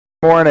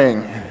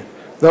Morning.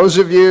 Those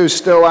of you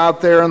still out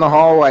there in the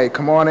hallway,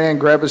 come on in,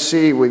 grab a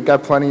seat. We've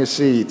got plenty of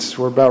seats.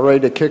 We're about ready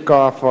to kick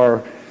off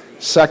our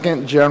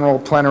second general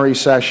plenary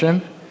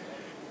session.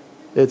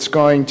 It's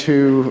going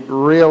to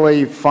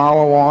really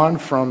follow on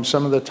from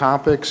some of the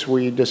topics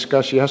we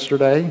discussed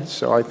yesterday,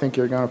 so I think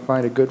you're going to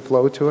find a good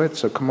flow to it.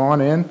 So come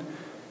on in,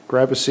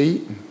 grab a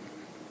seat.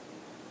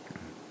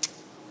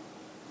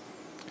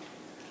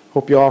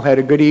 Hope you all had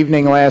a good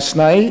evening last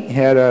night,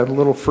 had a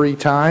little free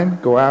time,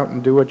 go out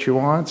and do what you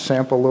want,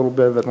 sample a little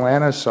bit of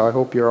Atlanta, so I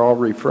hope you're all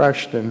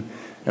refreshed and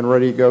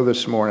ready to go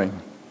this morning.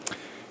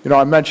 You know,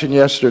 I mentioned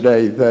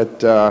yesterday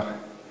that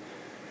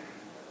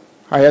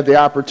I had the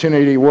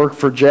opportunity to work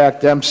for Jack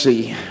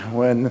Dempsey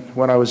when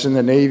I was in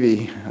the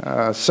Navy.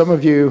 Some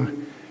of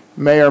you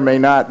may or may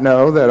not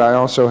know that I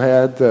also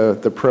had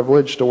the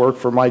privilege to work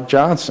for Mike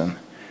Johnson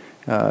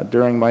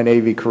during my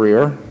Navy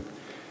career.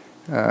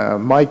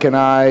 Mike and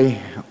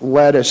I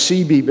led a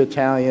CB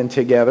battalion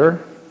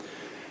together,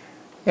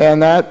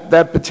 and that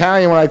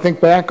battalion, when I think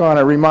back on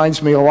it,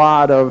 reminds me a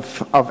lot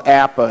of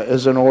APPA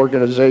as an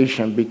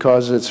organization,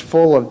 because it's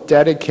full of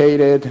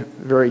dedicated,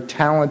 very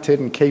talented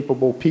and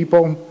capable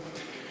people,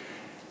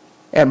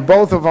 and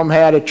both of them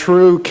had a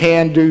true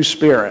can-do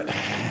spirit.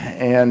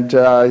 And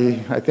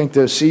I think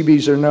the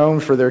CBs are known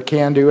for their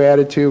can-do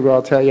attitude, but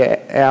I'll tell you,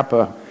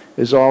 APPA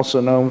is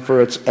also known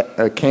for its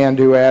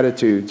can-do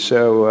attitude.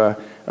 So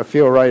I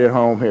feel right at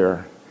home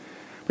here.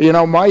 But you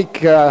know,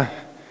 Mike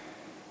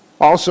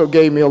also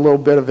gave me a little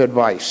bit of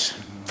advice.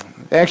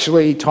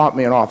 Actually, he taught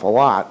me an awful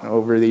lot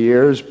over the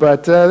years,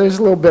 but there's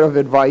a little bit of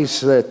advice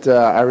that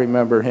I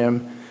remember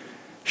him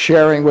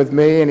sharing with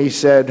me, and he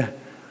said,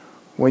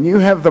 when you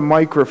have the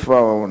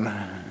microphone,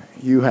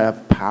 you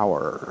have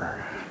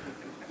power.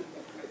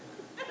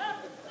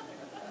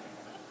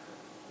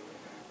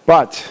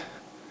 But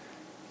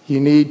you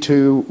need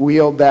to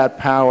wield that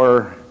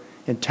power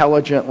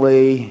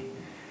intelligently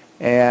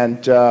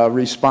and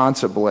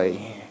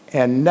responsibly,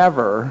 and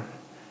never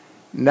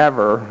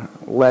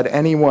let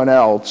anyone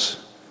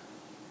else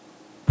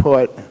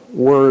put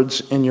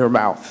words in your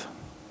mouth.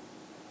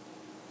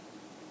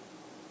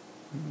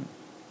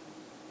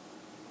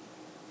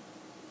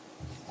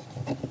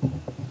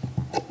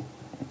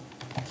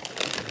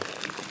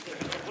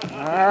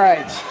 All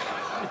right.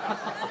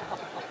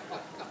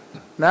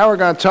 Now we're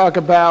going to talk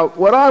about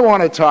what I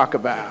want to talk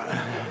about.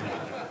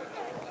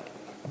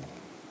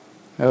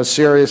 No,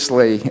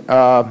 seriously,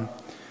 the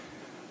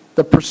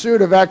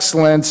pursuit of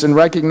excellence and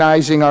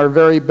recognizing our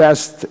very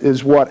best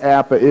is what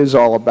APPA is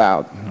all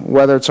about.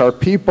 Whether it's our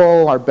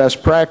people, our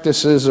best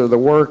practices, or the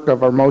work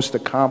of our most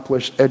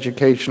accomplished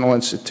educational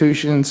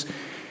institutions,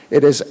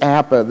 it is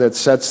APPA that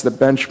sets the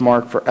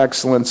benchmark for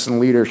excellence and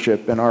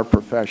leadership in our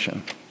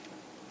profession.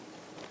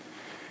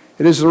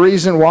 It is the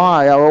reason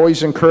why I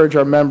always encourage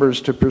our members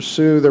to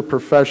pursue their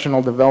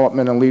professional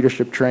development and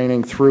leadership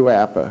training through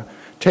APPA.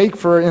 Take,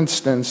 for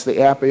instance, the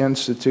APPA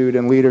Institute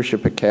and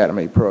Leadership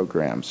Academy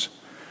programs.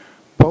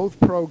 Both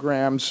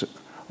programs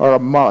are a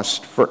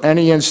must for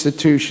any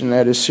institution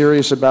that is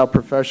serious about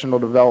professional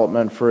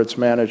development for its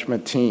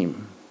management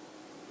team.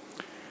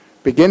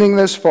 Beginning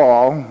this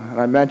fall, and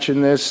I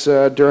mentioned this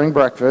during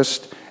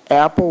breakfast,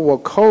 APPA will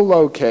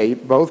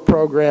co-locate both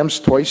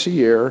programs twice a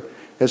year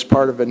as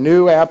part of a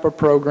new APPA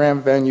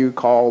program venue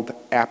called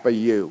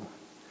APPA-U.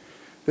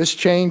 This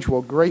change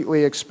will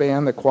greatly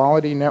expand the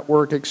quality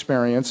network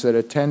experience that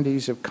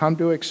attendees have come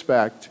to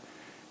expect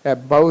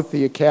at both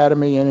the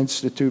Academy and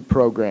Institute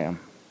program.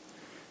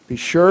 Be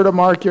sure to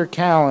mark your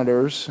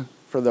calendars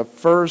for the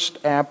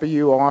first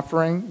APPA-U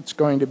offering. It's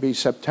going to be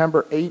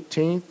September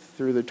 18th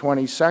through the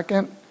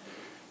 22nd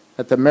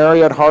at the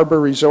Marriott Harbor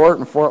Resort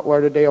in Fort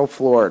Lauderdale,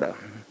 Florida.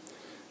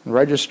 And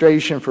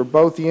registration for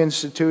both the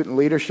Institute and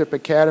Leadership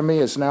Academy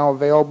is now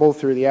available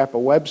through the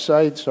APPA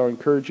website, so I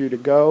encourage you to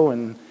go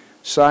and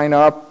sign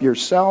up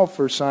yourself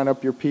or sign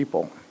up your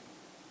people.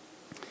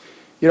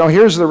 You know,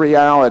 here's the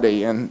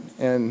reality,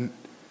 and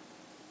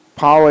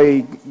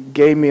Polly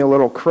gave me a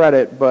little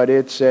credit, but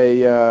it's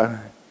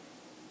an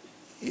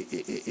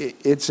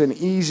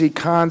easy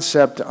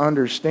concept to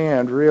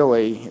understand,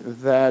 really,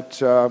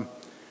 that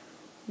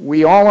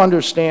we all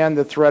understand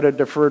the threat of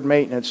deferred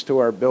maintenance to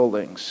our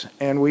buildings,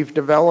 and we've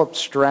developed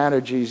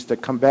strategies to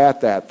combat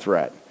that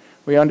threat.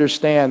 We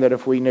understand that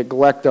if we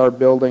neglect our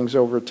buildings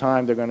over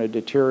time, they're going to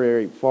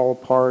deteriorate, fall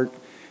apart,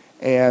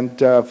 and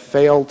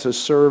fail to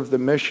serve the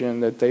mission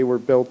that they were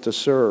built to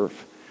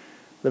serve.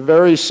 The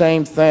very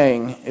same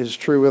thing is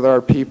true with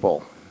our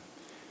people.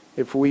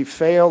 If we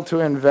fail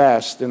to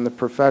invest in the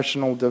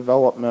professional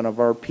development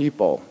of our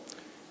people,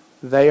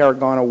 they are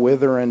going to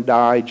wither and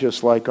die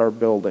just like our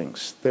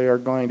buildings. They are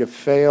going to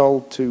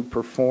fail to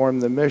perform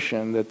the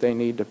mission that they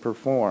need to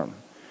perform.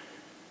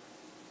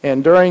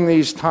 And during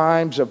these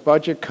times of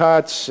budget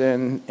cuts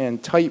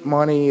and tight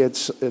money,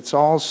 it's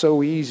all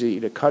so easy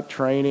to cut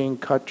training,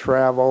 cut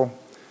travel,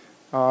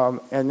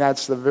 and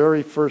that's the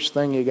very first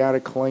thing you got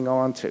to cling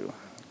on to,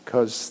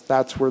 because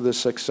that's where the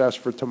success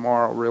for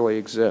tomorrow really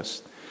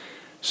exists.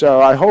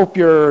 So I hope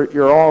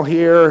you're all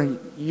here.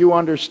 You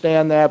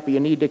understand that, but you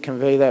need to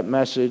convey that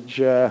message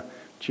to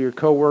your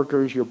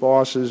coworkers, your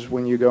bosses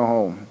when you go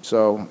home.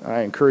 So I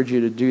encourage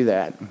you to do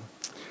that.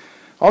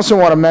 Also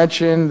want to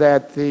mention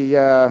that the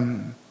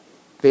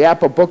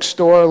APPA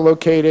bookstore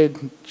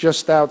located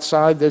just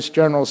outside this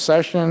general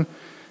session is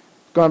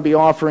going to be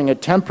offering a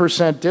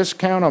 10%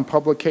 discount on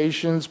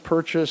publications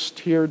purchased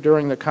here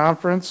during the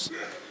conference.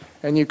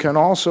 And you can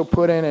also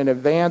put in an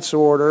advance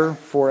order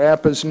for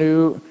APPA's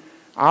new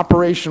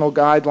Operational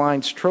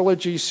Guidelines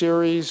Trilogy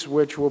Series,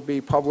 which will be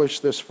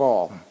published this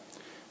fall.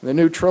 The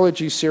new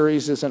Trilogy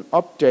Series is an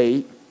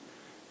update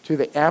to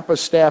the APPA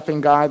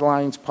Staffing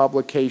Guidelines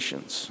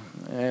publications.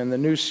 And the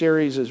new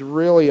series is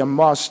really a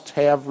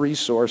must-have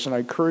resource, and I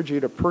encourage you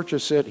to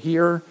purchase it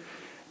here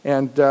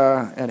and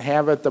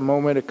have it the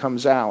moment it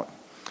comes out.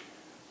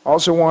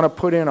 Also want to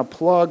put in a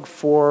plug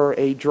for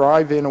a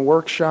drive-in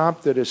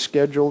workshop that is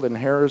scheduled in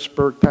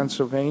Harrisburg,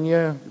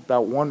 Pennsylvania,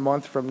 about 1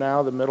 month from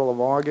now, the middle of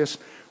August,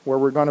 where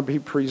we're going to be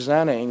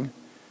presenting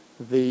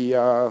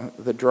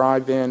the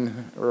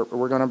drive-in, or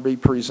we're going to be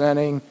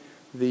presenting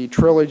the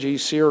Trilogy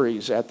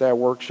series at that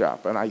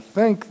workshop. And I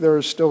think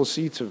there's still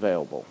seats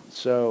available.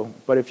 So,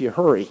 but if you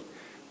hurry,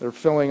 they're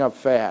filling up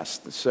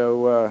fast.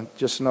 So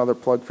just another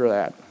plug for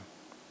that.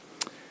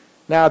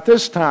 Now at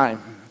this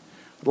time,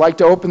 I'd like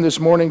to open this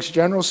morning's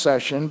general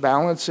session,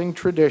 Balancing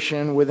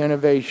Tradition with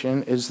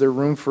Innovation. Is there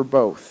room for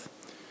both?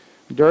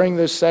 During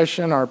this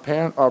session, our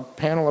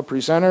panel of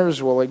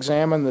presenters will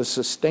examine the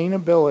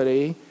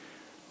sustainability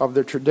of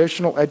the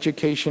traditional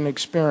education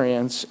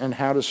experience and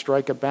how to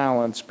strike a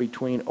balance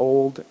between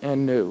old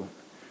and new,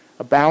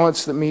 a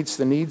balance that meets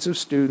the needs of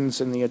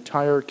students and the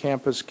entire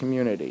campus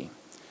community.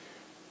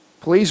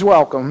 Please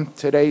welcome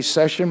today's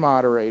session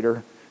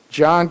moderator,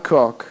 John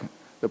Cook,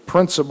 the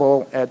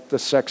principal at the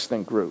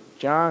Sexton Group.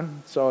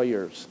 John, it's all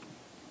yours.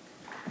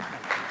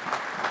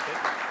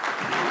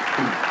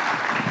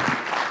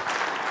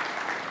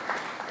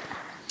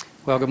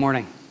 Well, good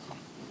morning.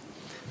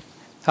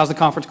 How's the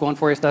conference going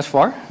for you thus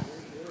far?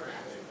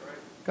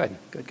 Good,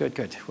 good, good,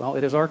 good. Well,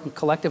 it is our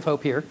collective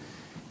hope here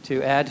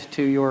to add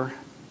to your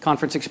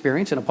conference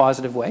experience in a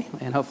positive way,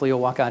 and hopefully you'll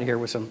walk out of here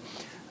with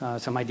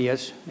some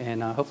ideas,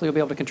 and hopefully you'll be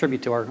able to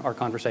contribute to our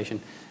conversation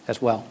as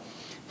well.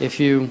 If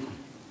you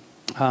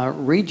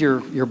read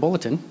your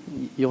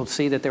bulletin, you'll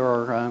see that there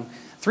are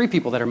 3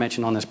 people that are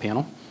mentioned on this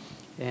panel,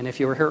 and if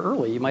you were here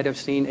early, you might have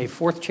seen a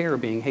 4th chair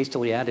being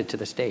hastily added to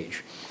the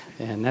stage.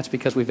 And that's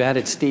because we've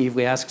added Steve.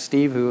 We asked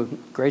Steve, who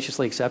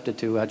graciously accepted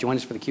to join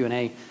us for the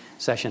Q&A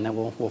session that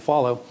will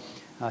follow.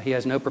 He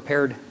has no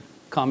prepared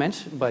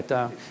comments, but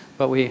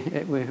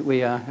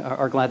we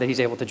are glad that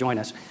he's able to join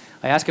us.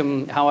 I asked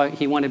him how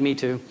he wanted me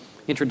to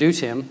introduce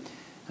him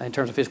in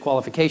terms of his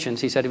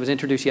qualifications. He said he was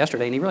introduced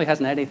yesterday, and he really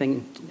hasn't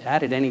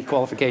added any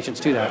qualifications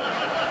to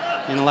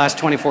that in the last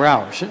 24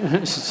 hours.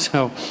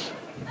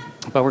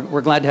 But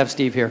we're glad to have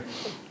Steve here.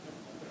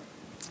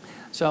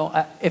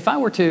 So if I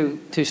were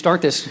to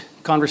start this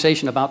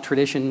conversation about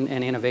tradition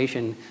and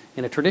innovation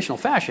in a traditional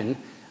fashion,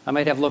 I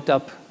might have looked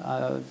up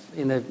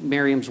in the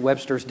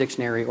Merriam-Webster's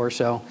dictionary or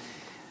so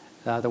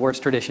the words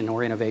tradition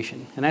or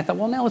innovation. And I thought,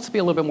 well, now let's be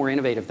a little bit more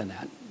innovative than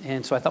that.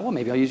 And so I thought, well,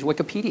 maybe I'll use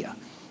Wikipedia.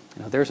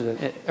 You know, there's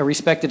a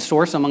respected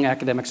source among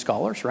academic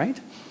scholars, right?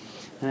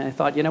 And I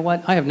thought, you know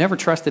what? I have never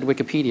trusted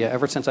Wikipedia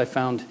ever since I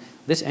found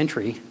this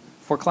entry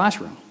for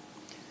classroom.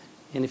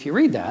 And if you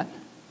read that,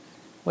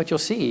 what you'll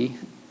see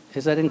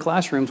is that in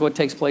classrooms, what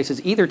takes place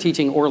is either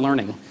teaching or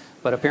learning,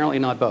 but apparently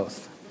not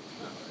both.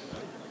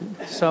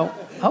 So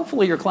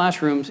hopefully your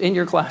classrooms, in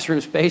your classroom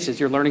spaces,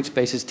 your learning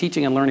spaces,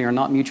 teaching and learning are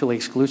not mutually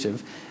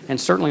exclusive.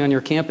 And certainly on your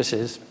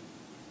campuses,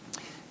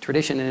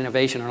 tradition and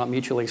innovation are not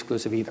mutually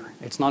exclusive either.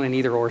 It's not an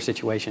either or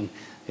situation.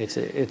 It's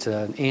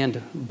an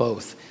and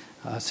both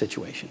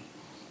situation.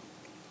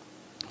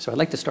 So I'd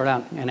like to start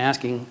out and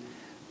asking,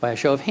 by a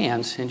show of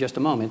hands in just a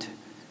moment,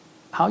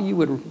 how you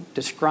would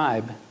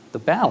describe the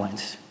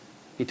balance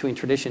between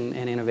tradition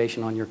and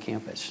innovation on your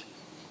campus.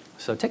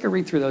 So take a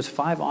read through those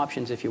 5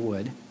 options if you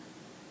would.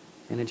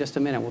 And in just a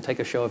minute, we'll take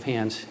a show of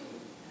hands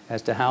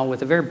as to how,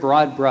 with a very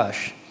broad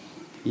brush,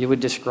 you would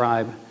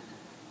describe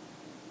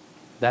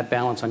that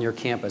balance on your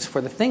campus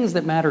for the things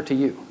that matter to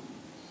you,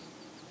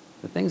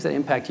 the things that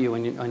impact you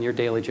on your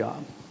daily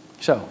job.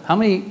 So how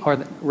many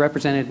are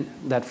represented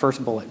in that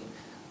first bullet,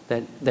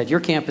 that your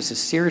campus is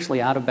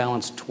seriously out of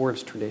balance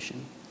towards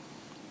tradition?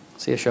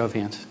 See a show of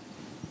hands.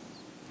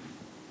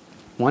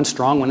 One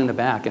strong, one in the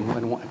back,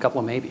 and a couple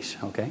of maybes,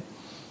 okay?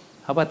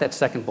 How about that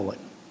second bullet,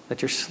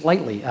 that you're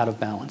slightly out of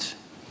balance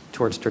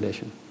towards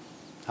tradition?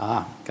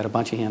 Ah, got a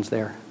bunch of hands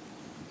there.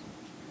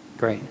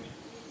 Great.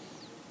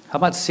 How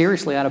about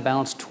seriously out of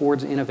balance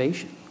towards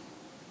innovation?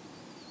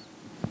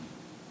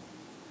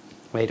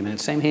 Wait a minute,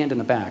 same hand in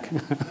the back.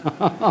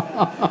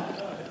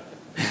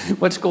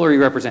 What school are you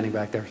representing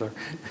back there, sir?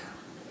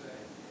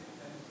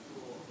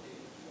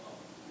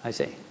 I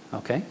see,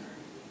 okay.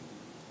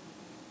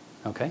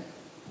 Okay.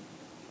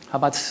 How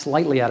about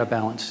slightly out of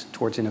balance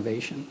towards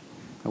innovation,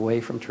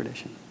 away from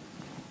tradition?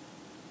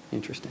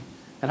 Interesting.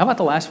 And how about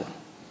the last one?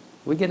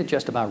 We get it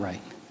just about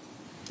right.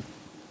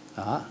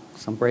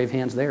 Some brave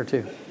hands there,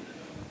 too.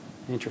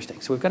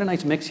 Interesting. So we've got a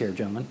nice mix here,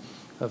 gentlemen,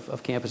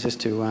 of campuses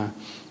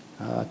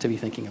to be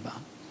thinking about.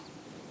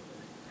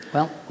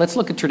 Well, let's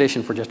look at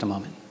tradition for just a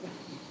moment.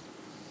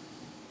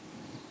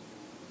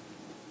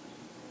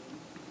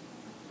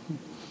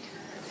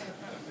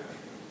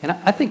 And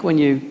I think when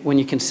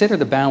you consider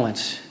the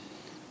balance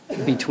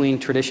between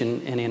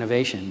tradition and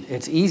innovation,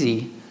 it's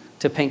easy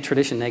to paint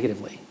tradition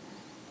negatively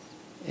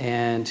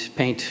and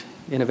paint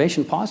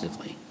innovation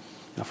positively.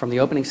 Now, from the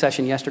opening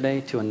session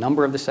yesterday to a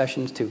number of the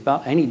sessions to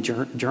about any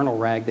journal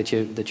rag that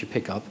you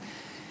pick up,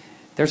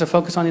 there's a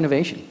focus on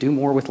innovation. Do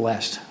more with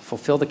less.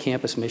 Fulfill the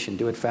campus mission.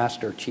 Do it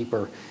faster,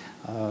 cheaper,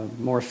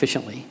 more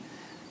efficiently.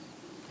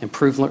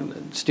 Improve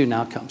student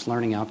outcomes,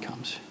 learning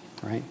outcomes.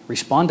 Right?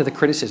 Respond to the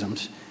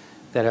criticisms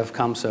that have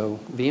come so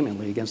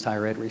vehemently against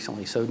higher ed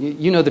recently. So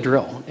you know the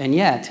drill. And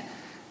yet,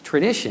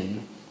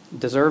 tradition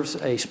deserves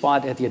a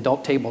spot at the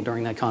adult table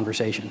during that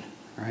conversation.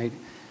 Right?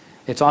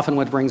 It's often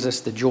what brings us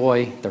the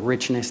joy, the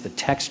richness, the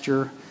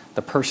texture,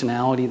 the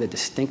personality, the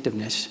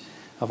distinctiveness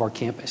of our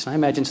campus. And I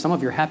imagine some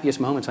of your happiest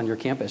moments on your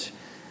campus,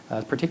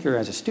 particularly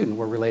as a student,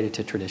 were related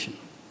to tradition.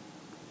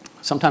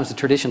 Sometimes the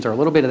traditions are a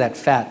little bit of that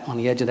fat on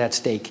the edge of that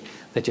steak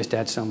that just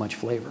adds so much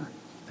flavor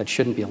that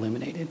shouldn't be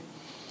eliminated.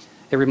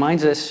 It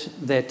reminds us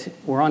that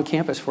we're on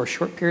campus for a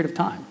short period of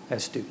time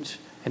as students,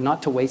 and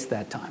not to waste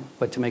that time,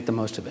 but to make the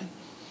most of it.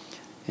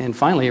 And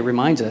finally, it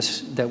reminds us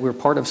that we're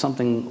part of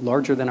something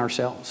larger than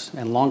ourselves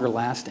and longer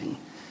lasting.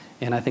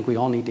 And I think we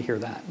all need to hear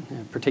that,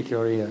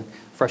 particularly a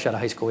fresh out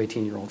of high school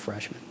 18-year-old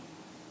freshman.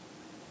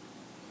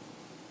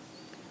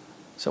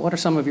 So what are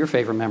some of your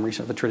favorite memories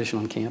of a tradition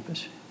on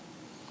campus?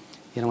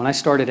 You know, when I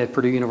started at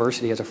Purdue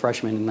University as a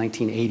freshman in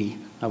 1980,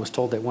 I was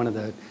told that one of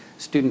the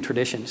student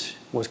traditions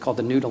was called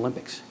the Nude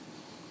Olympics.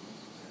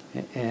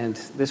 And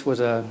this was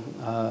a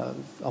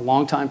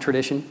long-time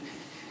tradition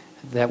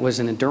that was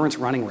an endurance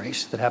running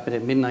race that happened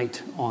at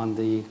midnight on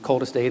the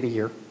coldest day of the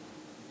year.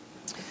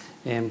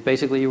 And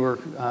basically,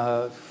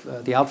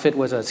 the outfit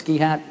was a ski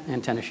hat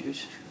and tennis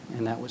shoes,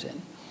 and that was it.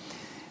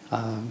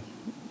 I'm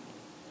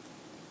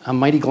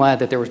mighty glad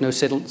that there was no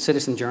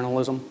citizen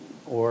journalism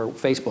or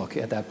Facebook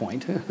at that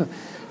point,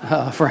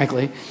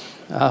 frankly.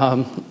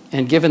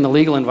 And given the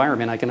legal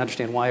environment, I can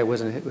understand why it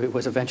was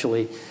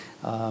eventually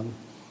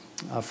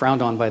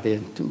frowned on by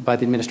the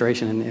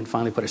administration and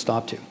finally put a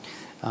stop to.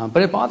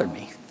 But it bothered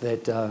me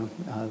that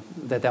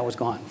that was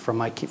gone from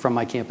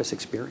my campus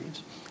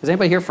experience. Is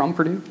anybody here from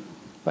Purdue,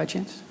 by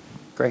chance?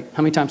 Great.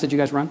 How many times did you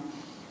guys run?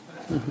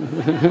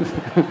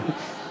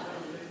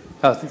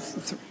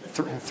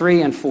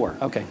 3 and 4.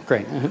 Okay,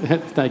 great.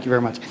 Thank you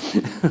very much.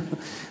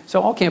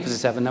 So all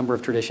campuses have a number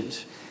of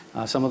traditions.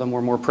 Some of them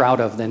we're more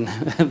proud of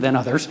than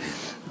others.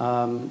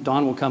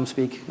 Don will come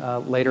speak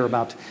later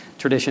about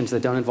traditions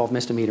that don't involve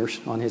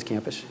misdemeanors on his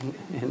campus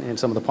and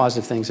some of the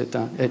positive things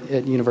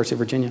at University of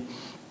Virginia.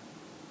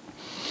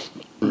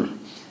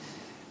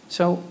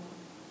 So,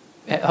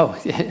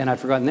 and I'd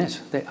forgotten this.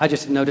 I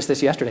just noticed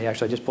this yesterday,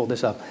 actually. I just pulled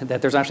this up,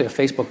 that there's actually a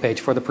Facebook page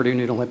for the Purdue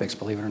Nude Olympics,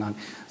 believe it or not.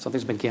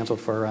 Something's been canceled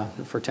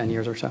for 10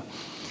 years or so.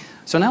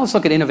 So now let's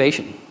look at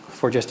innovation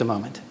for just a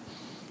moment.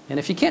 And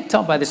if you can't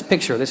tell by this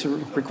picture, this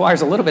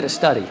requires a little bit of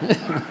study.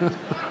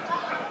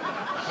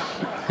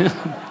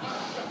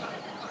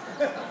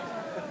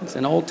 It's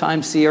an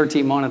old-time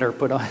CRT monitor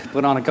put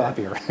on a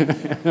copier.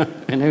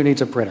 And who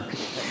needs a printer?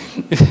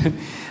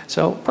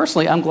 So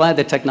personally, I'm glad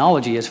that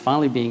technology is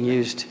finally being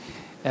used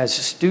as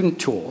student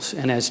tools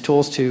and as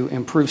tools to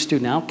improve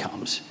student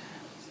outcomes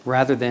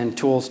rather than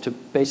tools to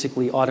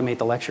basically automate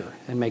the lecture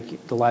and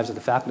make the lives of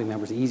the faculty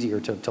members easier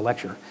to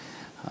lecture.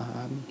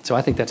 So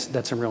I think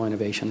that's some real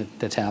innovation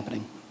that's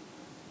happening.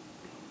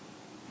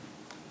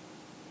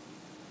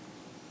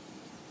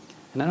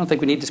 And I don't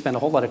think we need to spend a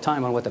whole lot of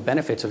time on what the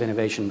benefits of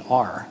innovation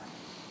are.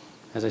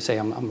 As I say,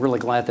 I'm really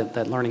glad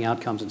that learning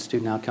outcomes and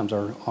student outcomes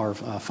are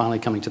finally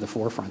coming to the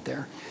forefront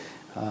there.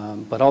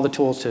 But all the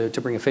tools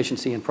to bring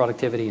efficiency and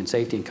productivity and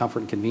safety and comfort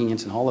and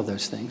convenience and all of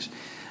those things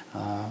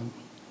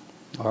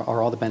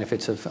are all the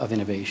benefits of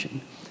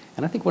innovation.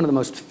 And I think one of the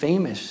most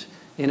famous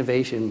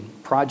innovation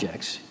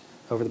projects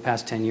over the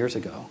past 10 years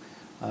ago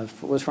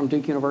was from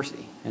Duke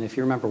University. And if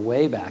you remember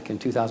way back in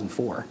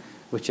 2004,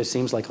 which just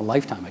seems like a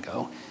lifetime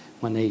ago,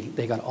 when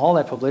they got all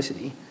that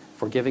publicity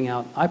for giving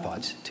out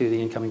iPods to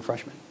the incoming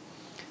freshmen.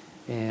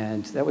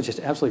 And that was just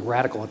absolutely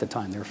radical at the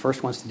time. They were the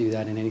first ones to do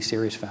that in any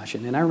serious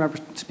fashion. And I remember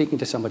speaking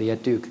to somebody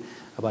at Duke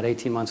about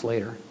 18 months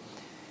later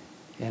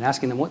and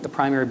asking them what the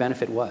primary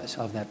benefit was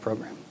of that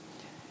program.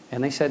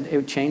 And they said it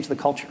would change the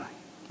culture.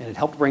 And it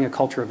helped bring a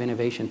culture of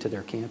innovation to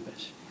their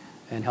campus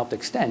and helped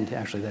extend,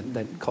 actually,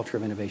 that culture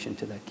of innovation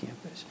to that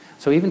campus.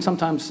 So even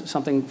sometimes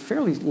something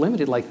fairly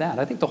limited like that,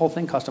 I think the whole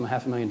thing cost them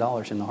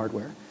 $500,000 in the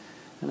hardware.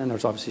 And then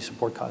there's obviously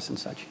support costs and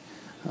such.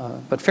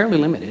 But fairly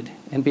limited,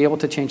 and be able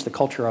to change the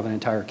culture of an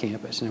entire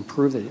campus and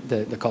improve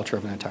the culture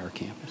of an entire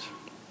campus.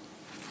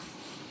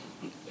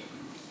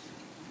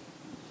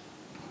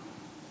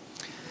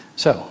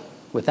 So,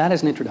 with that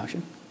as an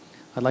introduction,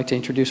 I'd like to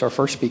introduce our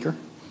first speaker,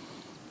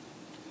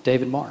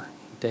 David Marr.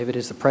 David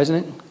is the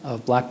president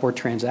of Blackboard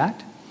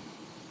Transact.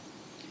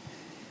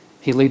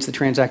 He leads the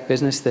Transact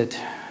business that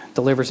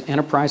delivers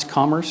enterprise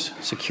commerce,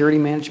 security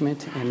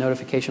management, and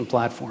notification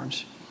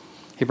platforms.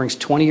 He brings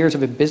 20 years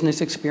of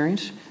business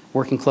experience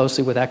working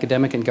closely with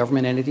academic and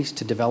government entities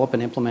to develop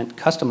and implement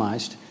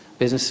customized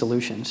business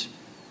solutions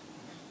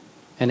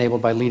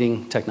enabled by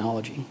leading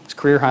technology. His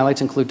career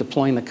highlights include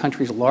deploying the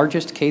country's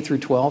largest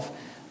K-12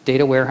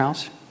 data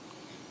warehouse,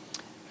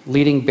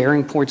 leading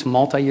Bearing Point's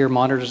multi-year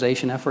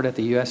modernization effort at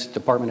the U.S.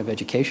 Department of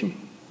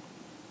Education,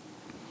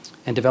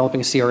 and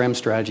developing a CRM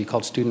strategy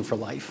called Student for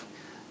Life.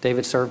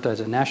 David served as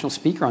a national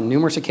speaker on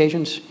numerous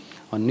occasions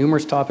on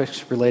numerous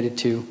topics related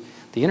to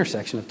the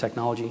intersection of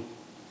technology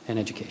and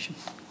education.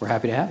 We're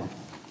happy to have him.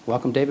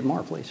 Welcome, David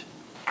Marr, please.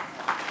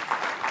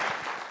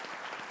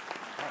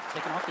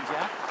 Taking off the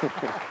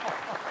jacket.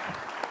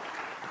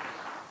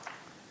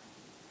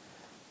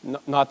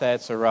 Not that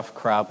it's a rough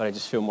crowd, but I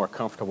just feel more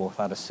comfortable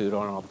without a suit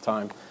on all the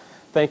time.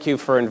 Thank you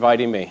for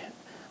inviting me.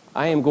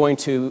 I am going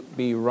to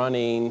be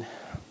running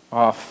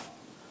off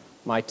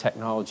my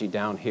technology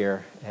down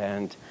here,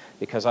 and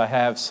because I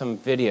have some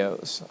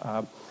videos.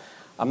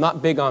 I'm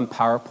not big on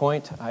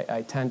PowerPoint.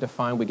 I tend to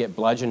find we get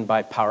bludgeoned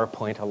by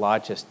PowerPoint a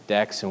lot, just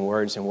decks and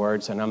words,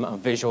 and I'm a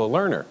visual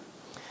learner.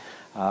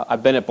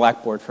 I've been at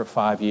Blackboard for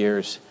 5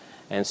 years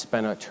and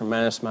spent a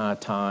tremendous amount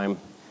of time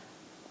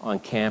on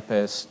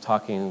campus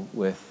talking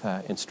with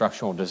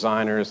instructional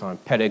designers on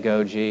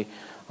pedagogy,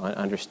 on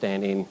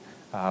understanding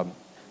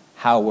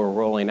how we're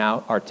rolling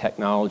out our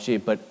technology.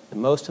 But the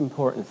most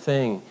important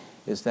thing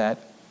is that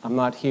I'm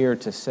not here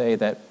to say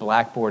that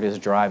Blackboard is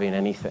driving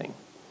anything.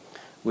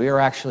 We are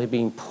actually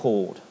being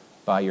pulled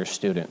by your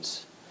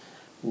students.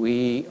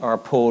 We are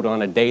pulled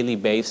on a daily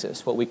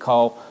basis, what we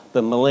call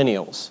the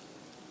millennials,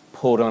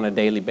 pulled on a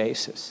daily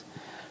basis.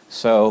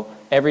 So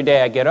every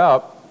day I get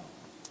up,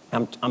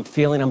 I'm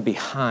feeling I'm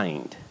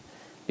behind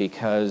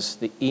because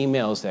the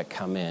emails that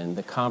come in,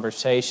 the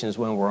conversations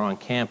when we're on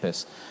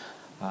campus,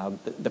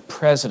 the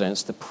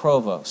presidents, the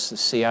provosts, the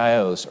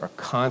CIOs are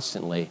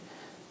constantly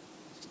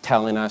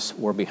telling us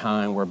we're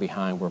behind, we're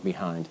behind, we're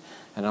behind.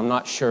 And I'm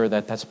not sure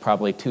that that's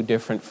probably too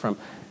different from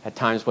at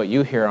times what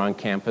you hear on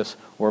campus,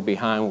 we're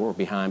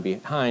behind,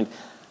 behind.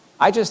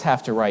 I just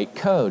have to write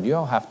code. You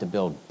all have to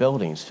build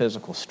buildings,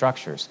 physical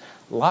structures,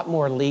 a lot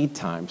more lead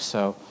time.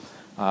 So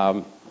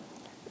I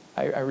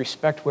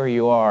respect where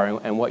you are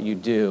and what you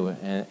do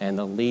and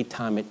the lead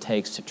time it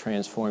takes to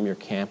transform your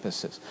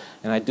campuses.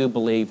 And I do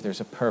believe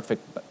there's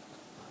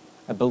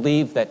I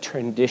believe that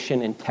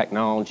tradition and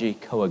technology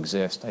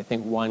coexist. I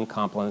think one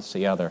complements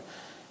the other.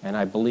 And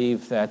I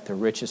believe that the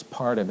richest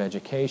part of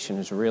education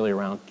is really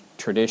around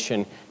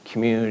tradition,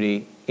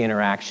 community,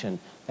 interaction,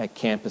 that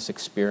campus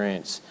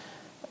experience,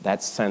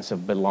 that sense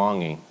of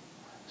belonging.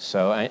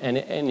 So, and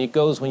it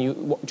goes when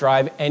you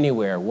drive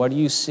anywhere. What do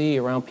you see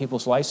around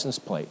people's license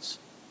plates?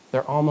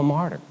 Their alma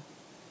mater.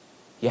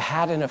 You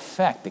had an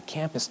effect. The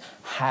campus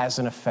has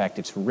an effect.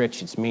 It's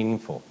rich, it's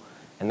meaningful,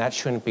 and that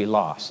shouldn't be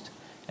lost.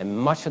 And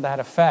much of that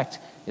effect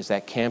is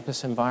that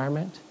campus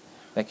environment,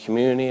 that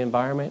community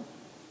environment,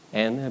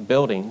 and the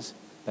buildings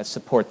that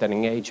support that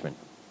engagement.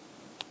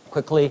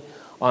 Quickly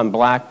on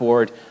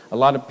Blackboard, a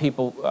lot of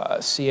people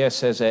see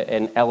us as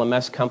an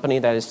LMS company.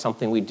 That is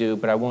something we do,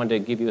 but I wanted to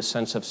give you a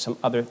sense of some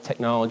other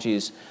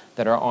technologies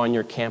that are on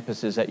your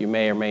campuses that you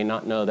may or may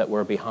not know that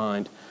we're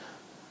behind.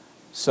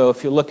 So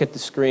if you look at the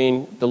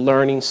screen, the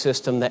learning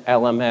system, the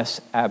LMS,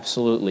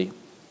 absolutely.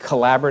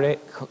 Collaborate,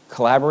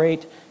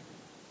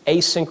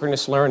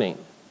 asynchronous learning.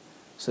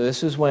 So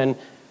this is when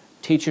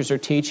teachers are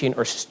teaching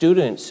or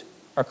students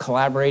are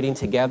collaborating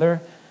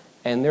together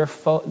and their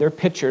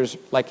pictures,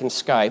 like in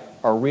Skype,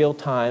 are real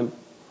time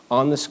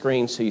on the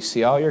screen. So you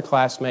see all your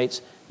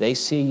classmates, they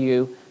see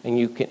you, and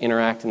you can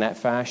interact in that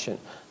fashion.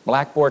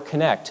 Blackboard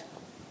Connect.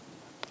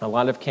 A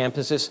lot of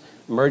campuses,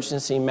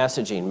 emergency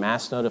messaging,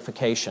 mass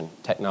notification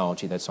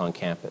technology that's on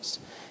campus.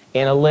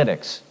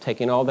 Analytics,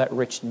 taking all that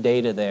rich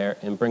data there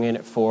and bringing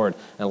it forward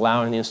and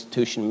allowing the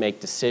institution to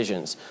make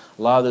decisions.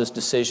 A lot of those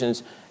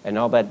decisions and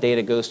all that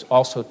data goes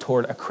also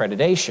toward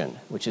accreditation,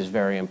 which is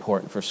very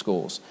important for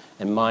schools,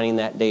 and mining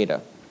that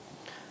data.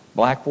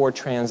 Blackboard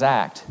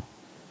Transact,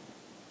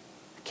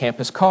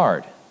 campus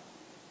card,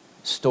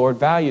 stored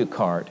value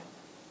card,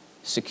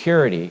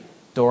 security,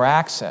 door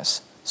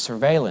access,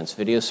 surveillance,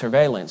 video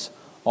surveillance,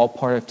 all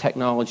part of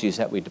technologies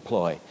that we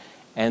deploy.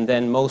 And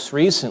then most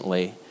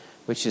recently,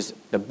 which is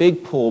the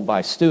big pull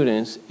by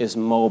students, is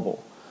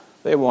mobile.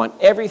 They want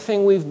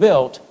everything we've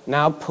built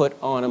now put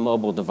on a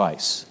mobile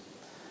device.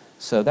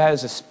 So that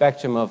is a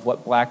spectrum of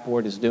what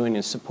Blackboard is doing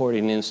in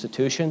supporting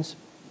institutions.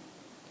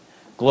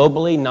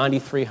 Globally,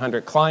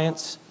 9,300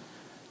 clients,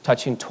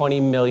 touching 20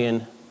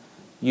 million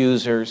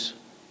users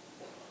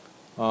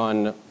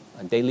on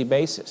a daily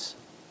basis.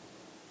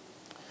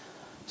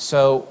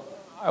 So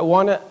I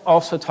want to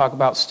also talk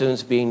about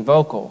students being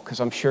vocal, because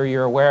I'm sure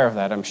you're aware of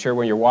that. I'm sure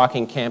when you're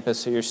walking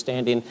campus or you're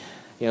standing,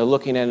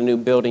 looking at a new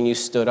building, you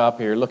stood up,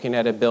 or you're looking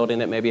at a building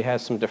that maybe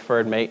has some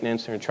deferred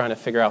maintenance, and you're trying to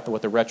figure out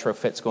what the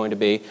retrofit's going to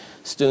be.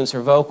 Students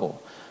are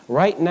vocal.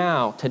 Right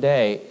now,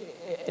 today,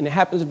 and it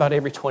happens about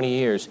every 20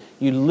 years,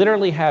 you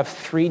literally have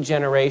 3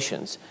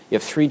 generations. You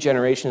have 3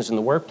 generations in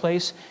the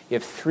workplace, you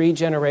have 3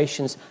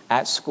 generations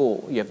at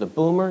school. You have the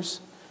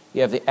boomers, you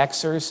have the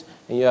Xers,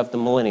 and you have the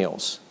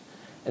millennials.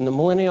 And the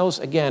millennials,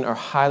 again, are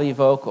highly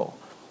vocal.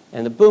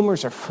 And the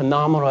boomers are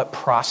phenomenal at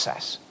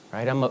process,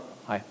 right? I'm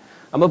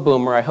a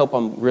boomer. I hope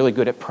I'm really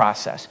good at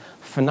process.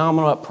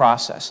 Phenomenal at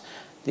process.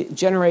 The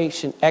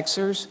Generation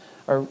Xers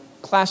are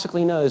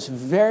classically known as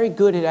very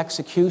good at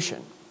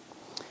execution.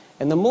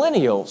 And the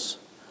millennials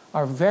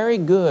are very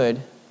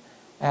good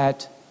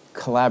at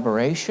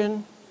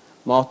collaboration,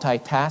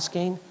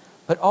 multitasking,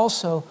 but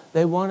also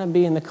they want to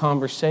be in the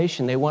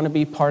conversation. They want to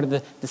be part of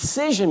the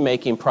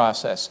decision-making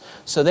process.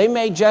 So they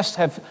may just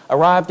have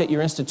arrived at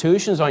your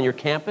institutions on your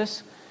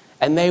campus,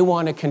 and they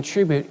want to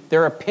contribute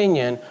their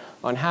opinion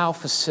on how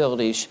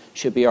facilities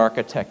should be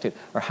architected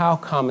or how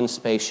common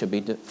space should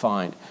be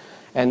defined.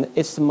 And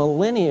it's the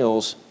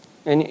millennials,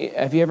 and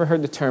have you ever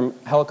heard the term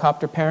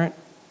helicopter parent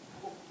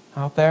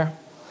out there?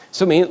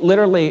 So I mean,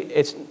 literally,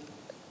 it's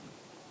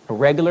a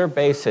regular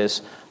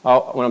basis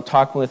when I'm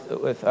talking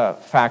with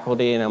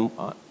faculty and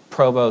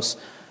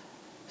provosts,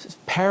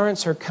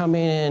 parents are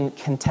coming in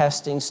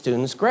contesting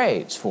students'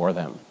 grades for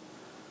them.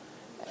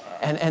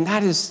 And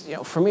that is, you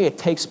know, for me, it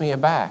takes me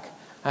aback.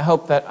 I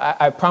hope that,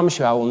 I promise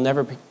you, I will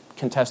never be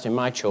contesting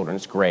my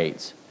children's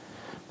grades.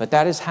 But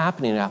that is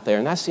happening out there,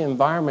 and that's the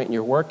environment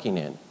you're working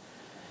in.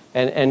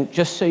 And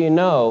just so you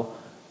know,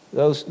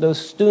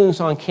 those students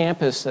on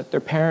campus that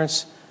their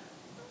parents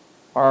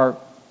are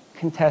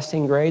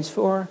contesting grades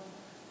for,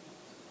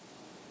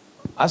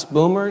 us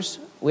boomers,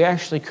 we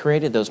actually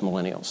created those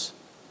millennials.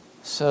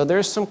 So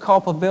there's some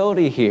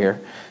culpability here,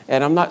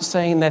 and I'm not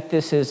saying that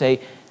this is I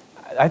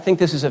think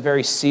this is a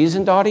very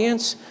seasoned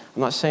audience.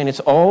 I'm not saying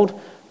it's old,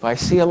 but I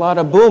see a lot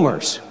of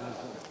boomers.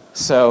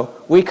 So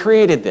we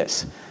created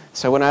this.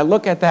 So when I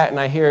look at that and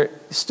I hear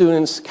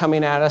students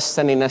coming at us,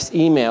 sending us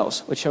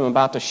emails, which I'm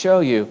about to show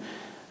you,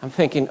 I'm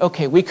thinking,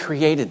 okay, we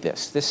created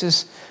this. This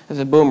is, as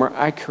a boomer,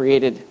 I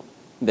created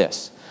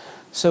this.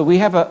 So we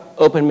have an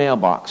open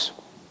mailbox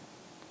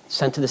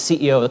sent to the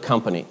CEO of the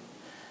company.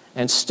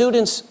 And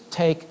students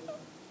take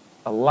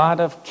a lot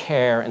of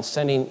care in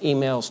sending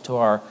emails to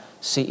our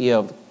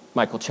CEO,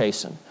 Michael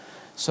Chasen.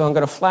 So I'm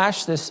going to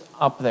flash this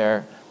up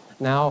there.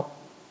 Now,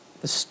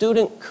 the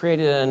student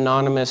created an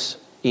anonymous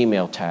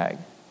email tag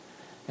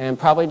and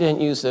probably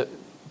didn't use the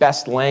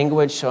best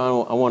language,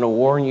 so I want to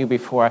warn you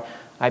before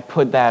I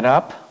put that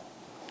up.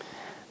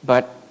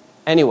 But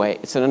anyway,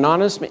 it's an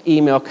anonymous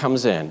email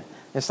comes in.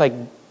 It's like,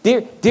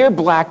 Dear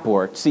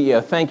Blackboard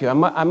CEO, thank you.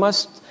 I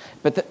must,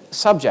 but the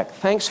subject,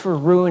 thanks for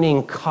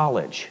ruining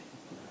college,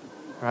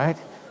 right?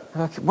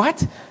 Okay,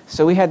 what?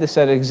 So we had this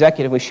at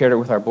executive, we shared it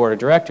with our board of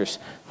directors.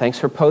 Thanks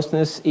for posting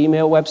this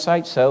email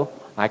website so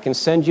I can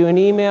send you an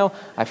email.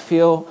 I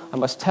feel I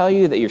must tell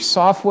you that your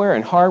software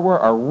and hardware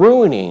are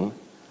ruining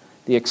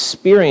the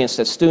experience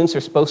that students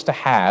are supposed to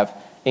have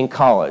in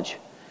college.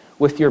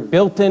 With your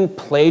built-in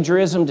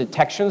plagiarism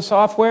detection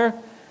software,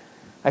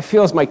 I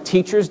feel as my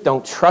teachers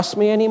don't trust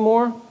me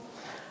anymore.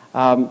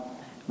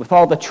 With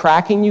all the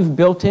tracking you've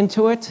built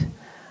into it,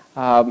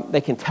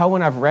 they can tell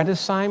when I've read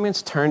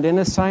assignments, turned in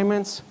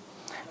assignments.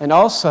 And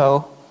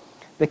also,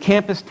 the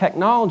campus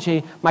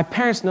technology, my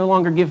parents no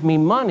longer give me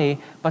money,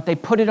 but they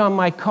put it on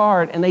my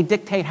card and they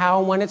dictate how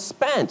and when it's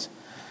spent.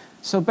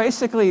 So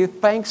basically,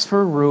 thanks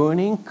for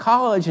ruining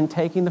college and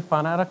taking the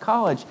fun out of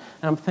college.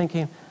 And I'm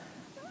thinking,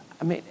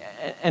 I mean,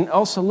 and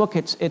also look,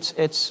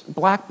 it's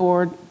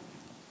Blackboard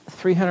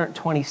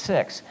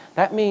 326.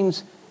 That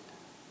means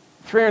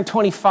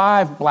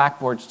 325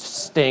 Blackboard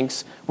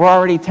stinks were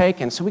already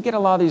taken. So we get a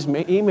lot of these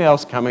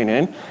emails coming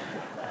in.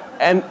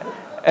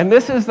 And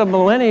this is the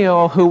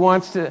millennial who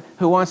wants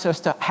us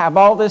to have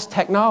all this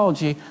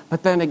technology,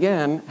 but then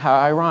again, how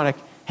ironic,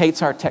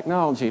 hates our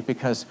technology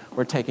because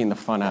we're taking the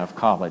fun out of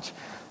college.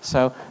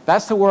 So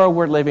that's the world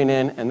we're living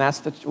in, and that's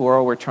the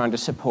world we're trying to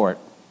support.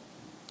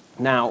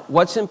 Now,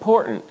 what's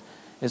important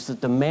is the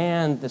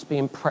demand that's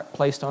being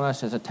placed on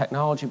us as a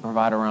technology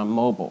provider around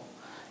mobile.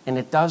 And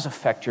it does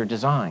affect your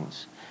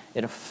designs.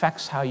 It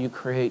affects how you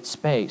create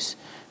space,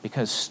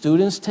 because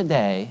students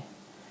today,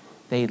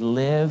 they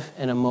live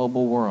in a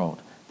mobile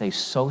world. They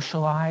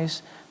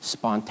socialize,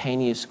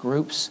 spontaneous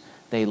groups.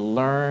 They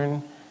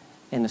learn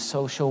in the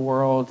social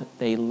world.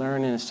 They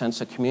learn in a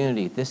sense of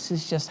community. This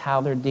is just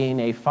how their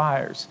DNA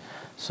fires.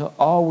 So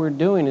all we're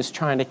doing is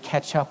trying to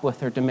catch up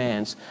with their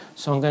demands.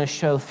 So I'm going to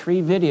show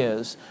 3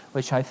 videos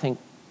which I think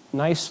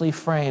nicely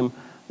frame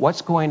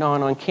what's going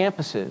on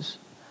campuses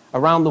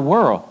around the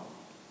world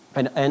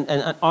and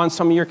on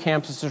some of your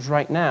campuses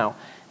right now.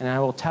 And I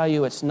will tell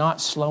you it's not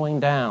slowing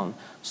down.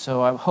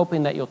 So I'm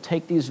hoping that you'll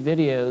take these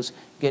videos,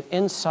 get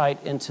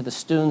insight into the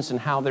students and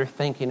how they're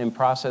thinking and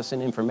processing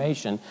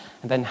information,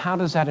 and then how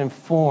does that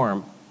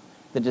inform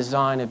the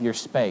design of your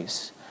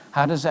space?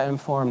 How does that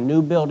inform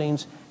new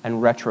buildings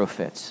and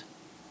retrofits?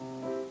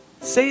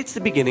 Say it's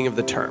the beginning of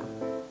the term,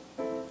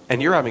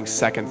 and you're having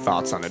second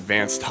thoughts on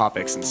advanced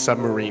topics in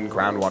submarine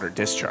groundwater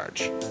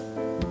discharge.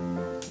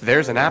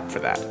 There's an app for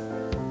that.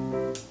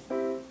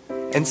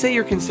 And say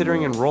you're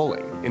considering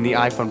enrolling in the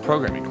iPhone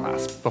programming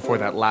class before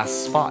that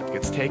last spot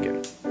gets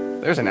taken.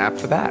 There's an app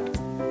for that.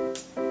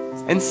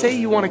 And say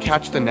you want to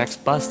catch the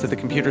next bus to the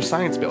computer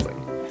science building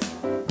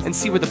and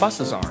see where the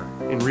buses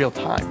are in real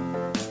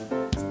time.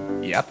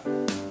 Yep,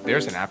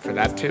 there's an app for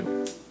that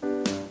too.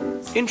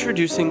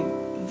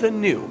 Introducing the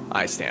new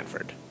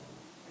iStanford.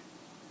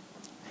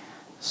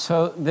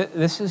 So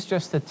this is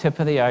just the tip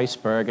of the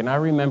iceberg, and I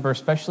remember,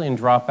 especially in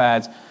drop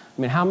ads,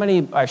 I mean, how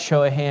many, by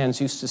show of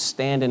hands, used to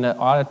stand in an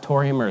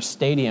auditorium or a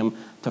stadium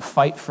to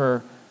fight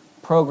for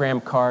program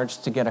cards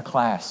to get a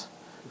class,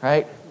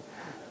 right?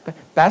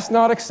 That's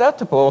not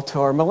acceptable to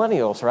our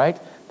millennials, right?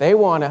 They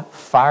want to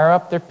fire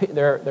up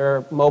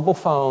their mobile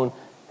phone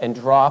and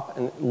drop,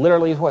 and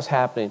literally what's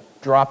happening,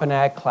 drop and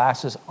add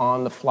classes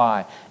on the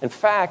fly. In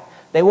fact,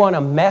 they want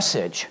a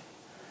message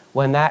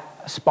when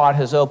that spot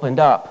has opened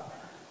up.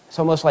 It's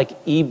almost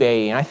like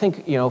eBay, and I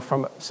think, you know,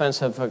 from a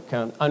sense of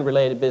kind of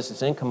unrelated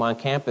business income on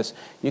campus,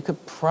 you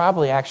could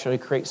probably actually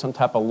create some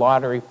type of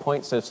lottery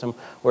point system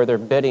where they're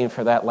bidding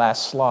for that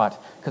last slot,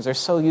 because they're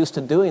so used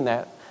to doing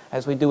that,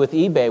 as we do with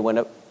eBay.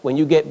 When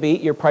you get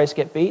beat, your price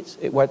get beat,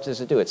 what does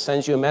it do? It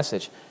sends you a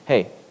message.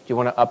 Hey, do you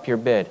want to up your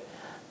bid?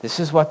 This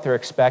is what they're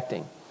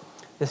expecting.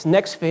 This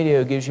next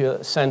video gives you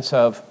a sense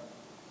of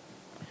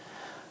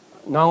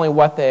not only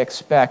what they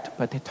expect,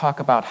 but they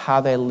talk about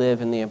how they live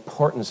and the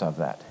importance of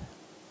that.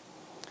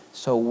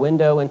 So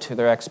window into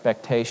their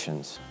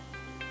expectations.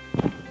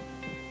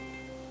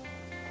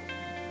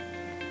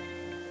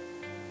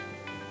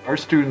 Our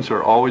students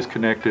are always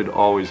connected,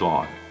 always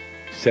on.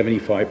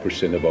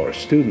 75% of our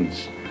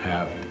students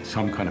have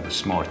some kind of a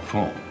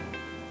smartphone.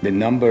 The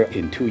number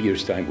in 2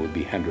 years' time will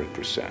be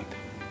 100%.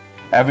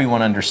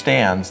 Everyone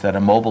understands that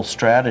a mobile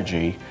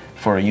strategy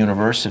for a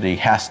university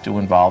has to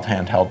involve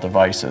handheld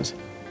devices.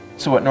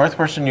 So what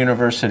Northwestern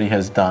University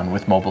has done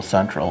with Mobile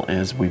Central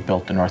is we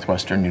built the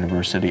Northwestern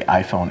University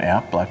iPhone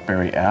app,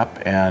 BlackBerry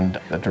app, and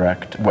a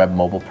direct web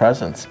mobile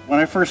presence. When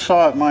I first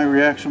saw it, my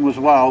reaction was,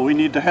 wow, we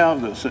need to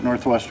have this at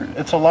Northwestern.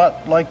 It's a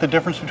lot like the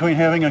difference between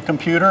having a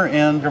computer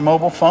and your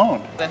mobile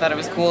phone. I thought it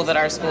was cool that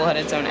our school had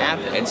its own app.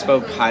 It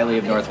spoke highly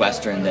of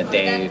Northwestern that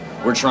they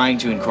were trying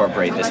to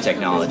incorporate this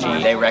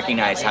technology. They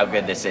recognize how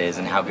good this is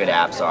and how good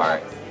apps are.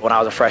 When I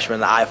was a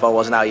freshman, the iPhone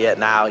wasn't out yet.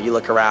 Now you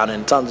look around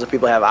and tons of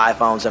people have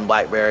iPhones and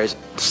BlackBerries.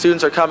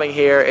 Students are coming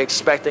here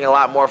expecting a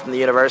lot more from the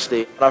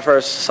university. When I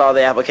first saw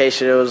the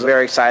application, it was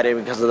very exciting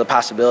because of the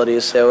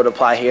possibilities that would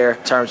apply here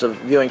in terms of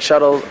viewing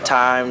shuttle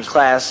times,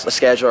 class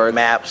schedule, or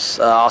maps,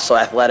 also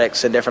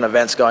athletics and different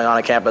events going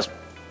on campus.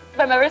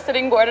 If I'm ever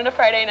sitting bored on a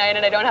Friday night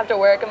and I don't have to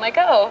work, I'm like,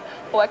 oh,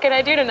 what can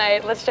I do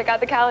tonight? Let's check out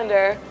the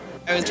calendar.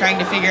 I was trying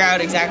to figure out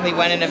exactly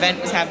when an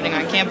event was happening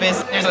on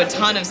campus. There's a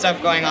ton of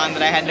stuff going on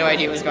that I had no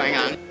idea was going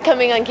on.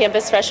 Coming on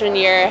campus freshman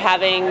year,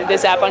 having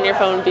this app on your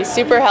phone would be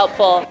super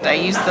helpful. I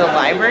use the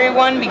library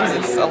one because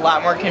it's a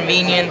lot more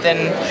convenient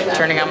than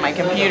turning on my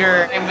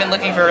computer. I've been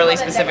looking for really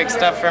specific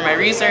stuff for my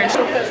research.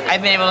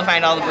 I've been able to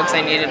find all the books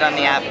I needed on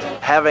the app.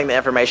 Having the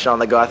information on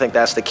the go, I think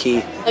that's the key.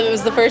 It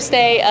was the first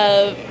day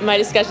of my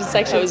discussion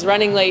section. I was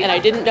running late and I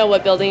didn't know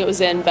what building it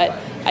was in, but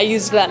I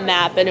used that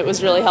map and it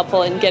was really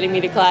helpful in getting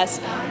me to class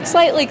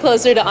slightly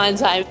closer to on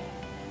time.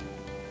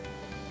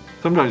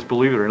 Sometimes,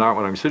 believe it or not,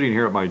 when I'm sitting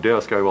here at my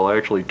desk, I will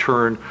actually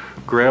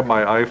grab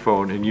my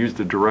iPhone and use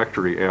the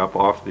directory app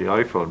off the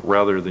iPhone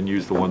rather than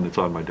use the one that's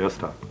on my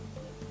desktop.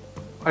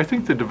 I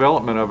think the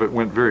development of it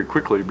went very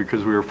quickly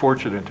because we were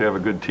fortunate to have a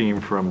good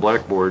team from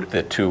Blackboard.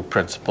 The two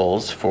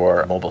principals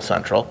for Mobile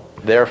Central,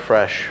 they're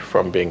fresh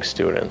from being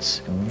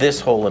students.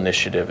 This whole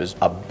initiative is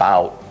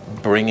about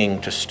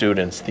bringing to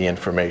students the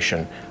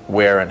information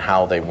where and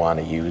how they want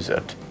to use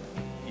it.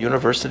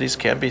 Universities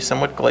can be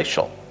somewhat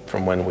glacial.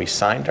 From when we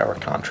signed our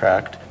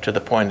contract to the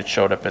point it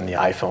showed up in the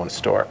iPhone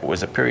store, it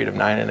was a period of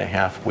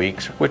 9.5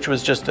 weeks, which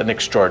was just an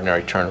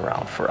extraordinary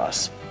turnaround for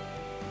us.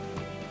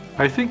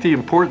 I think the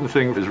important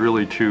thing is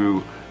really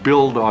to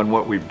build on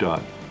what we've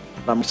done.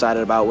 I'm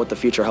excited about what the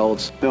future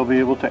holds. They'll be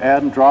able to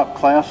add and drop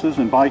classes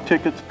and buy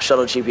tickets.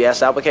 Shuttle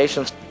GPS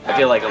applications. I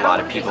feel like a lot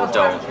of people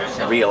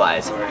don't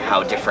realize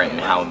how different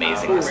and how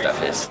amazing this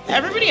stuff is.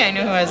 Everybody I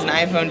know who has an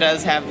iPhone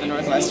does have the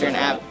Northwestern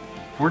app.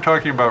 If we're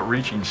talking about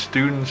reaching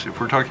students, if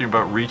we're talking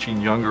about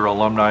reaching younger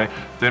alumni,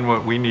 then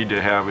what we need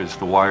to have is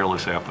the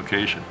wireless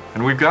application.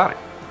 And we've got it.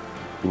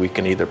 We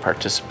can either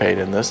participate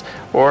in this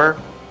or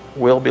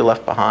we'll be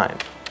left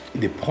behind.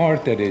 The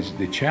part that is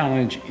the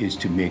challenge is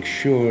to make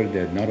sure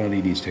that not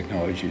only these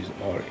technologies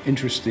are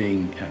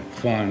interesting and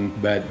fun,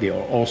 but they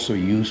are also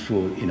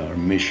useful in our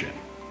mission.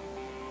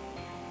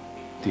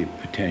 The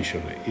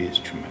potential is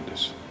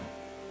tremendous.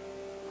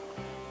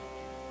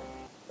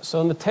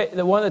 So one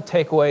of the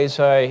takeaways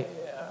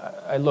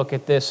I look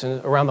at this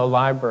and around the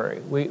library,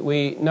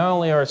 we not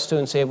only are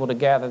students able to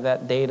gather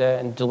that data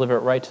and deliver it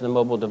right to the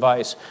mobile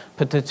device,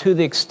 but to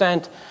the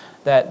extent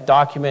that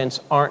documents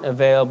aren't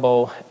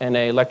available in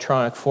an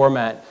electronic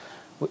format,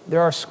 there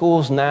are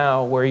schools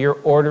now where you're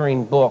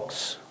ordering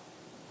books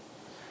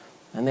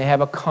and they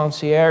have a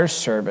concierge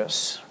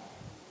service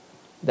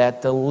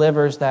that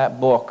delivers that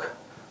book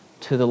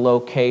to the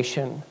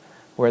location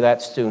where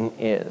that student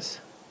is.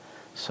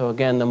 So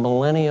again, the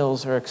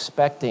millennials are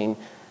expecting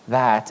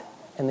that,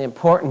 and the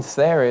importance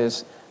there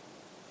is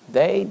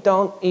they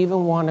don't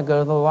even want to go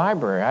to the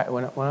library.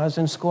 When I was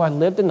in school, I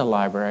lived in the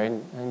library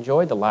and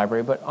enjoyed the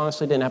library, but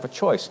honestly didn't have a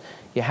choice.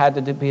 You had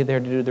to be there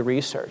to do the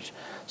research.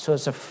 So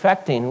it's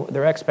affecting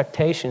their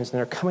expectations, and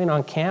they're coming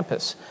on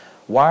campus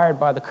wired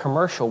by the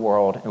commercial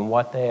world and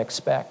what they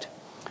expect.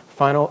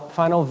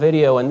 Final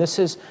video, and this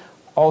is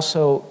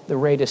also the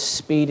rate of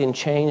speed and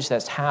change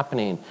that's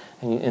happening,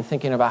 and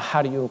thinking about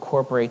how do you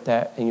incorporate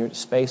that in your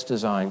space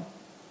design.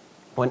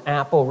 When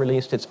Apple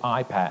released its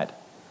iPad,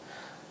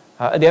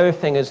 the other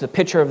thing is the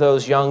picture of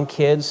those young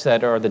kids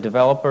that are the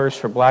developers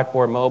for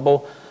Blackboard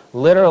Mobile,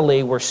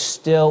 literally were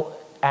still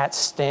at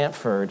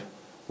Stanford.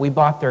 We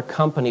bought their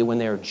company when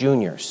they were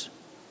juniors.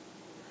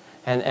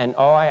 And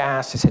all I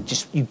asked, I said,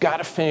 just, you got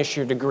to finish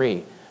your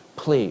degree.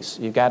 Please,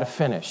 you got to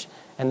finish.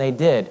 And they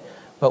did.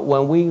 But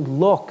when we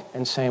look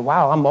and say,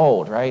 wow, I'm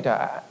old, right?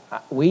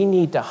 We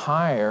need to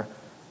hire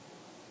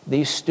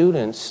these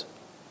students.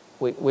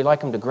 We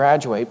like them to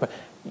graduate, but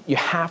you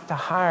have to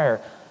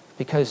hire,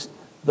 because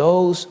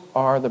those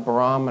are the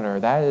barometer.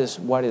 That is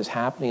what is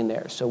happening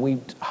there. So we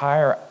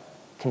hire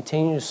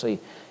continuously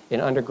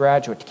in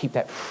undergraduate to keep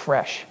that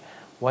fresh,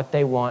 what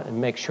they want,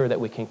 and make sure that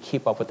we can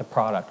keep up with the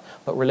product.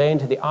 But relating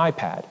to the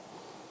iPad,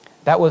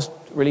 that was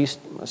released,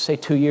 let's say,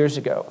 2 years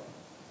ago.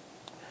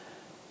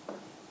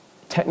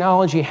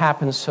 Technology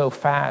happens so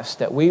fast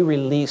that we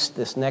released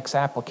this next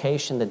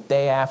application the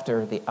day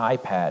after the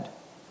iPad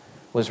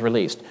was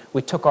released.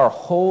 We took our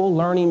whole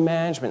learning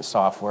management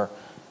software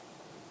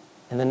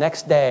and the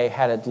next day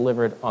had it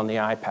delivered on the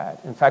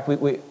iPad. In fact,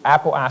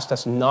 Apple asked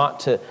us not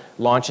to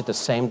launch it the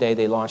same day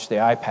they launched the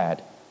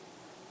iPad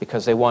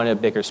because they wanted a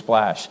bigger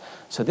splash.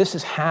 So this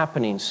is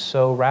happening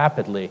so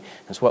rapidly.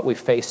 It's what we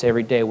face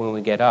every day when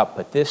we get up,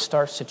 but this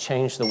starts to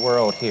change the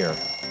world here.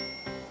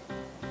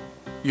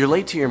 You're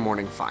late to your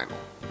morning final,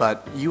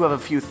 but you have a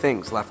few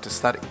things left to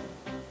study.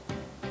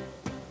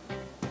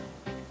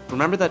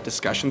 Remember that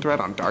discussion thread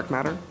on dark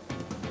matter?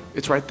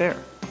 It's right there.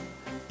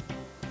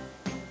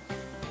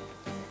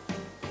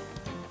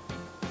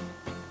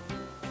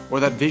 Or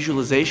that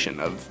visualization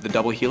of the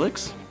double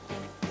helix?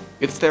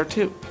 It's there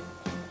too.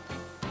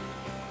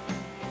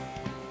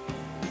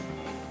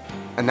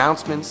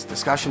 Announcements,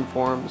 discussion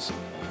forums,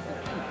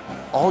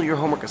 all your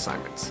homework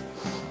assignments,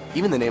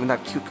 even the name of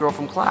that cute girl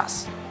from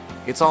class.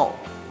 It's all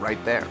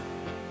right there.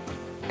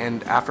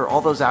 And after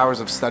all those hours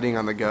of studying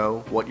on the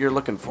go, what you're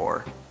looking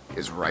for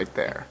is right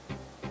there.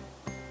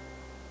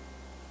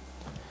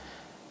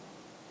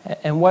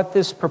 And what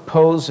this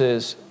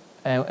proposes,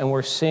 and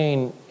we're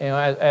seeing, you know,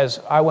 as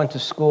I went to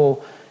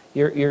school,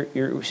 you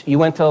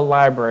went to the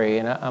library,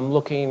 and I'm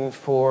looking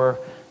for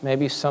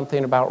maybe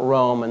something about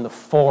Rome and the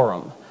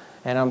Forum,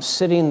 and I'm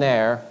sitting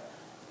there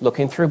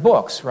looking through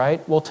books,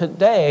 right? Well,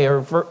 today,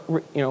 or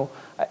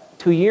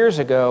 2 years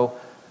ago,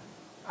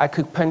 I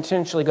could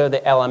potentially go to the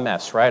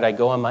LMS, right? I'd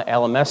go on my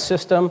LMS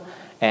system,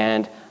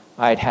 and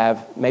I'd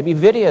have maybe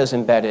videos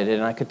embedded,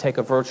 and I could take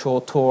a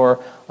virtual tour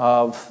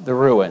of the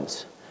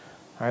ruins.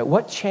 All right,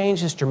 what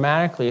changes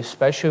dramatically,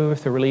 especially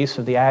with the release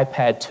of the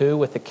iPad 2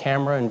 with the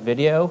camera and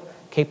video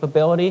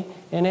capability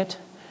in it?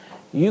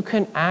 You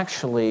can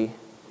actually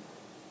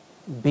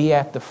be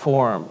at the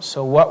forum.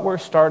 So what we're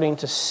starting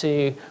to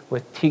see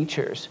with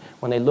teachers,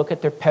 when they look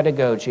at their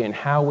pedagogy and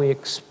how we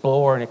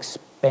explore and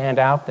expand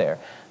out there,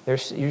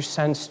 you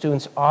send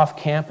students off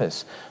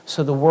campus.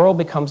 So the world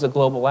becomes a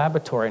global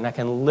laboratory, and I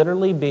can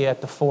literally be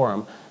at the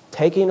forum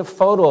taking a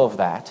photo of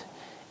that,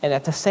 and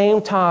at the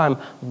same time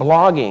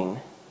blogging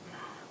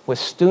with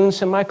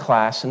students in my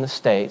class in the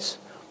States,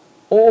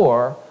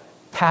 or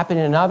tapping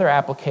another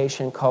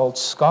application called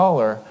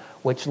Scholar,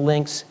 which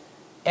links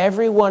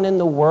everyone in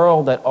the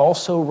world that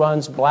also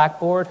runs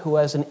Blackboard who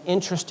has an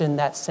interest in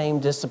that same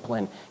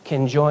discipline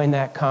can join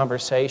that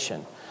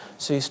conversation.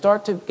 So you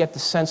start to get the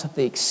sense of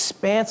the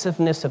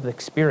expansiveness of the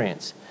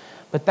experience.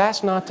 But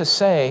that's not to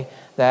say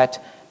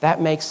that that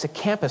makes the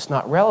campus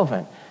not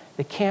relevant.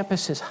 The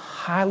campus is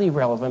highly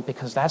relevant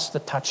because that's the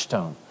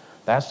touchstone.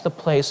 That's the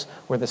place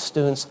where the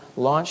students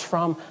launch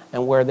from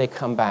and where they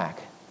come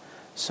back.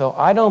 So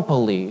I don't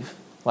believe,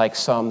 like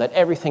some, that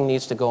everything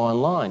needs to go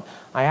online.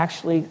 I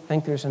actually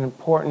think there's an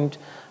important,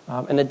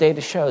 and the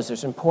data shows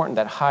there's important,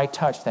 that high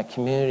touch, that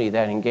community,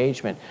 that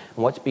engagement,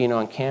 and what's being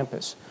on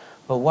campus.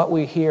 But what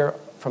we hear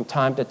from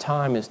time to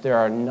time is there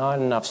are not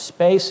enough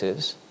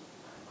spaces,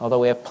 although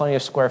we have plenty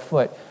of square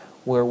foot,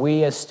 where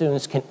we as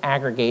students can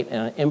aggregate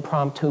on an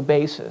impromptu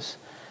basis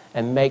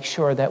and make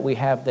sure that we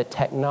have the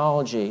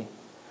technology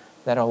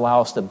that allow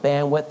us the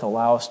bandwidth,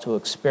 allow us to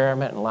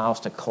experiment, and allow us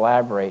to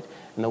collaborate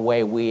in the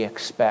way we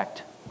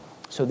expect.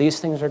 So these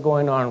things are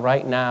going on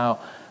right now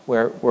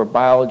where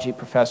biology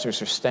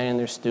professors are sending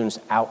their students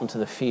out into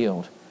the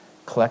field,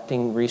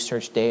 collecting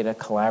research data,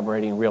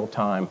 collaborating real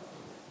time,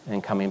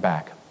 and coming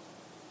back.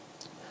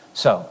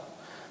 So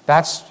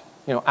that's,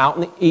 out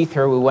in the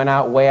ether. We went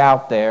out way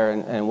out there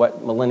and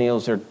what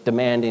millennials are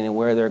demanding and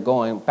where they're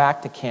going.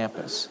 Back to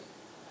campus.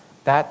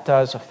 That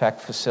does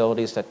affect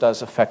facilities, that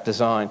does affect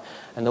design.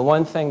 And the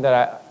one thing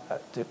that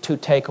the two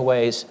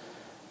takeaways,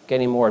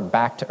 getting more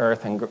back to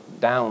earth and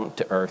down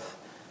to earth,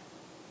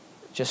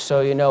 just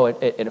so you know,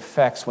 it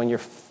affects when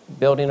you're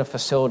building a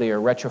facility or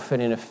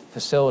retrofitting a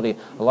facility.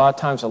 A lot of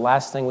times the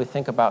last thing we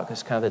think about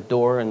is kind of the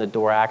door and the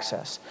door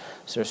access.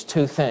 So there's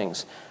two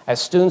things.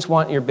 As students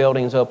want your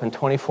buildings open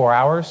 24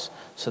 hours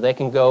so they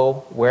can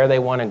go where they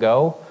want to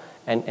go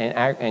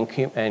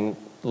and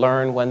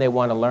learn when they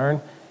want to learn,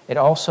 it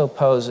also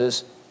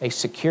poses a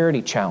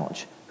security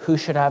challenge. Who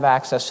should have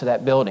access to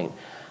that building?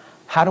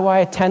 How do I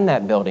attend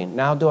that building?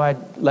 Now do I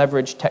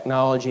leverage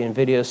technology and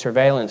video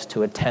surveillance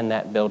to attend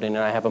that building,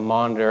 and I have a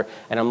monitor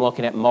and I'm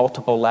looking at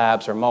multiple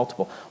labs or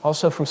multiple?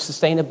 Also from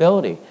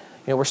sustainability. You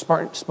know, we're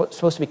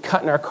supposed to be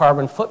cutting our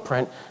carbon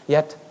footprint,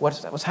 yet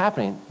what's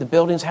happening? The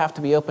buildings have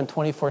to be open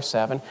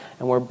 24/7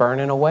 and we're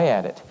burning away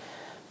at it.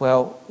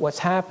 Well, what's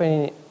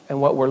happening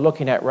and what we're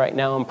looking at right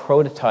now in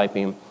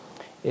prototyping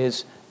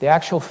is the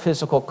actual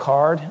physical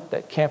card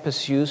that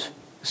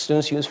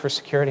students use for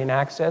security and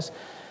access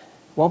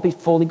won't be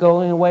fully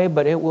going away,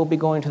 but it will be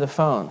going to the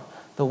phone.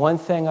 The one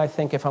thing I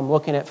think, if I'm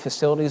looking at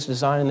facilities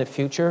design in the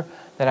future,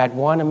 that I'd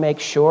want to make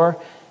sure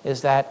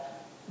is that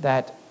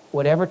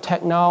whatever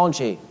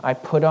technology I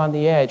put on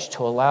the edge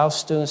to allow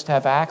students to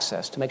have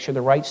access, to make sure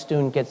the right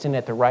student gets in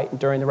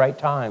during the right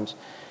times,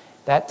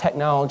 that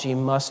technology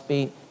must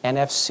be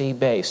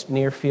NFC-based,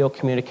 near-field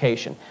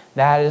communication.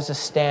 That is a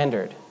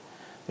standard.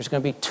 There's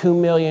going to be 2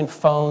 million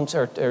phones,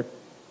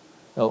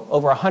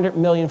 over 100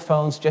 million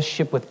phones just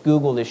shipped with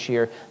Google this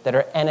year that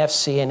are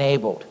NFC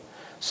enabled.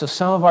 So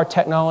some of our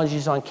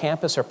technologies on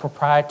campus are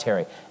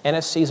proprietary.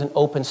 NFC is an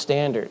open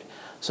standard.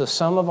 So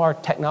some of our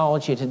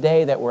technology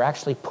today that we're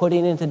actually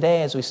putting in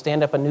today as we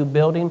stand up a new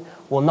building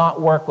will not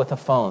work with a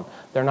phone.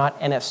 They're not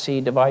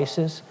NFC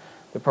devices,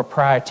 they're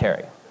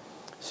proprietary.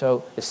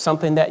 So it's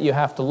something that you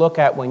have to look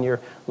at when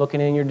you're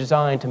looking in your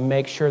design to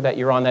make sure that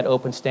you're on that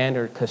open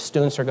standard, because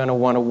students are going to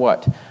want to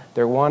what?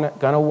 They're going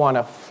to want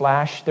to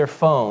flash their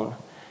phone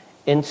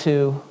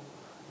to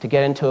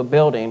get into a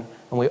building.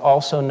 And we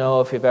also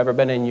know, if you've ever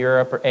been in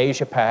Europe or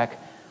Asia Pac,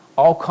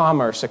 all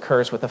commerce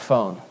occurs with a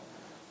phone.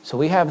 So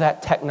we have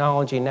that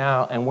technology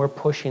now, and we're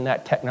pushing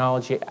that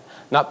technology,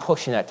 not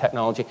pushing that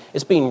technology,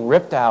 it's being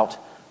ripped out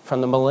from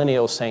the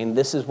millennials saying,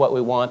 this is what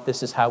we want,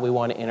 this is how we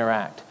want to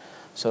interact.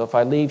 So if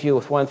I leave you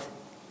with one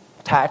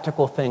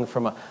tactical thing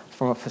from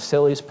a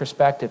facilities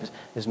perspective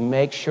is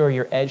make sure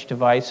your edge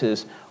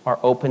devices are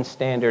open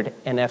standard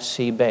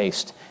NFC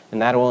based,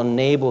 and that will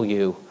enable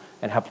you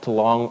and have a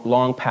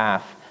long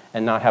path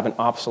and not have an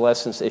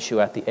obsolescence issue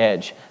at the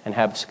edge and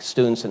have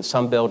students in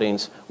some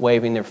buildings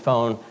waving their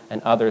phone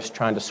and others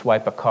trying to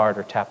swipe a card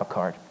or tap a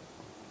card.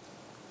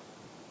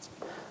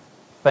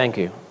 Thank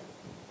you.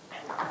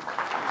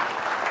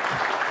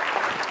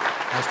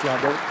 Nice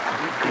job, David.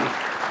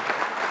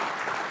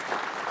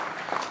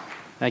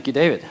 Thank you,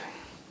 David.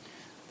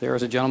 There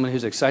is a gentleman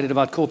who's excited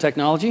about cool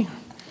technology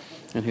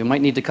and who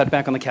might need to cut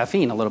back on the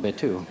caffeine a little bit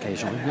too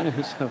occasionally.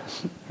 So,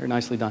 very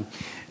nicely done.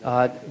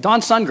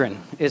 Don Sundgren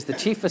is the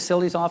Chief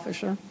Facilities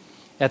Officer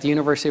at the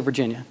University of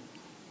Virginia.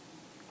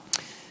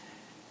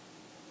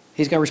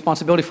 He's got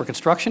responsibility for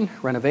construction,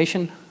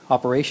 renovation,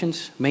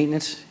 operations,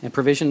 maintenance, and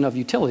provision of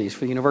utilities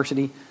for the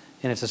university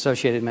and its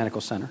associated medical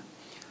center.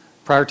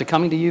 Prior to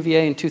coming to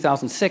UVA in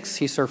 2006,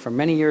 he served for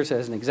many years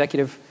as an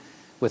executive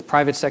with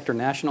private sector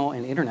national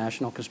and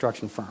international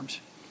construction firms.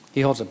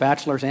 He holds a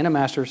bachelor's and a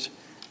master's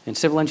in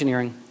civil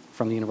engineering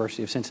from the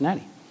University of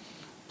Cincinnati.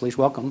 Please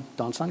welcome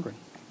Don Sundgren.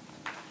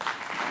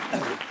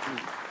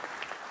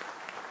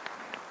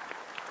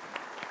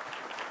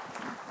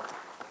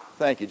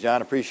 Thank you,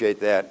 John. Appreciate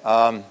that.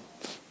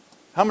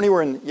 How many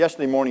were in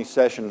yesterday morning's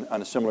session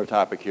on a similar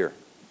topic here?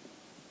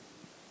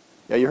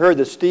 Yeah, you heard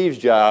that Steve's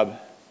job,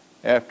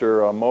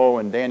 after Mo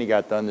and Danny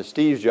got done, that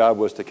Steve's job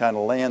was to kind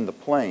of land the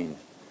plane,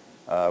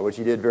 which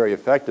he did very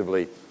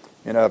effectively.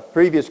 In a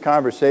previous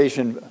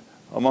conversation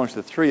amongst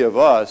the three of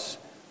us,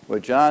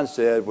 what John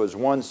said was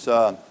once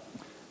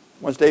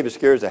David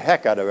scares the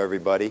heck out of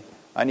everybody,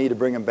 I need to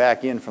bring him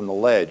back in from the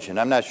ledge. And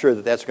I'm not sure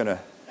that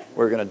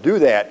we're going to do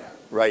that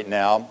right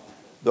now,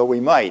 though we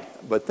might.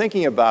 But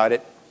thinking about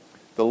it,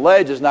 the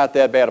ledge is not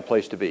that bad a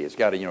place to be. It's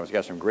got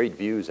some great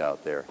views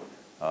out there.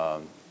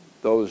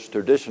 Those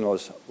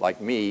traditionalists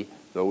like me,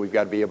 though, we've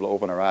got to be able to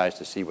open our eyes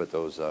to see what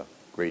those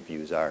great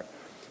views are.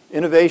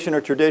 Innovation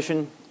or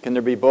tradition, can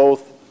there be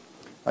both?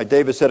 Like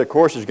David said, of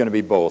course there's going to be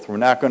both. We're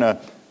not going to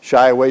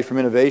shy away from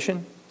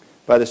innovation.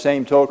 By the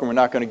same token, we're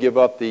not going to give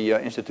up the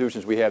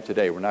institutions we have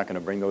today. We're not going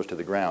to bring those to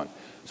the ground.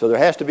 So there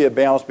has to be a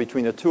balance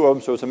between the two of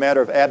them, so it's a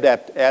matter of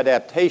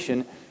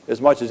adaptation as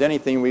much as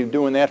anything. We've been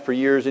doing that for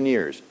years and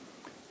years.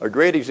 A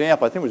great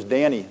example, I think it was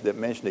Danny that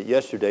mentioned it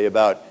yesterday,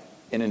 about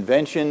an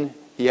invention.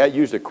 He had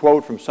used a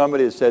quote from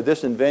somebody that said,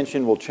 this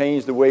invention will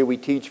change the way we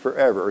teach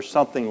forever, or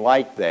something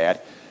like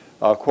that.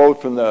 A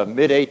quote from the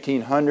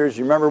mid-1800s.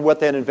 You remember what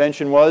that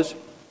invention was?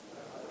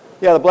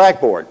 Yeah, the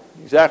blackboard.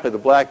 Exactly, the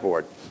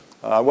blackboard.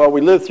 Well,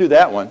 we lived through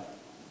that one.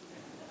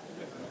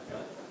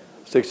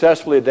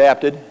 Successfully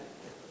adapted.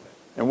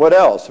 And what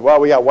else? Well,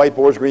 we got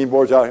whiteboards, green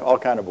boards, all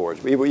kind of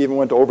boards. We even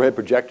went to overhead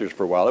projectors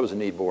for a while. That was a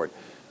neat board.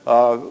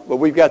 But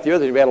we've got the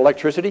other thing. We had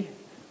electricity.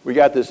 We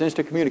got this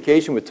instant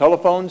communication with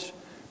telephones.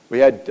 We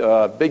had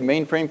big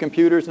mainframe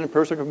computers and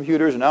personal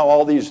computers, and now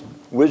all these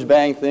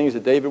whiz-bang things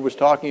that David was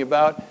talking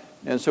about.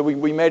 And so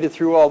we made it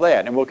through all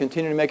that, and we'll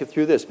continue to make it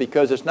through this,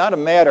 because it's not a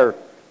matter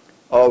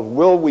of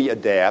will we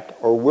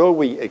adapt or will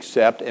we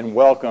accept and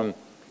welcome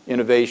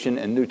innovation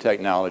and new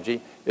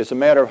technology. It's a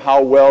matter of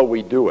how well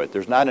we do it.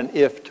 There's not an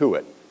if to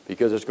it,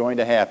 because it's going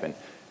to happen.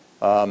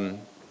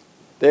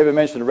 David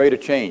mentioned the rate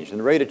of change, and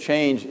the rate of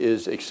change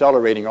is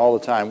accelerating all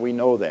the time. We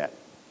know that.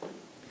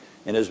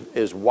 And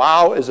as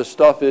wow as the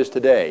stuff is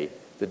today,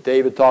 that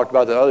David talked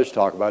about, that others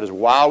talk about, as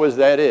wow as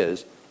that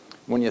is,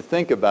 when you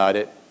think about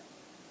it,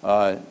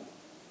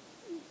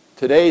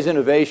 today's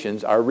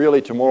innovations are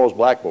really tomorrow's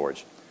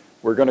blackboards.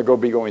 We're going to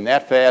be going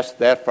that fast,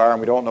 that far, and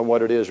we don't know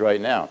what it is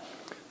right now.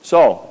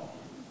 So,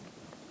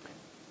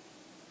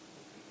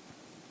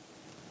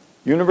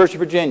 University of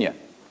Virginia,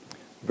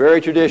 very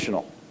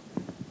traditional.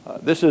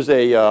 This is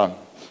a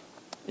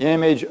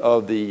image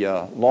of the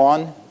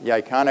lawn, the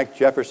iconic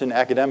Jefferson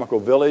Academical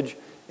Village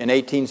in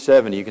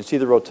 1870. You can see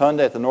the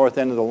rotunda at the north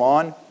end of the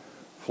lawn,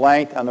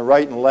 flanked on the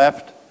right and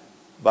left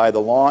by the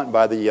lawn,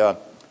 by the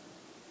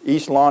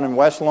east lawn and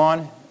west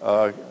lawn,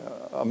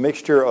 a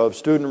mixture of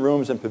student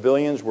rooms and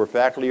pavilions where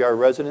faculty are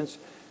residents.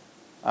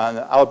 On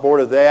the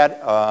outboard of that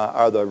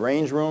are the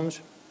range rooms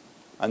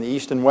on the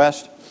east and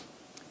west,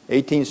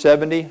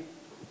 1870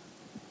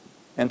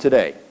 and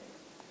today.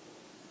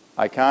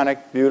 Iconic,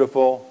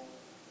 beautiful.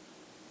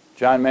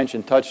 John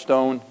mentioned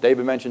touchstone.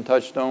 David mentioned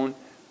touchstone.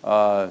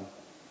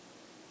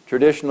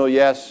 Traditional,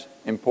 yes.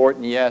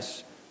 Important,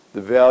 yes.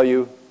 The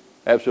value,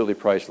 absolutely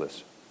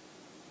priceless.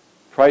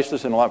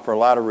 Priceless for a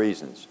lot of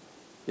reasons.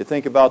 You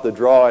think about the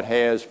draw it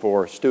has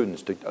for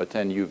students to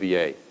attend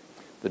UVA,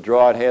 the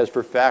draw it has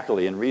for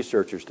faculty and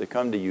researchers to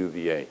come to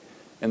UVA,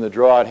 and the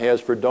draw it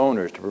has for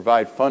donors to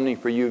provide funding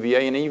for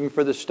UVA, and even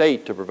for the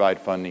state to provide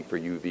funding for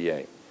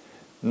UVA.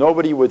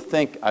 Nobody would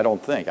think, I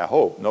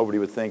hope, nobody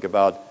would think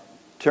about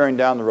tearing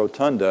down the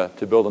rotunda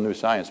to build a new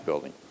science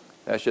building.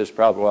 That's just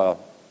probably, well,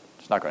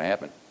 it's not going to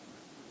happen.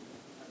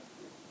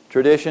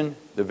 Tradition,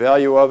 the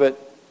value of it.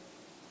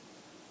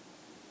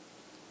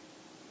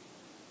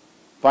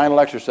 Final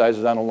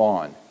exercises on the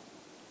lawn.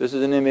 This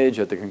is an image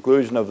at the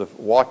conclusion of the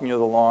walking of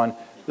the lawn.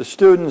 The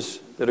students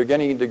that are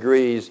getting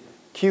degrees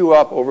queue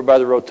up over by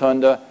the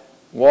rotunda,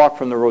 walk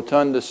from the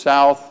rotunda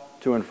south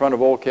to in front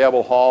of Old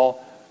Cabell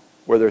Hall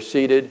where they're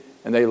seated,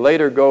 and they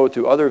later go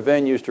to other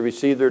venues to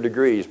receive their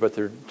degrees. But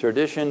the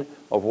tradition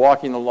of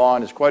walking the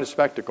lawn is quite a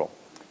spectacle.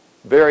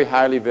 Very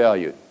highly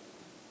valued.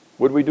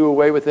 Would we do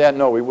away with that?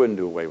 No, we wouldn't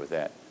do away with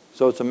that.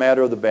 So it's a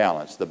matter of the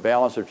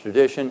balance of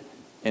tradition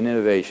and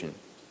innovation.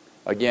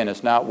 Again,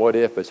 it's not what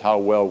if, it's how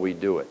well we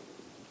do it.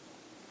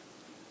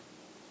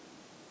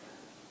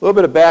 A little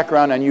bit of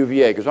background on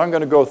UVA, because what I'm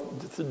going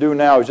to do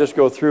now is just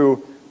go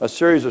through a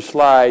series of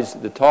slides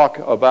that talk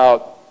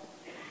about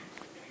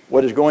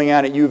what is going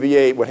on at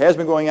UVA, what has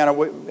been going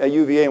on at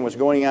UVA and what's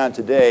going on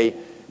today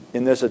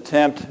in this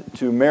attempt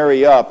to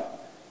marry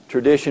up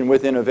tradition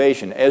with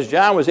innovation. As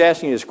John was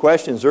asking his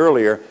questions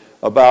earlier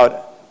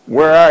about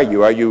where are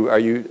you? Are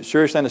you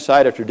seriously on the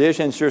side of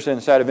tradition, seriously on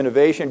the side of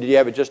innovation? Did you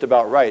have it just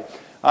about right?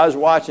 I was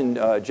watching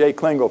Jay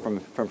Klingel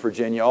from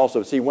Virginia also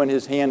to see when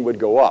his hand would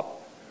go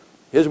up.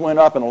 His went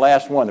up in the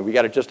last one, that we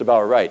got it just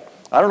about right.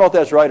 I don't know if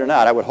that's right or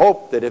not. I would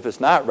hope that if it's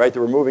not right, that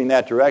we're moving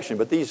that direction.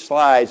 But these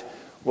slides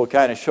will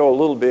kind of show a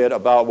little bit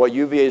about what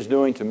UVA is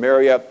doing to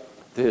marry up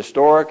the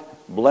historic,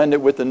 blend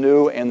it with the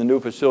new, and the new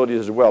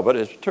facilities as well. But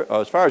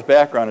as far as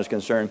background is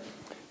concerned,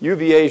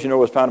 UVA, as you know,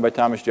 was founded by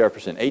Thomas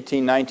Jefferson.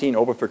 1819,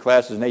 open for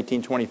classes in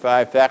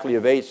 1825, faculty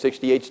of 8,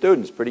 68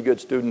 students. Pretty good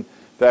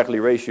student-faculty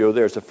ratio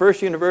there. It's the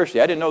first university,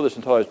 I didn't know this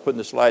until I was putting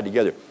the slide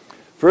together,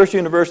 first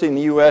university in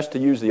the U.S. to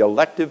use the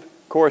elective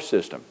course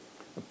system.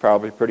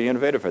 Probably pretty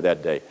innovative for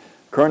that day.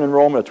 Current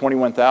enrollment of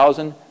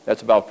 21,000.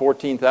 That's about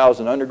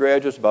 14,000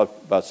 undergraduates,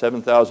 about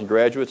 7,000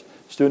 graduates.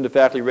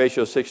 Student-to-faculty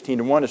ratio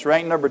 16:1. It's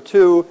ranked number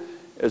 2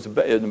 as in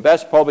the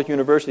best public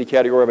university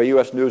category by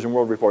U.S. News and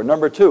World Report.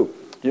 Number 2.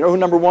 Do you know who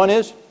number 1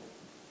 is?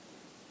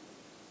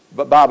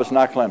 But Bob, it's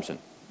not Clemson.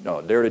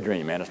 No, dare to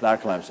dream, man. It's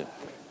not Clemson.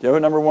 Do you know who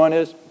number 1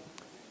 is?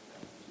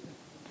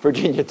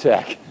 Virginia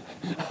Tech.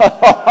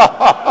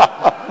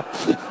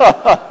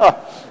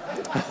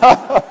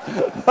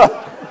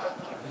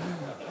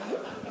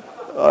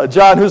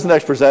 John, who's the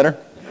next presenter?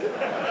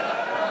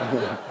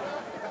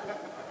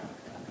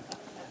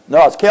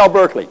 No, it's Cal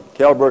Berkeley.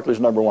 Cal Berkeley's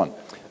number 1.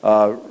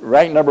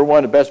 Ranked number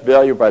 1 at best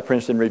value by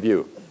Princeton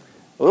Review.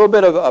 A little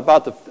bit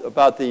about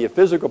the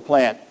physical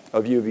plant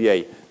of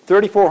UVA.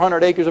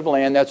 3,400 acres of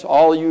land, that's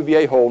all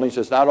UVA holdings.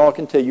 It's not all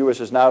contiguous,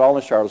 it's not all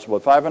in Charlottesville.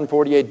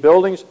 548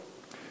 buildings,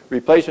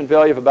 replacement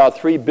value of about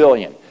 $3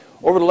 billion.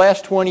 Over the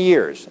last 20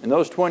 years, in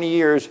those 20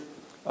 years,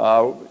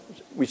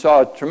 we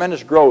saw a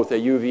tremendous growth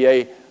at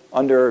UVA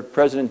under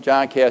President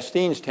John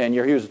Castine's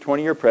tenure. He was a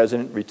 20-year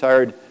president,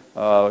 retired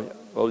a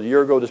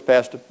year ago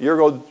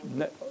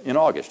in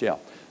August, yeah.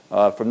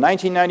 From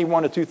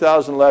 1991 to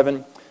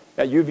 2011,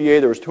 at UVA,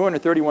 there was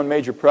 231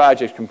 major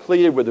projects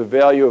completed with a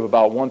value of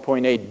about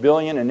 $1.8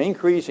 billion, an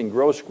increase in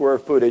gross square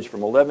footage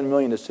from 11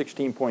 million to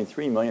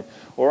 16.3 million,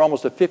 or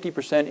almost a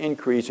 50%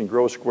 increase in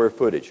gross square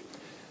footage.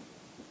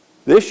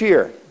 This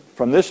year,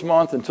 from this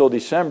month until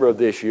December of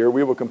this year,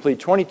 we will complete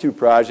 22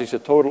 projects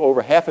that total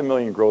over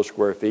 500,000 gross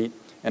square feet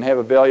and have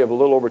a value of a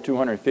little over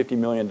 $250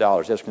 million.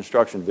 That's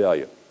construction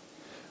value.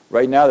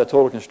 Right now, the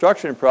total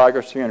construction in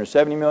progress,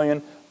 370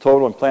 million,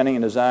 total in planning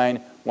and design,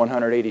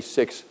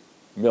 186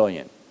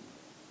 million.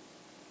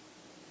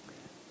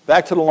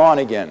 Back to the lawn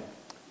again.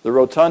 The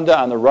rotunda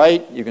on the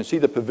right, you can see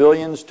the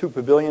pavilions, 2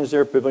 pavilions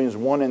there, pavilions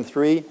 1 and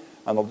 3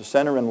 on the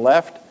center and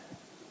left,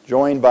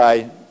 joined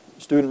by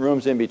student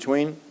rooms in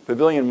between.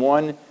 Pavilion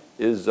 1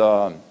 is,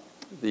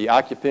 the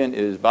occupant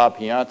is Bob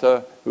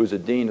Pianta, who's the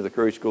Dean of the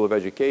Curry School of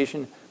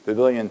Education.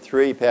 Pavilion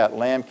 3, Pat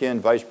Lampkin,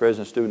 Vice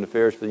President of Student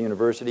Affairs for the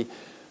university.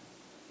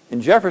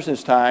 In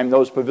Jefferson's time,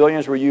 those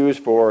pavilions were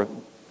used for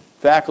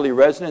faculty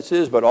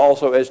residences, but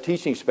also as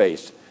teaching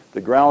space.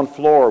 The ground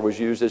floor was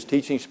used as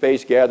teaching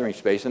space, gathering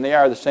space, and they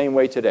are the same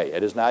way today.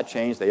 It has not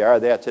changed. They are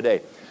that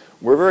today.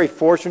 We're very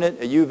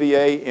fortunate at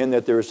UVA in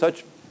that there is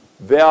such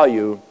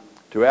value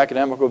to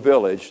Academical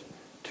Village,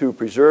 to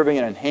preserving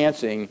and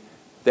enhancing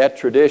that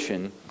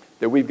tradition,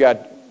 that we've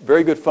got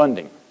very good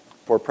funding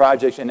for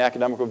projects in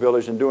Academical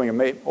Village and doing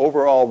an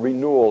overall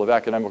renewal of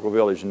Academical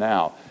Village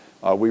now.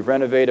 We've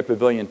renovated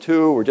Pavilion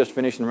 2. We're just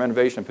finishing the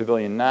renovation of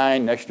Pavilion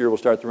 9. Next year we'll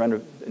start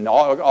the in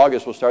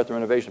August we'll start the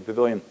renovation of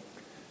Pavilion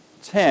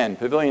 10.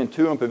 Pavilion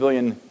 2 and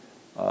Pavilion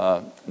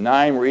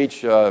 9 were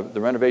each, the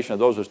renovation of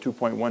those was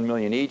 $2.1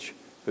 million each.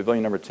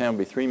 Pavilion number 10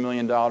 will be $3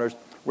 million.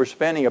 We're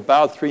spending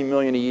about $3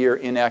 million a year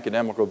in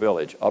Academical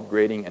Village,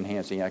 upgrading,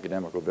 enhancing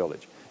Academical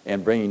Village,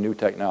 and bringing new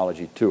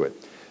technology to it.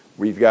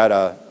 We've got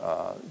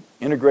a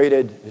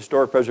integrated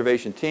historic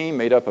preservation team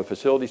made up of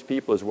facilities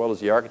people as well as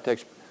the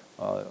architects,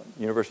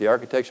 university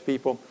architects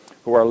people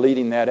who are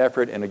leading that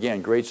effort, and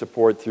again, great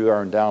support through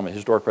our endowment,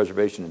 historic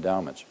preservation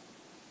endowments.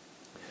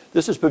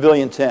 This is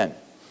Pavilion 10.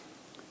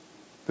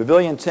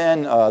 Pavilion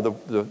 10,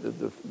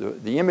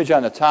 the image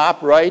on the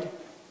top right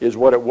is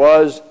what it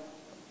was.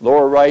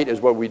 Lower right is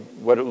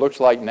what it looks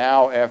like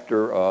now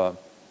after a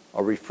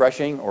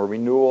refreshing or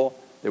renewal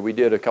that we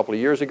did a couple of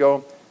years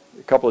ago.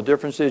 A couple of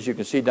differences you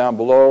can see down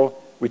below.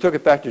 We took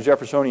it back to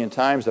Jeffersonian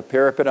times, the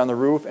parapet on the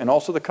roof, and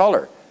also the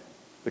color.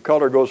 The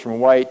color goes from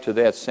white to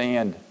that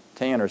sand,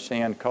 tan or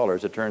sand color.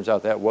 As it turns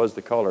out, that was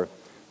the color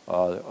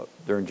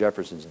during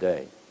Jefferson's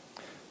day.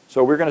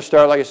 So we're going to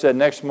start, like I said,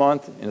 next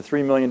month in a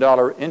 $3 million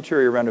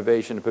interior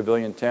renovation of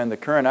Pavilion 10. The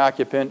current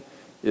occupant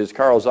is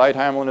Carl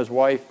Zeidheimel and his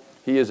wife.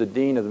 He is a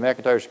dean of the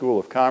McIntyre School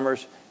of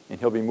Commerce, and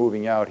he'll be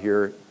moving out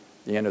here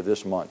at the end of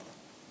this month.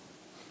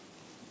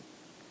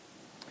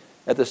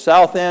 At the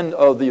south end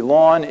of the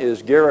lawn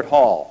is Garrett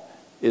Hall.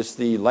 It's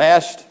the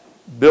last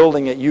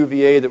building at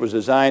UVA that was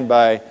designed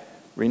by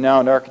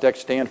renowned architect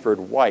Stanford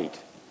White.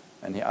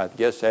 And I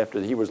guess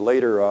after he was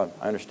later, I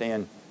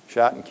understand,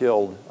 shot and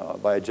killed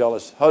by a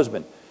jealous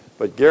husband.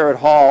 But Garrett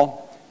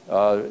Hall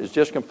is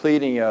just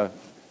completing a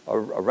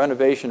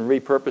renovation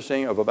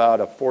repurposing of about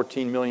a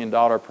 $14 million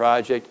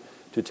project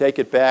to take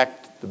it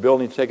back, the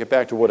building to take it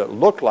back to what it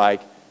looked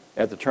like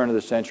at the turn of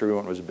the century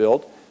when it was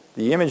built.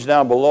 The image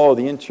down below,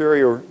 the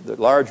interior, the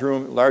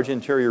large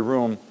interior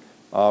room,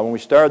 before we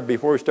started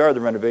the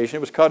renovation, it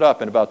was cut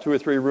up in about 2 or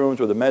 3 rooms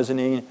with a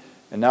mezzanine,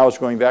 and now it's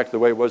going back to the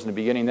way it was in the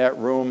beginning. That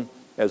room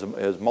has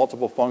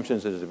multiple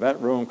functions as event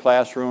room,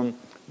 classroom,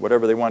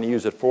 whatever they want to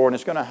use it for, and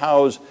it's going to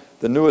house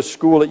the newest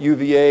school at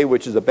UVA,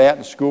 which is the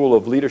Batten School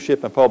of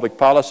Leadership and Public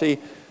Policy,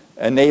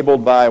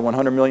 enabled by a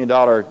 $100 million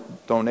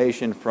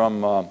donation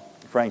from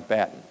Frank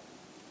Batten.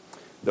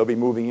 They'll be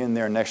moving in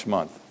there next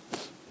month.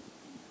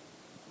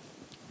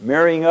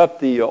 Marrying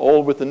up the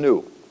old with the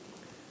new.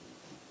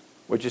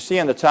 What you see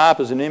on the top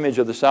is an image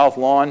of the South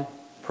Lawn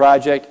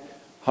project,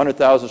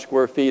 100,000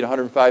 square feet,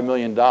 $105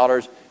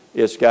 million.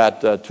 It's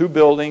got 2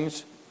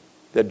 buildings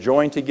that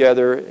join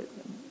together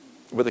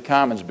with a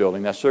Commons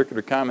building, that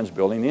circular Commons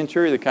building. The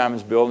interior of the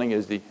Commons building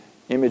is the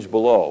image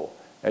below.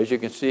 As you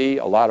can see,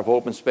 a lot of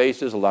open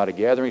spaces, a lot of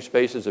gathering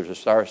spaces. There's a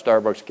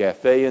Starbucks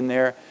cafe in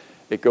there.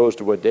 It goes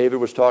to what David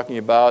was talking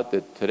about,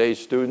 that today's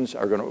students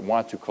are going to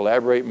want to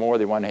collaborate more.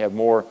 They want to have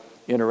more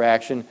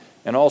interaction,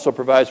 and also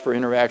provides for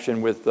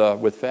interaction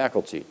with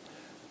faculty.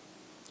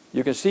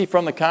 You can see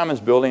from the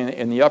Commons building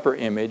in the upper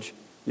image,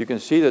 you can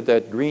see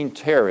that green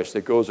terrace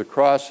that goes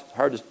across,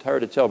 hard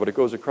to tell, but it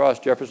goes across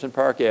Jefferson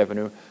Park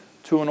Avenue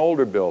to an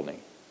older building,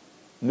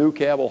 New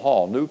Cabell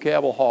Hall. New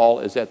Cabell Hall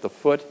is at the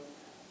foot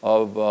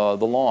of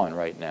the lawn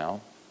right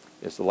now.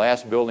 It's the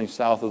last building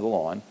south of the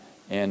lawn,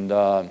 and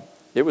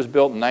it was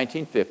built in the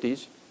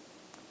 1950s.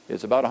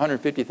 It's about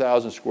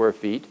 150,000 square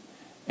feet,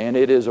 and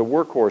it is a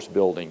workhorse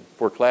building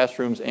for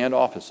classrooms and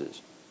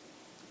offices.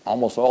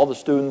 Almost all the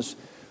students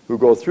who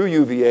go through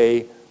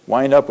UVA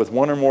wind up with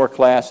 1 or more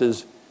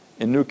classes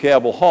in New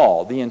Cabell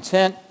Hall. The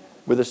intent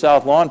with the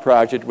South Lawn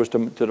project was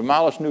to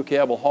demolish New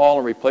Cabell Hall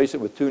and replace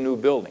it with 2 new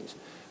buildings.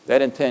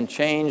 That intent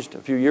changed a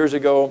few years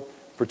ago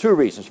for two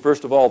reasons.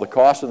 First of all, the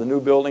cost of the new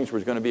buildings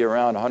was going to be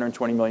around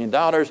 $120 million.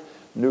 The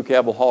new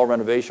Capitol Hall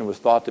renovation was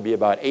thought to be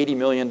about $80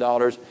 million.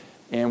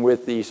 And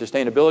with the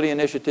sustainability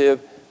initiative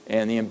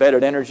and the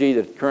embedded energy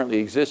that currently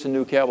exists in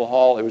new Capitol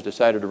Hall, it was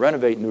decided to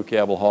renovate new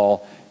Capitol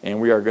Hall, and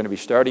we are going to be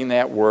starting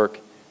that work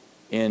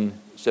in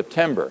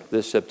September,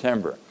 this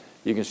September.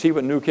 You can see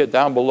what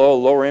down below,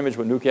 lower image,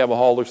 what new Capitol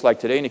Hall looks like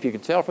today. And if you can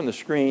tell from the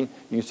screen,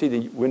 you can see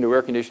the window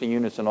air conditioning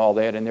units and all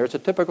that. And there's a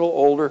typical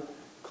older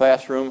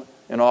classroom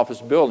and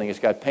office building. It's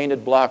got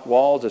painted block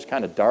walls. It's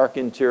kind of dark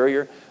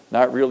interior,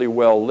 not really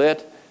well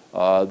lit.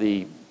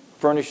 The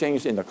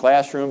furnishings in the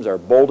classrooms are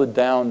bolted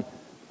down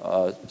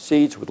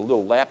seats with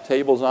little lap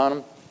tables on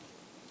them,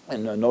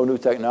 and no new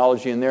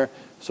technology in there.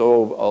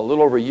 So a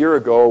little over a year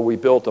ago, we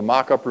built a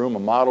mock-up room, a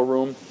model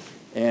room,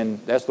 and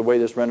that's the way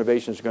this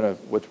renovation is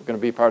what's going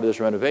to be part of this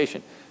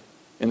renovation.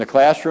 In the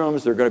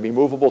classrooms, there are going to be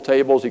movable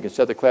tables. You can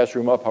set the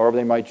classroom up however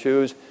they might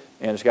choose,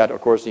 and it's got, of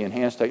course, the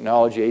enhanced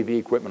technology, AV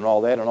equipment, and all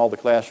that in all the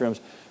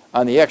classrooms.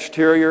 On the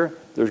exterior,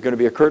 there's going to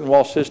be a curtain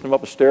wall system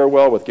up a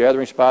stairwell with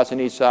gathering spots on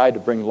each side to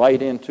bring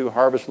light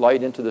harvest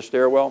light into the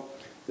stairwell.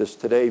 This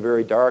today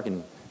very dark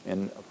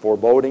and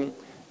foreboding.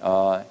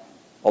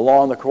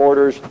 Along the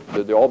corridors,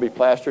 they'll all be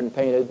plastered and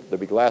painted. There'll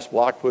be glass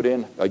block put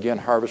in. Again,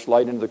 harvest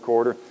light into the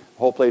corridor. The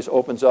whole place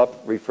opens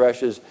up,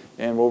 refreshes,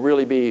 and will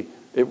really be,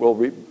 it will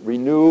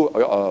renew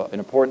an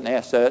important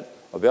asset,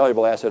 a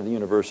valuable asset of the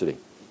university.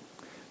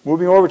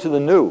 Moving over to the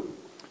new.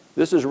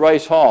 This is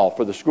Rice Hall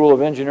for the School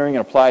of Engineering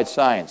and Applied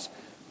Science.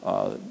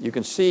 You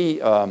can see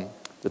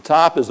the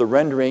top is the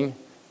rendering,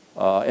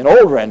 an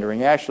old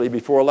rendering actually,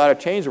 before a lot of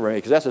changes were made,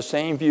 because that's the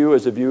same view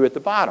as the view at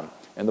the bottom.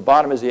 And the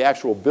bottom is the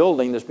actual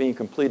building that's being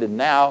completed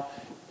now,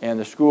 and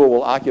the school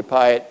will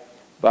occupy it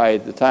by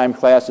the time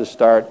classes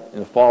start in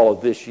the fall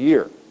of this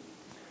year.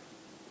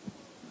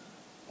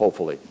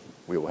 Hopefully,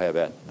 we will have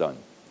that done.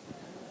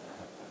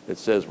 It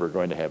says we're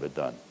going to have it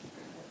done.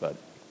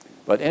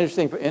 But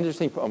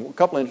a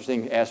couple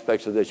interesting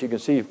aspects of this. You can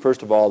see,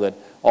 first of all, that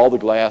all the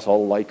glass,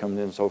 all the light comes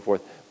in and so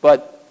forth.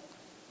 But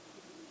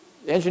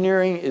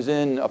engineering is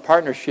in a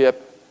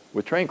partnership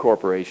with Train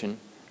Corporation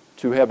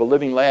to have a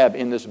living lab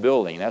in this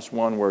building. That's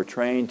one where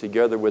Train,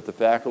 together with the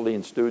faculty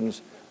and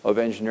students of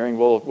engineering,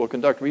 will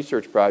conduct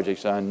research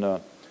projects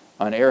on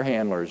air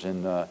handlers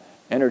and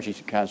energy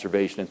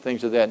conservation and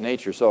things of that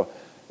nature. So,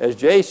 as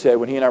Jay said,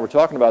 when he and I were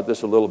talking about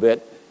this a little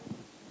bit,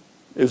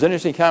 it was an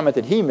interesting comment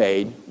that he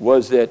made,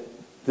 was that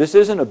this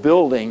isn't a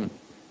building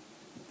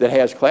that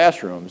has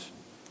classrooms.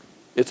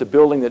 It's a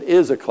building that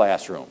is a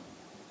classroom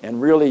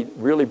and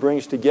really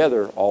brings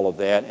together all of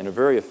that in a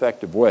very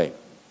effective way.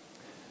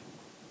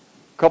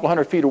 A couple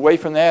hundred feet away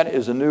from that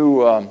is a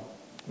new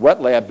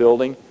wet lab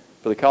building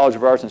for the College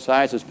of Arts and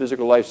Sciences,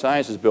 Physical Life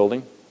Sciences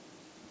building.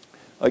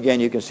 Again,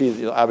 you can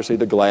see obviously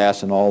the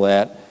glass and all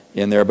that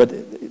in there. But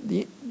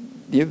the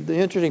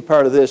interesting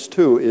part of this,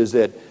 too, is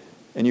that,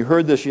 and you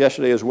heard this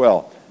yesterday as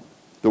well,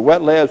 the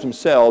wet labs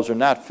themselves are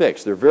not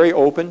fixed. They're very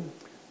open.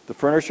 The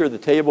furniture, the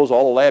tables,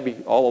 all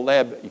the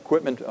lab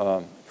equipment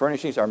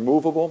furnishings are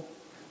movable.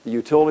 The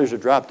utilities are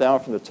dropped down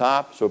from the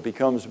top, so it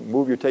becomes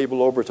move your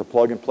table over. It's a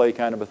plug-and-play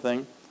kind of a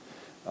thing.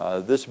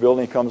 This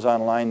building comes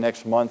online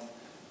next month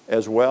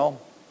as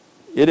well.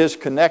 It is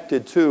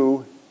connected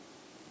to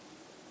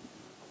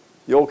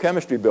the old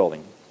chemistry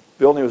building. The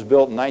building was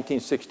built in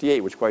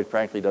 1968, which quite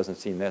frankly doesn't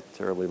seem that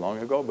terribly long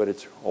ago, but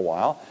it's a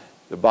while.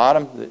 The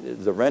bottom,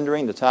 the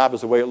rendering, the top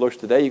is the way it looks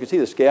today. You can see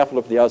the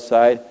scaffold up the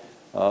outside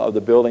of the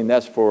building.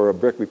 That's for a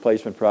brick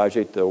replacement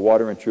project. The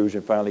water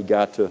intrusion finally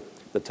got to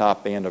the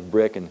top band of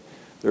brick, and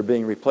they're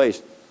being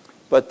replaced.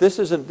 But this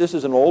is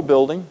an old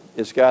building.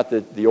 It's got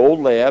the old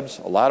labs,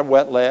 a lot of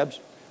wet labs,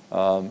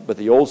 but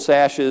the old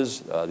sashes,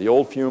 the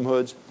old fume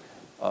hoods.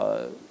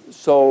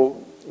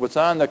 So what's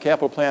on the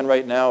capital plan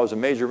right now is a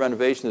major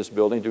renovation of this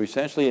building to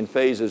essentially, in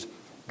phases,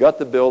 gut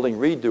the building,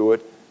 redo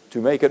it,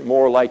 to make it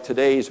more like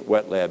today's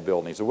wet lab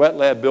buildings. The wet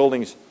lab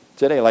buildings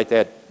today, like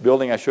that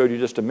building I showed you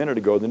just a minute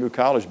ago, the new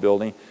college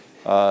building,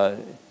 while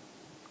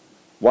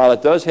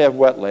it does have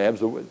wet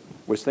labs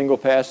with single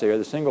pass air,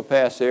 the single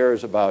pass air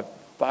is about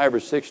 5 or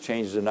 6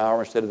 changes an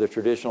hour instead of the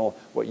traditional,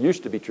 what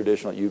used to be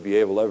traditional at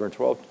UVA of 11 or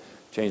 12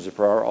 changes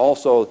per hour.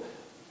 Also,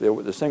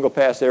 the single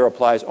pass air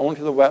applies only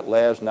to the wet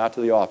labs, not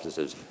to the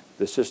offices.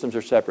 The systems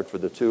are separate for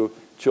the two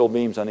chill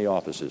beams on the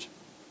offices.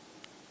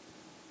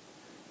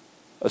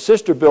 A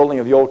sister building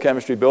of the old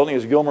chemistry building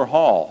is Gilmer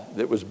Hall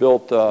that was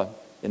built in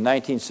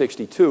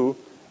 1962.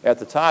 At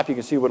the top, you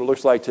can see what it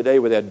looks like today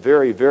with that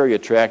very, very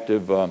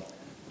attractive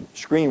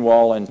screen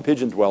wall and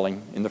pigeon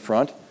dwelling in the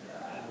front.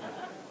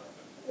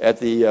 In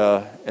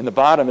the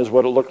bottom is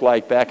what it looked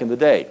like back in the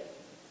day.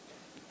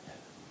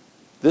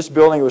 This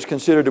building was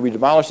considered, do we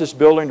demolish this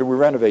building, do we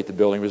renovate the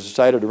building? It was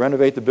decided to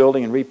renovate the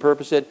building and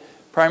repurpose it,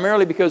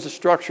 primarily because the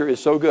structure is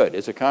so good.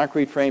 It's a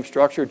concrete frame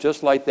structure,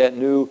 just like that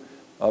new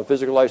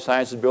Physical Life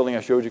Sciences building I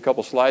showed you a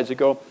couple slides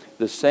ago.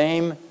 The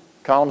same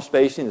column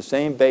spacing, the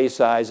same bay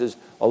sizes,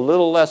 a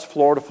little less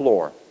floor to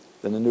floor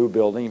than the new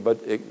building,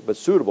 but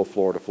suitable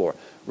floor to floor.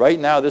 Right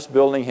now, this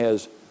building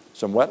has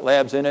some wet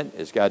labs in it,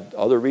 it's got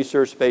other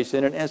research space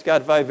in it, and it's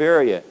got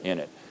Vivaria in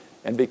it.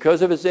 And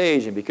because of its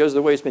age and because of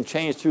the way it's been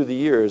changed through the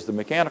years, the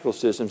mechanical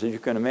systems, as you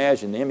can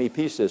imagine, the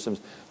MEP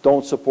systems,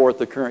 don't support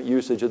the current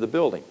usage of the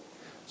building.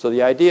 So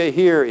the idea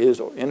here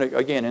is,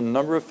 again, in a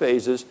number of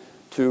phases,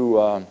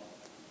 to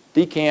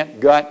decant,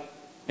 gut,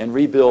 and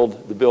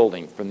rebuild the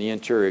building from the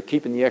interior,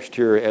 keeping the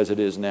exterior as it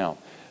is now.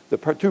 The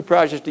two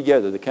projects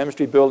together, the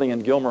chemistry building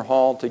and Gilmer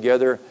Hall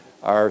together,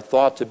 are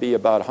thought to be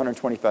about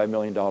 $125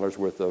 million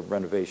worth of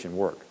renovation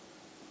work.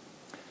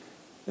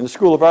 In the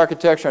School of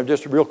Architecture,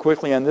 just real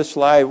quickly on this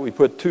slide, we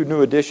put two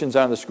new additions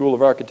on the School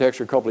of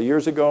Architecture a couple of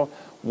years ago.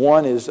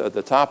 One is,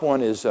 the top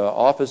one is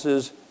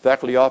offices,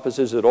 faculty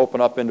offices that open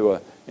up into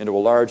a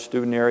large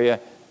student area,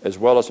 as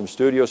well as some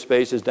studio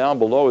spaces. Down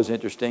below is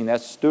interesting,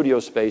 that's studio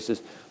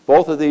spaces.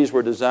 Both of these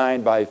were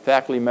designed by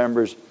faculty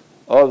members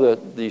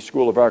of the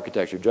School of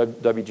Architecture,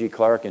 W.G.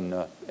 Clark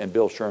and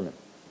Bill Sherman.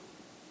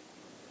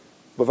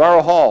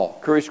 Bavaro Hall,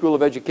 Curry School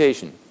of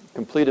Education,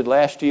 completed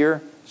last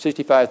year,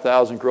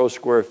 65,000 gross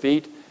square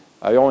feet.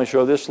 I only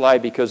show this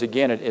slide because,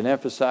 again, it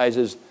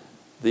emphasizes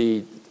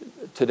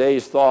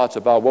today's thoughts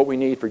about what we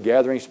need for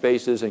gathering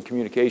spaces and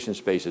communication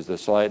spaces. The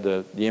slide,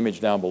 the image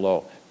down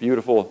below.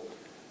 Beautiful,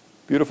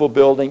 beautiful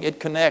building. It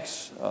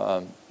connects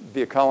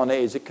via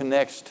colonnades. It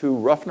connects to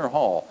Ruffner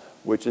Hall,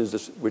 which is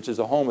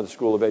the home of the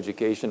School of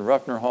Education.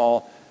 Ruffner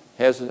Hall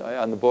has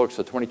on the books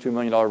a $22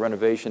 million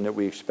renovation that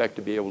we expect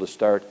to be able to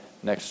start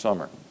next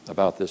summer,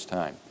 about this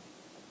time.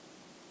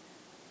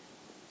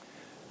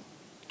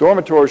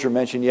 Dormitories were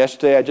mentioned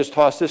yesterday. I just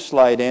tossed this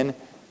slide in.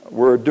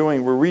 We're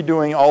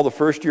redoing all the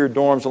first-year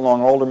dorms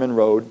along Alderman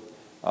Road,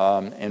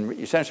 and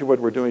essentially what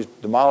we're doing is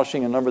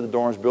demolishing a number of the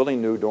dorms,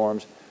 building new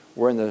dorms.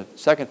 We're in the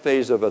second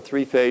phase of a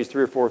three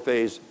or four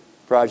phase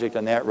project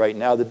on that right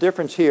now. The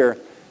difference here,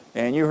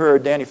 and you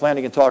heard Danny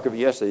Flanagan talk of it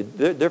yesterday,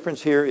 the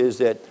difference here is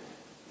that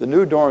the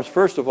new dorms,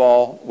 first of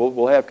all,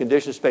 will have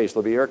conditioned space.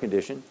 They'll be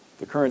air-conditioned.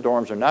 The current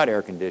dorms are not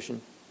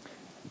air-conditioned.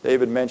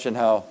 David mentioned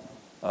how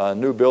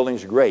new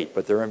buildings are great,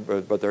 but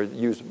they're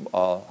used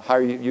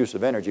higher use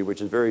of energy,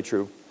 which is very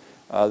true.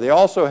 They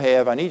also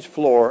have on each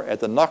floor,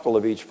 at the knuckle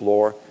of each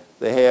floor,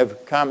 they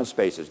have common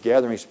spaces,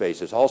 gathering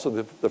spaces. Also,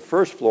 the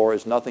first floor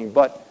is nothing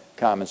but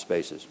common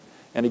spaces.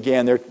 And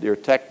again, they're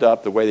teched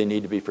up the way they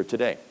need to be for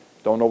today.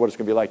 Don't know what it's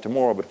going to be like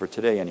tomorrow, but for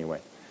today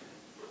anyway.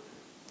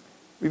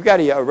 We've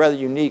got a rather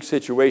unique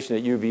situation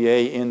at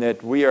UVA in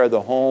that we are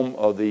the home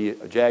of the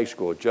JAG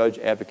School, Judge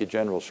Advocate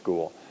General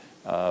School.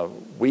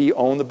 We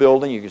own the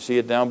building. You can see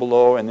it down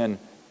below and then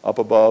up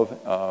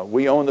above.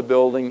 We own the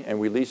building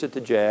and we lease it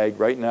to JAG.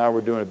 Right now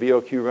we're doing a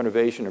BOQ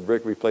renovation, a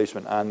brick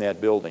replacement on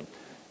that building.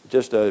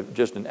 Just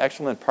an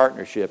excellent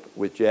partnership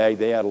with JAG.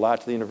 They add a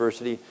lot to the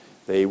university.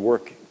 They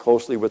work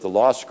closely with the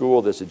law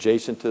school that's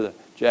adjacent to the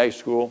JAG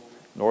school,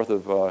 north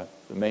of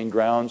the main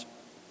grounds,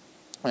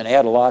 and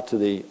add a lot to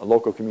the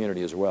local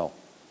community as well.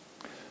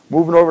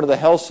 Moving over to the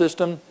health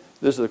system,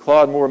 this is the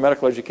Claude Moore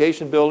Medical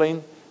Education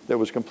Building that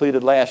was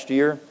completed last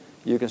year.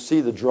 You can see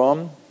the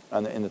drum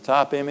in the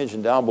top image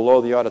and down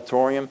below the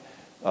auditorium.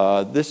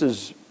 This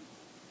is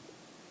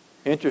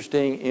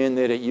interesting in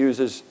that it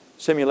uses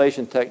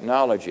simulation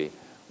technology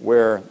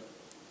where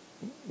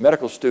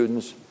medical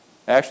students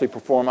actually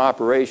perform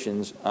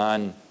operations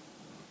on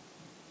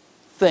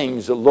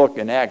things that look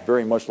and act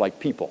very much like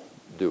people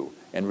do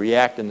and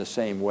react in the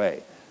same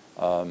way.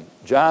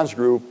 John's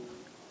group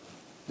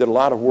did a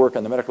lot of work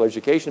on the medical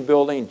education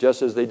building,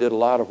 just as they did a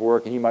lot of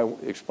work, and he might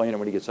explain it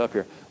when he gets up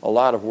here, a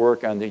lot of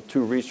work on the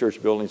two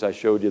research buildings I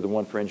showed you, the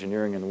one for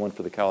engineering and the one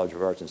for the College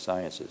of Arts and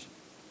Sciences.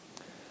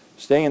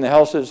 Staying in the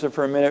health system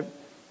for a minute,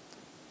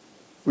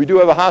 we do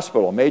have a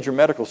hospital, a major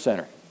medical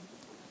center.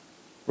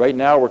 Right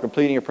now we're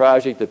completing a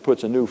project that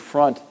puts a new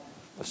front,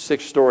 a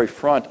 6-story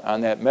front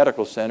on that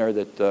medical center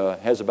that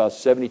has about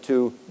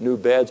 72 new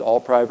beds,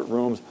 all private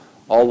rooms,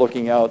 all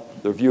looking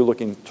out, the view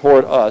looking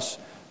toward us,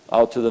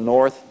 out to the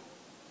north.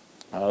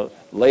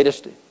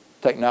 Latest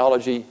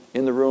technology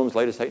in the rooms,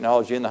 latest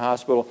technology in the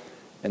hospital,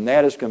 and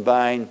that is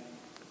combined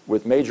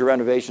with major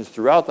renovations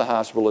throughout the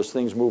hospital as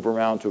things move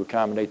around to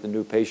accommodate the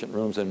new patient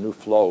rooms and new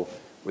flow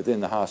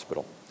within the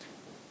hospital.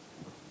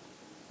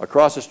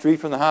 Across the street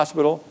from the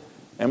hospital,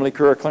 Emily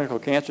Kerr Clinical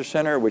Cancer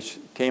Center, which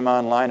came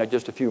online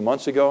just a few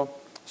months ago,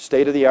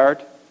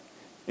 state-of-the-art.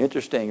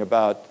 Interesting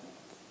about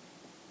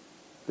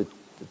the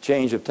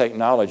change of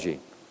technology.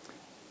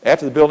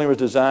 After the building was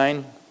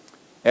designed,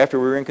 after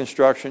we were in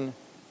construction,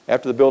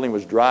 after the building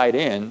was dried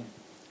in,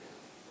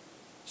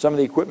 some of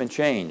the equipment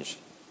changed.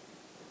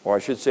 Or I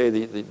should say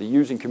the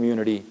using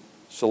community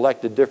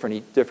selected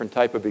different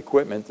type of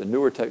equipment, the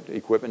newer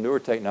equipment, newer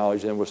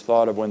technology than was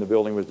thought of when the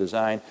building was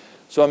designed.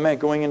 So it meant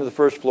going into the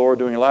first floor,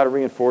 doing a lot of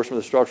reinforcement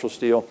of the structural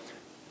steel,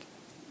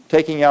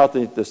 taking out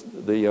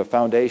the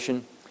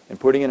foundation and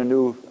putting in a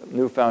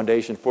new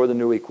foundation for the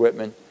new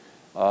equipment,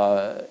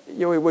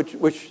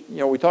 which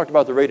we talked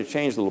about the rate of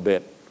change a little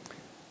bit.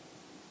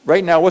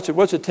 Right now,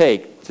 what's it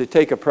take to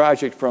take a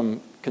project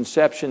from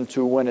conception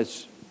to when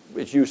it's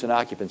use and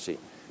occupancy?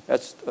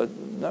 That's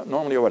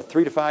normally a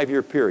 3 to 5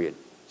 year period,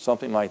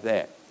 something like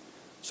that.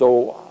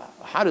 So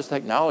how does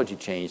technology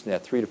change in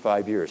that 3 to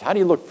 5 years? How do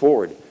you look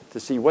forward to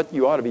see what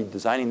you ought to be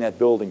designing that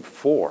building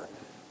for?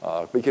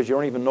 Because you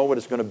don't even know what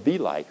it's going to be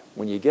like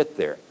when you get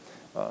there.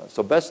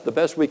 So the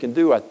best we can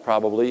do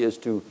probably is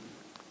to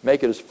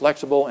make it as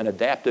flexible and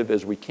adaptive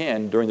as we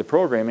can during the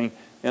programming,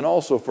 and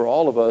also for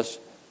all of us,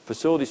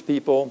 facilities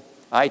people,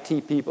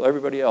 IT people,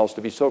 everybody else,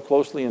 to be so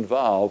closely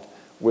involved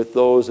with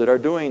those that are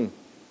doing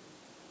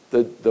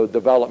the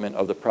development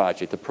of the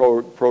project, the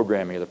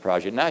programming of the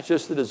project, not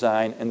just the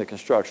design and the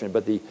construction,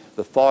 but the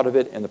thought of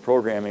it and the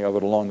programming of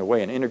it along the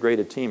way, an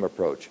integrated team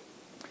approach.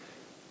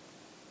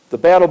 The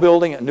Battle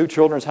Building, a new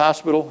children's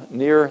hospital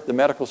near the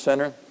medical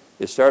center,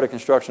 it started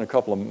construction a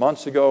couple of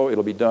months ago.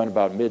 It'll be done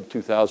about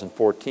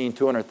mid-2014,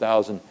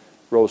 200,000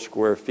 gross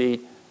square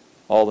feet,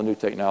 all the new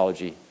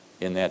technology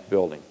in that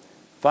building.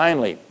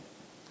 Finally,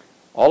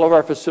 all of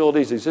our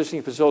facilities,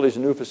 existing facilities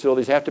and new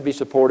facilities, have to be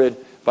supported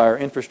by our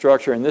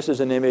infrastructure, and this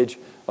is an image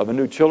of a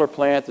new chiller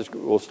plant that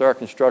we'll start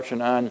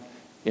construction on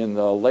in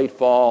the late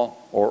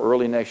fall or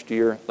early next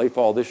year, late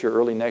fall this year,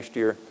 early next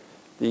year.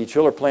 The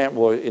chiller plant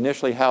will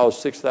initially house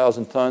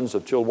 6,000 tons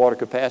of chilled water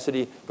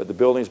capacity, but the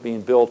building is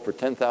being built for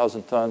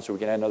 10,000 tons, so we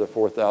can add another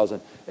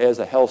 4,000 as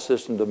the health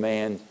system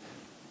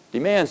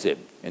demands it.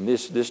 And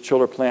this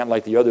chiller plant,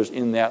 like the others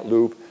in that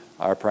loop,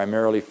 are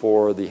primarily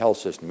for the health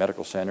system,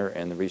 medical center,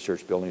 and the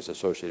research buildings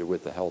associated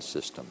with the health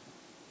system.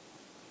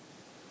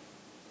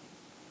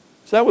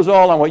 So that was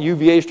all on what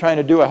UVA is trying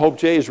to do. I hope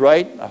Jay is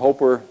right. I hope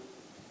we're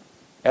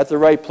at the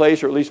right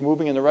place, or at least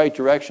moving in the right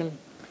direction.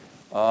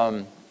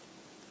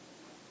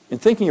 In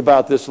thinking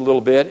about this a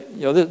little bit,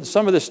 you know,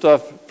 some of this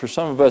stuff for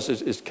some of us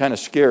is kind of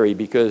scary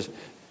because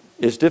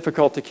it's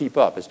difficult to keep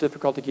up. It's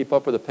difficult to keep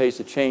up with the pace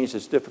of change.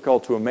 It's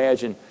difficult to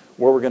imagine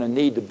where we're going to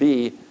need to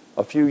be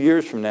a few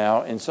years from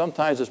now, and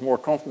sometimes it's more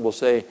comfortable to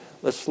say,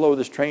 let's slow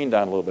this train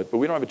down a little bit, but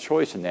we don't have a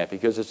choice in that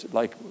because it's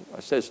like I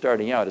said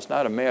starting out, it's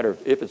not a matter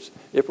of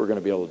if we're going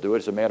to be able to do it,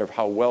 it's a matter of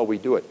how well we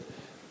do it.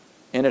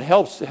 And it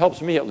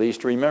helps me at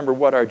least to remember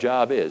what our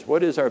job is.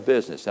 What is our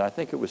business? And I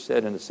think it was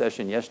said in the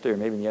session yesterday or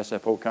maybe in the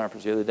SFO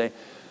conference the other day,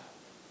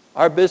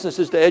 our business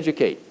is to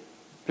educate,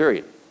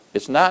 period.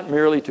 It's not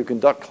merely to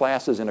conduct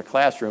classes in a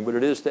classroom, but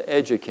it is to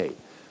educate.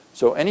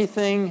 So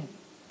anything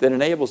that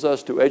enables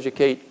us to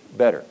educate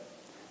better,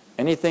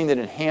 anything that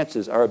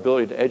enhances our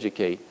ability to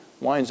educate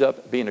winds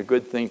up being a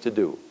good thing to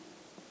do.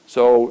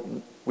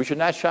 So we should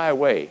not shy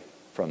away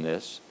from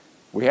this.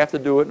 We have to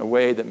do it in a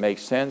way that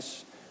makes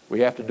sense. We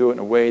have to do it in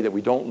a way that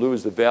we don't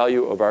lose the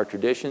value of our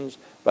traditions.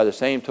 By the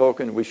same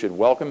token, we should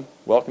welcome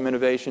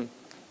innovation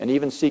and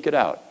even seek it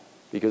out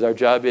because our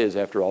job is,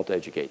 after all, to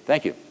educate.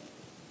 Thank you.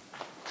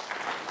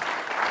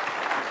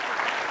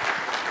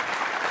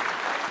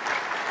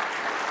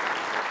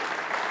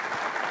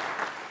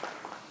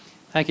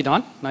 Thank you,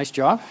 Don. Nice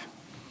job.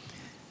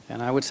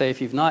 And I would say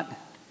if you've not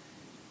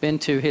been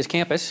to his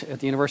campus at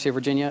the University of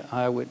Virginia,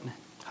 I would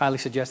highly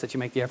suggest that you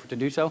make the effort to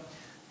do so.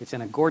 It's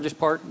in a gorgeous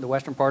part, the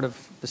western part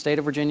of the state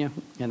of Virginia,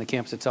 and the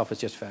campus itself is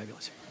just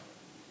fabulous.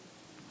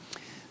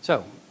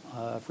 So,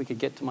 if we could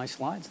get to my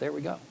slides, there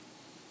we go.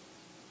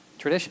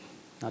 Tradition.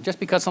 Now,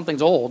 just because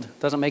something's old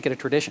doesn't make it a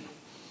tradition.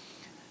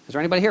 Is there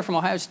anybody here from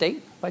Ohio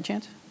State, by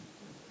chance?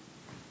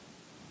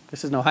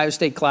 This is an Ohio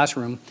State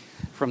classroom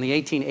from the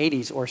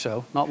 1880s or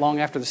so, not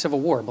long after the Civil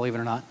War, believe it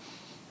or not.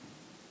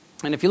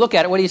 And if you look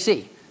at it, what do you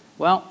see?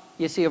 Well,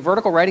 you see a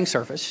vertical writing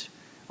surface,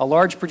 a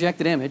large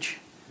projected image,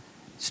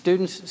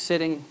 students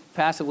sitting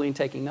passively and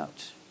taking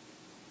notes.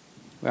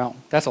 Well,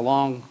 that's a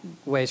long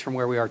ways from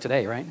where we are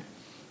today, right?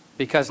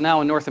 Because now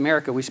in North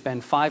America, we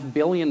spend $5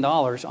 billion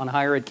on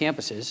higher ed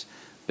campuses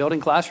building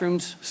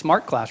classrooms,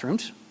 smart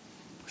classrooms,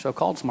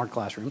 so-called smart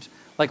classrooms,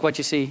 like what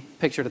you see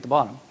pictured at the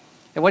bottom.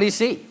 And what do you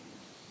see?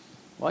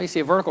 Well, you see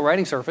a vertical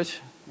writing surface,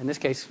 in this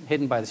case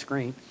hidden by the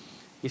screen.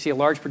 You see a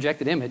large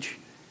projected image,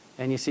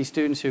 and you see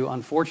students who,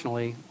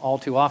 unfortunately, all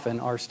too often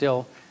are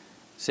still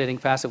sitting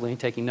passively and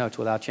taking notes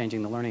without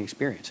changing the learning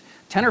experience.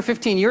 10 or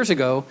 15 years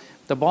ago,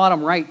 the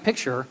bottom right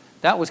picture,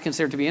 that was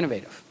considered to be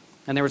innovative.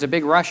 And there was a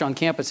big rush on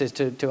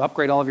campuses to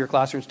upgrade all of your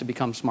classrooms to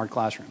become smart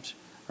classrooms,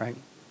 right?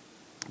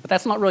 But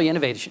that's not really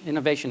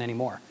innovation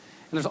anymore.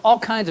 And there's all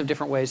kinds of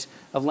different ways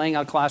of laying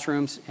out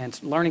classrooms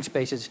and learning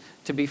spaces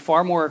to be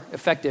far more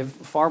effective,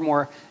 far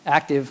more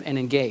active and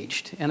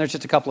engaged. And there's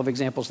just a couple of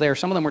examples there.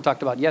 Some of them were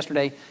talked about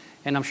yesterday,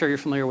 and I'm sure you're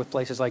familiar with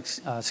places like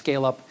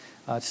scale-up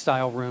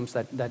style rooms,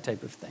 that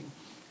type of thing.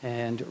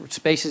 And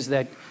spaces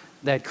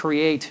that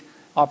create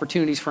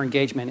opportunities for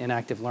engagement and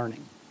active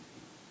learning.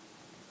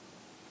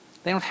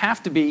 They don't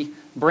have to be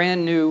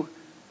brand new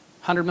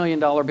 $100 million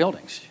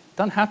buildings. It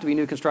doesn't have to be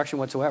new construction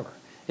whatsoever.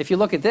 If you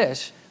look at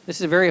this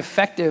is a very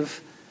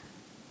effective,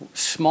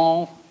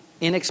 small,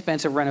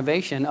 inexpensive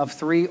renovation of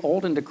 3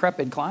 old and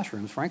decrepit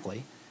classrooms,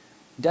 frankly.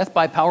 Death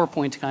by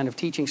PowerPoint kind of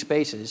teaching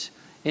spaces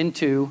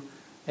into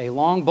a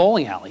long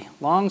bowling alley,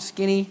 long,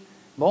 skinny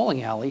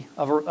bowling alley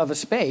of a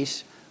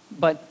space,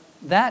 but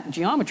that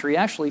geometry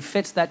actually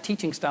fits that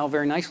teaching style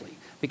very nicely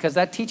because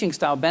that teaching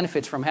style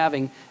benefits from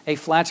having a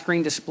flat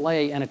screen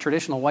display and a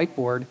traditional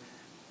whiteboard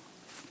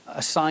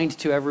assigned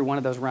to every one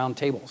of those round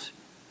tables.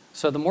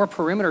 So the more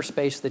perimeter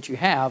space that you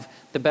have,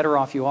 the better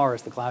off you are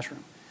as the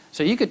classroom.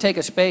 So you could take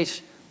a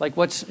space like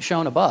what's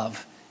shown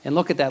above and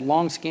look at that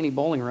long, skinny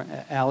bowling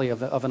alley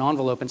of an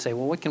envelope and say,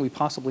 well, what can we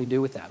possibly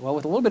do with that? Well,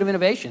 with a little bit of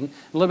innovation,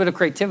 a little bit of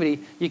creativity,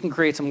 you can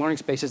create some learning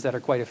spaces that are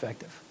quite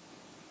effective.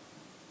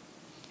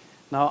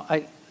 Now,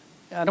 I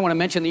don't want to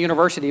mention the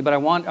university, but I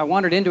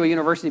wandered into a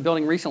university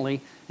building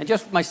recently, and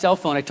just with my cell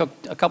phone, I took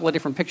a couple of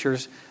different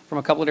pictures from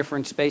a couple of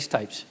different space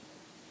types.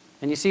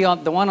 And you see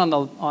the one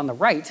on the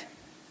right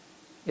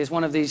is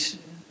one of these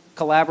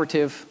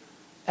collaborative,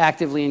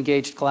 actively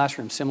engaged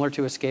classrooms, similar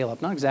to a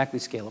scale-up. Not exactly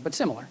scale-up, but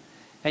similar.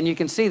 And you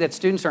can see that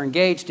students are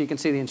engaged. You can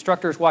see the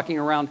instructors walking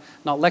around,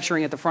 not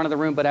lecturing at the front of the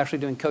room, but actually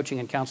doing coaching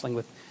and counseling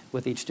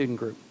with each student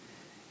group.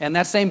 And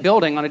that same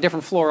building on a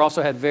different floor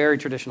also had very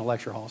traditional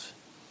lecture halls.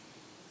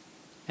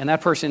 And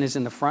that person is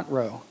in the front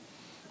row.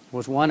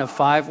 Was one of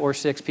 5 or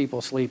 6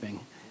 people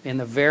sleeping in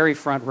the very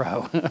front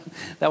row.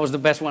 That was the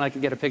best one I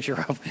could get a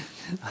picture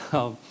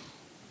of.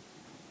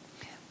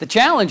 The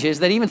challenge is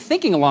that even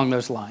thinking along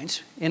those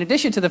lines, in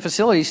addition to the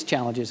facilities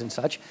challenges and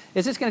such,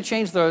 is it's going to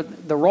change the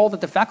role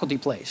that the faculty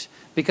plays,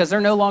 because they're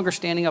no longer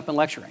standing up and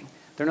lecturing.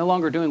 They're no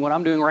longer doing what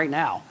I'm doing right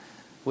now,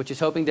 which is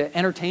hoping to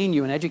entertain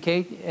you and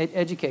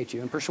educate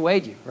you and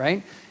persuade you,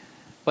 right?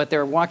 But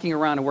they're walking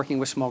around and working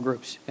with small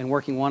groups and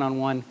working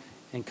one-on-one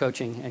and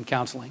coaching and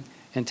counseling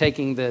and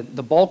taking the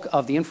bulk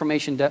of the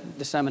information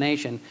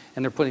dissemination,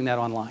 and they're putting that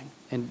online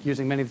and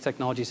using many of the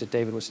technologies that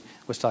David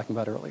was talking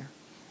about earlier,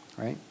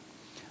 right?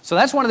 So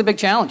that's one of the big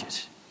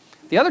challenges.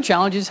 The other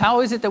challenge is,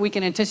 how is it that we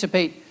can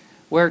anticipate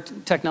where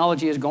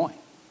technology is going,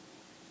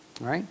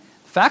 right?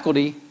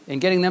 Faculty, and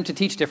getting them to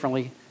teach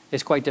differently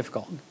is quite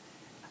difficult.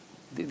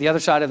 The other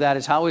side of that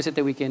is, how is it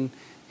that we can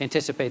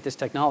anticipate this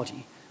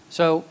technology?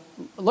 So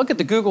look at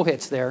the Google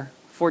hits there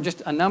for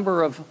just a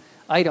number of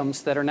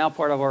items that are now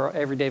part of our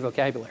everyday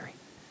vocabulary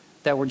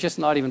that were just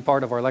not even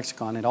part of our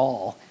lexicon at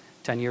all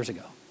 10 years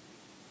ago.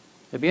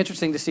 It'd be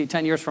interesting to see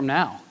 10 years from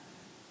now,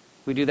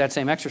 we do that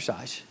same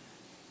exercise.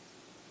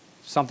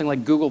 Something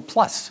like Google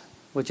Plus,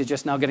 which is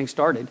just now getting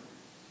started.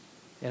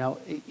 You know,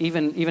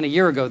 even a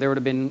year ago, there would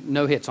have been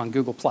no hits on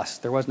Google Plus.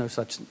 There was no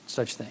such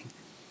thing.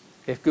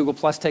 If Google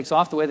Plus takes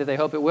off the way that they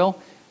hope it will,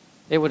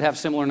 it would have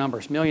similar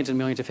numbers, millions and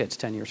millions of hits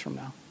 10 years from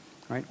now.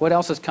 Right? What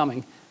else is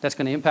coming that's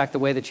going to impact the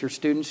way that your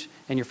students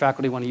and your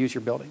faculty want to use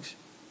your buildings?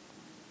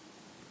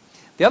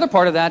 The other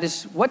part of that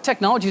is, what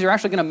technologies are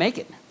actually going to make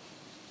it?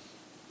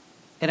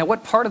 And at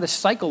what part of the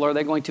cycle are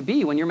they going to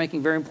be when you're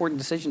making very important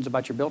decisions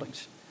about your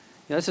buildings?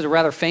 You know, this is a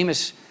rather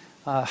famous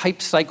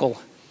hype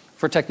cycle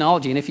for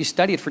technology, and if you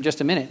study it for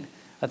just a minute,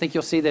 I think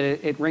you'll see that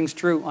it rings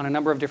true on a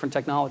number of different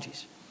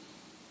technologies.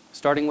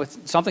 Starting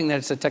with something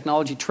that's a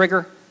technology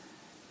trigger,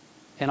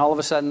 and all of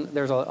a sudden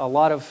there's a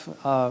lot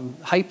of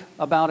hype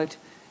about it,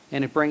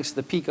 and it brings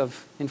the peak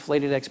of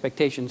inflated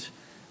expectations,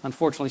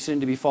 unfortunately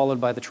soon to be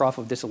followed by the trough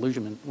of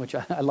disillusionment, which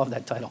I love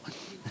that title.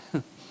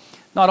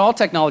 Not all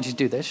technologies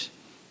do this.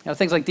 You know,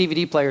 things like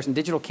DVD players and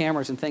digital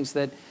cameras and things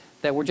that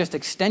were just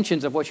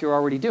extensions of what you're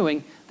already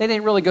doing, they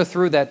didn't really go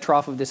through that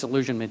trough of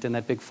disillusionment in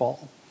that big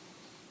fall.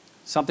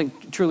 Something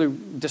truly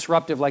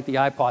disruptive like the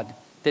iPod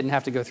didn't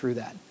have to go through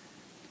that.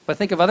 But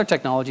think of other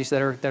technologies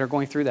that are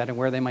going through that and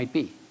where they might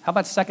be. How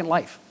about Second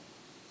Life?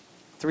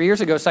 3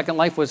 years ago, Second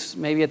Life was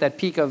maybe at that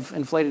peak of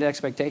inflated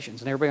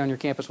expectations, and everybody on your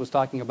campus was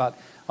talking about,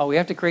 oh, we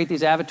have to create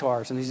these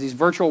avatars and these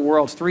virtual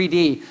worlds,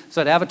 3D,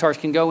 so that avatars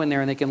can go in there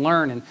and they can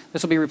learn, and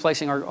this will be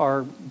replacing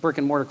our brick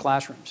and mortar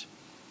classrooms.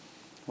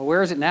 Well,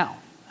 where is it now?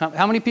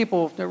 How many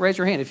people, raise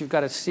your hand if you've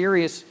got a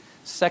serious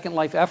Second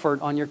Life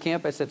effort on your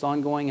campus that's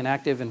ongoing and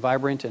active and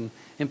vibrant and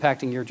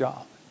impacting your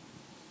job?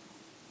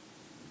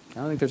 I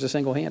don't think there's a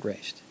single hand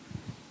raised.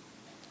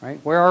 Right?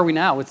 Where are we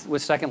now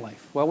with Second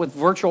Life? Well, with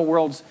virtual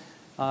worlds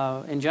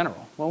in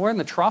general. Well, we're in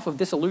the trough of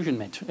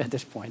disillusionment at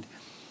this point.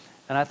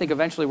 And I think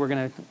eventually we're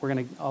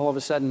gonna all of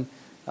a sudden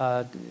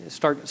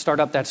start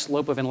up that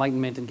slope of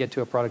enlightenment and get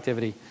to a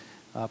productivity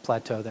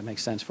plateau that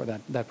makes sense for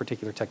that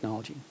particular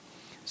technology.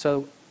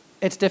 So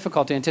it's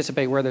difficult to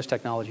anticipate where those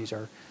technologies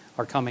are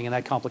coming, and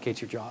that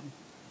complicates your job.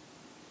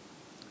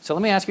 So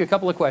let me ask you a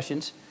couple of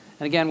questions.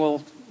 And again,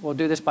 we'll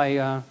do this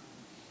by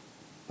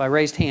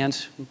raised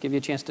hands, give you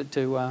a chance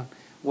to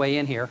weigh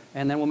in here,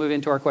 and then we'll move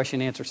into our question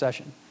and answer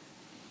session.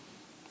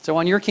 So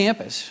on your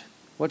campus,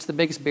 what's the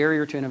biggest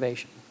barrier to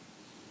innovation?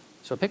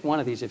 So pick one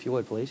of these if you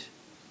would, please.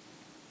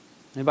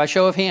 And by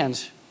show of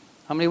hands,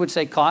 how many would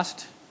say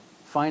cost,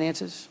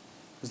 finances,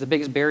 is the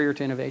biggest barrier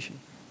to innovation?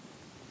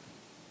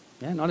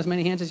 Yeah, not as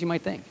many hands as you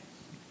might think.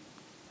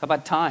 How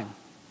about time?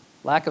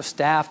 Lack of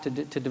staff to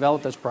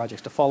develop those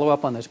projects, to follow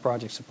up on those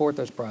projects, support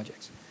those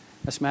projects.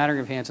 A smattering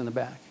of hands in the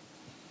back.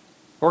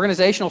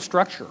 Organizational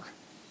structure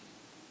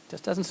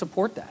just doesn't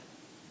support that,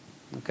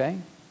 okay?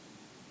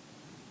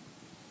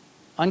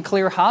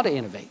 Unclear how to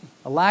innovate,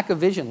 a lack of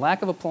vision,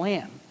 lack of a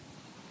plan.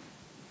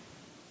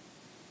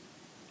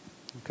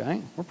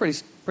 Okay, we're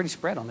pretty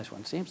spread on this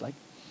one, seems like.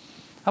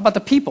 How about the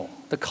people,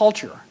 the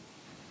culture?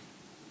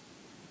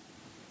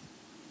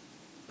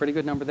 Pretty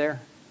good number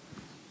there.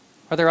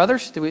 Are there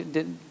others? Did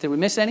we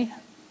miss any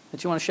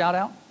that you want to shout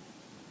out?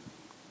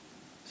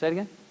 Say it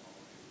again.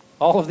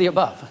 All of the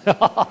above.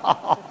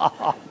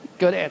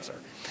 Good answer.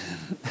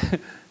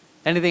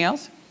 Anything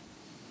else?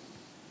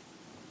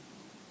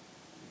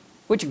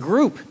 Which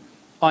group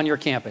on your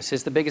campus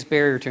is the biggest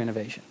barrier to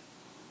innovation?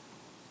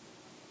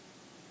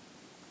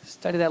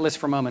 Study that list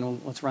for a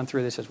moment. Let's run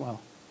through this as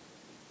well.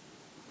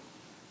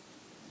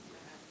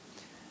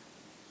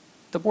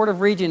 The Board of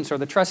Regents or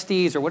the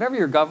trustees or whatever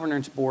your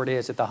governance board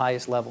is at the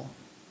highest level.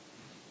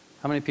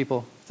 How many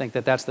people think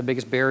that that's the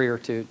biggest barrier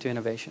to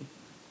innovation?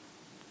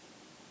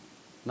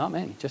 Not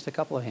many, just a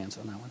couple of hands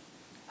on that one.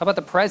 How about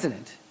the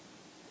president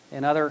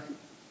and other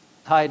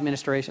high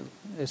administrative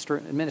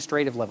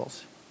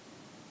levels?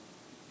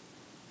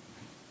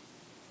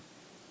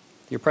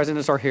 Your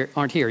presidents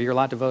aren't here. You're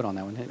allowed to vote on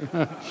that one.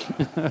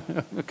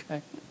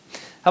 Okay.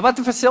 How about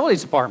the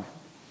facilities department?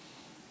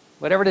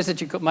 Whatever it is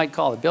that you might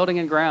call it, building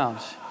and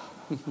grounds.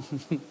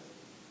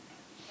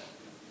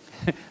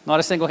 Not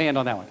a single hand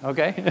on that one,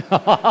 okay?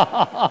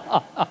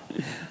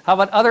 How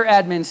about other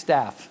admin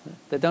staff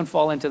that don't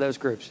fall into those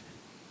groups?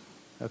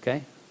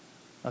 Okay,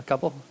 a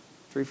couple,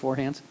 3, 4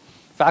 hands.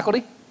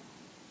 Faculty?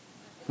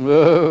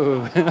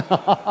 Whoa.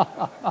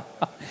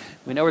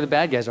 We know where the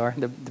bad guys are,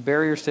 the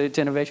barriers to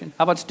innovation.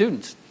 How about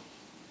students?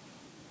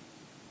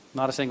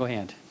 Not a single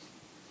hand.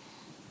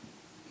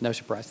 No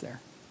surprise there.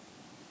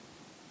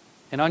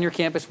 And on your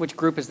campus, which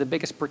group is the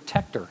biggest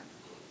protector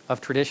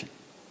of tradition?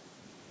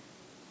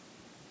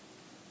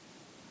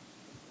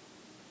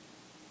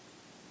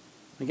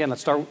 Again,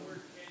 let's start.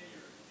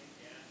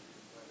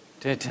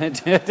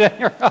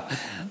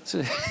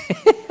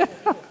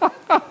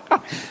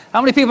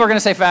 How many people are going to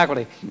say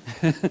faculty?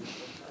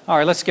 All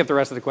right, let's skip the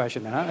rest of the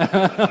question then.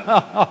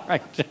 Huh? All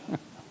right.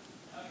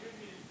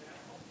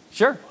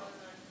 Sure.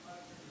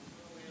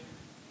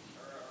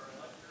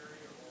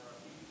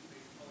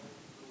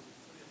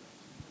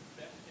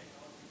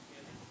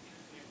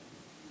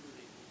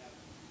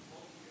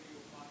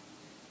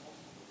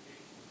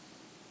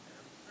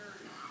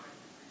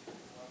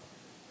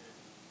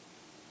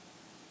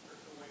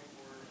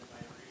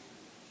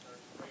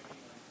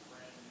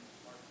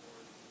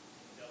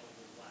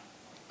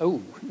 Oh,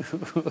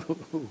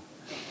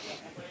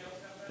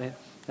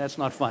 that's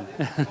not fun.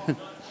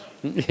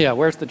 Yeah,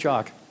 where's the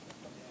chalk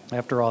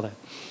after all that?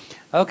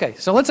 Okay,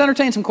 so let's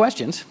entertain some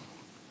questions.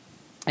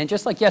 And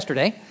just like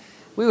yesterday,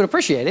 we would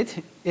appreciate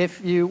it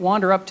if you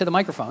wander up to the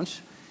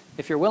microphones.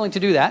 If you're willing to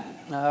do that,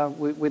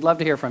 we'd love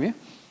to hear from you.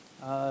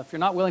 If you're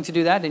not willing to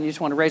do that and you just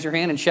want to raise your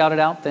hand and shout it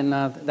out, then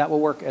that will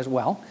work as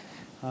well.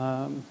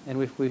 And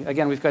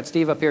we've got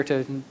Steve up here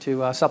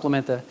to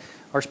supplement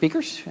our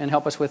speakers and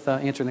help us with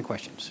answering the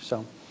questions.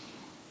 So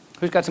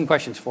who's got some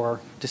questions for our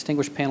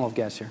distinguished panel of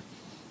guests here?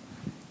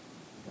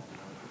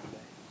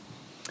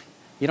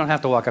 You don't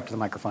have to walk up to the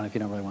microphone if you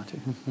don't really want to.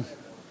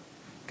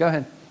 Go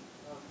ahead.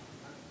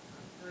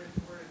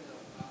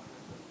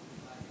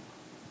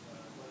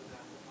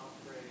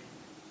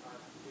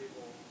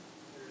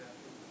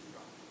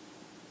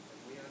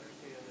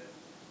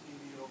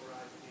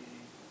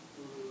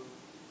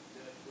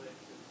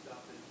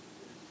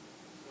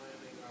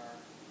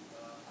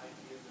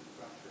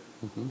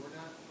 Mm-hmm. We're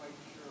not quite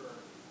sure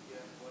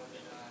yet whether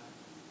or not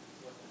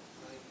what the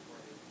time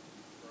frame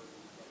for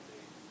like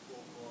a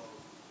full-blown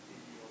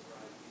TV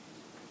over IP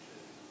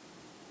solution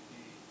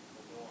be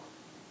the norm.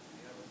 Do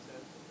you have a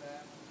sense of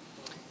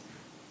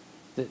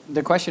that?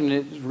 The question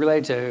is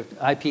related to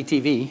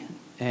IPTV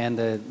and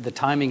the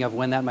timing of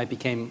when that might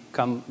become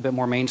a bit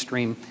more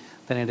mainstream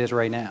than it is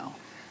right now.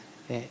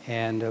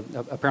 And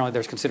apparently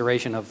there's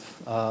consideration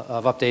of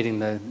updating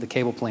the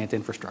cable plant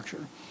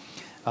infrastructure.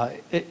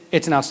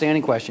 It's an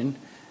outstanding question,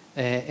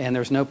 and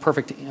there's no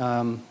perfect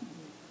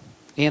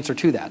answer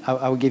to that.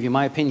 I would give you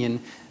my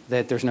opinion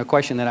that there's no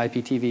question that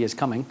IPTV is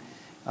coming.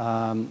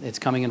 It's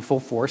coming in full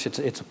force.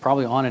 It's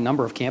probably on a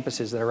number of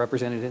campuses that are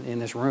represented in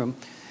this room.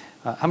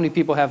 How many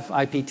people have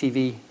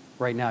IPTV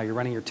right now? You're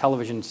running your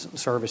television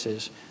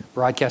services,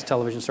 broadcast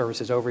television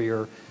services over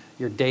your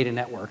data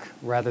network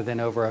rather than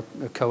over a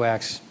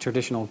coax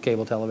traditional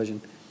cable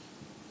television.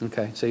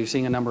 Okay, so you're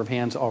seeing a number of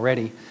hands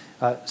already.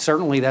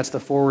 Certainly that's the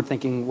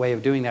forward-thinking way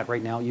of doing that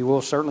right now. You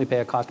will certainly pay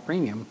a cost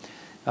premium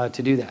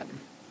to do that.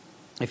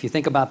 If you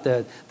think about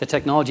the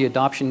technology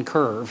adoption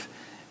curve,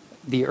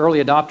 the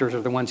early adopters are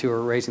the ones who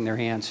are raising their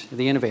hands.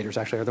 The innovators,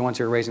 actually, are the ones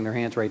who are raising their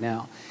hands right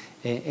now.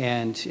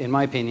 And in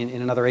my opinion,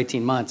 in another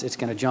 18 months, it's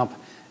going to jump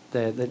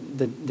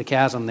the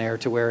chasm there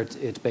to where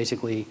it's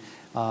basically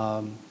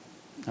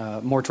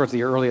more towards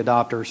the early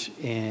adopters,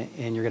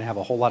 and you're going to have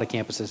a whole lot of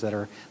campuses that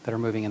are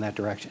moving in that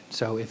direction.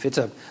 So if it's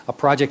a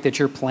project that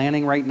you're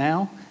planning right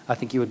now, I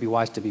think you would be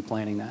wise to be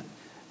planning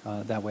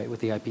that way with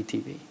the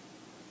IPTV. I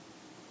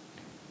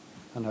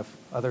don't know if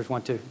others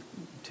want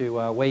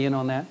to weigh in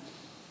on that.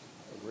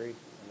 Agreed.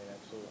 I mean,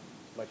 absolutely.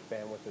 As much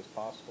bandwidth as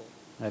possible.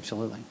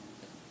 Absolutely.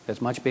 As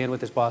much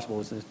bandwidth as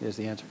possible is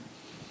the answer.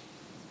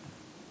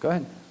 Go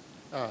ahead.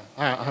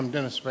 I'm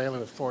Dennis Bailey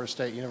with Florida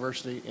State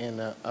University,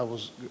 and I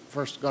was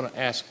first going to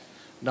ask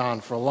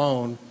Don for a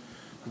loan,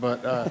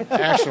 but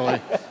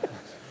actually,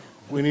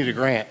 we need a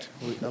grant.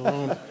 A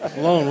loan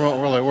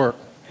won't really work.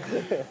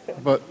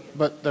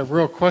 But the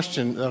real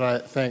question that I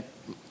think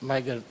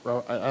might get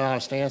an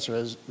honest answer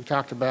is, we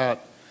talked about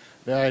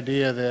the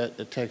idea that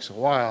it takes a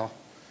while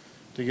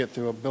to get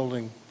through a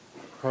building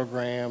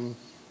program,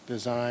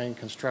 design,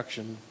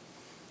 construction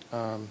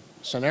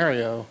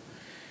scenario,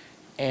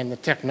 and the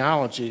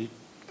technology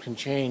can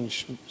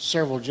change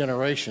several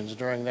generations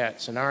during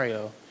that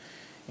scenario.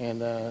 And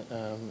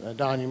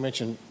Don, you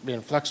mentioned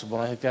being flexible.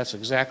 I think that's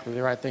exactly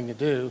the right thing to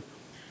do.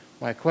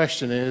 My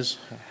question is,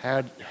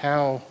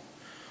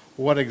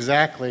 what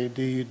exactly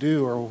do you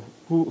do, or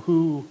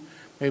who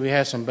maybe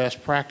has some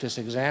best practice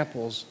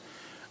examples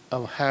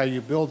of how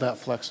you build that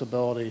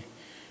flexibility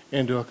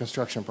into a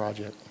construction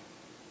project?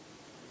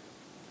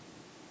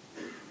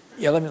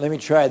 Yeah, let me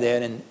try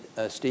that, and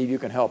Steve, you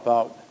can help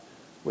out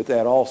with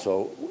that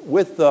also.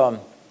 With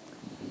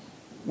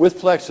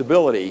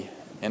flexibility,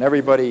 and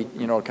everybody,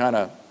 kind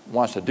of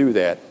wants to do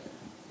that,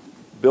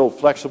 build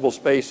flexible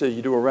spaces,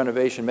 you do a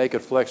renovation, make it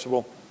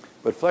flexible,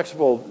 but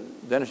flexible,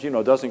 Dennis,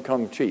 doesn't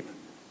come cheap.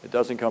 It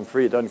doesn't come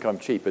free, it doesn't come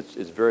cheap.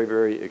 It's very,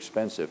 very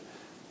expensive.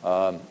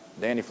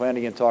 Danny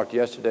Flanagan talked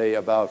yesterday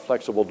about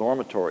flexible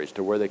dormitories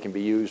to where they can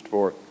be used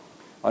for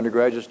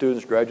undergraduate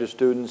students, graduate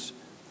students,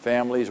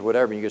 families,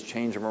 whatever. You just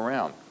change them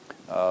around.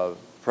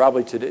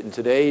 Probably in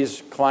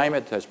today's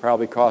climate, that's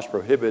probably cost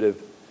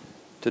prohibitive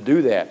to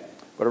do that.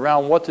 But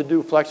around what to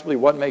do flexibly,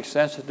 what makes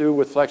sense to do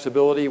with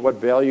flexibility, what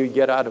value you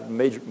get out of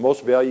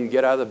most value you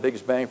get out of the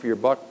biggest bang for your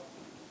buck,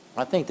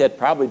 I think that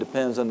probably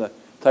depends on the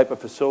type of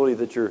facility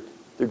that you're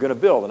going to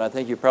build. And I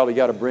think you probably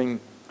got to bring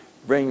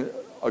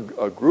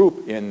a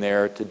group in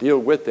there to deal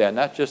with that,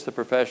 not just the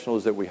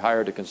professionals that we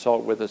hire to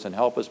consult with us and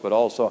help us, but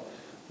also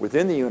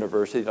within the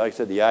university, like I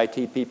said, the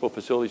IT people,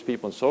 facilities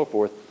people, and so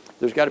forth.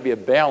 There's got to be a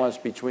balance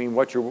between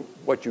what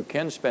you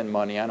can spend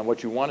money on and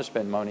what you want to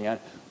spend money on,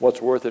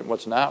 what's worth it and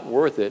what's not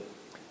worth it.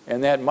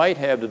 And that might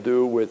have to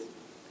do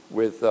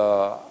with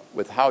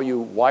how you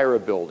wire a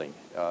building,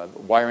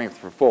 wiring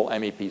for full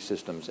MEP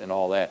systems and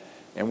all that,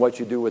 and what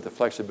you do with the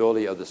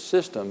flexibility of the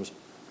systems.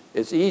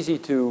 It's easy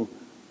to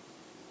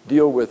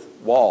deal with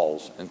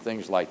walls and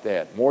things like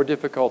that. More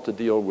difficult to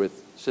deal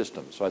with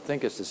systems. So I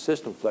think it's the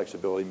system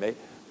flexibility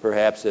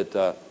perhaps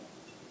that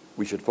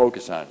we should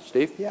focus on.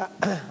 Steve? Yeah,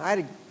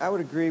 I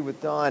would agree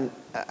with Don.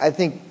 I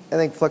think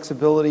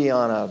flexibility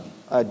on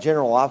a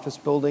general office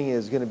building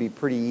is going to be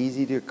pretty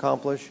easy to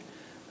accomplish.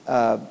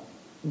 But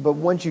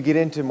once you get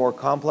into more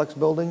complex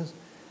buildings,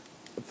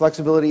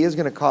 flexibility is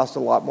going to cost a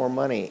lot more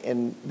money.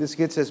 And this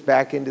gets us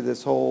back into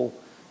this whole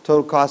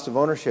total cost of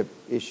ownership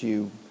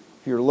issue.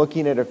 If you're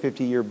looking at a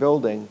 50-year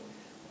building,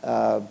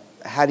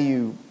 how do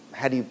you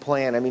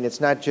plan? I mean,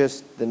 it's not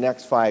just the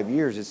next 5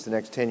 years, it's the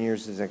next 10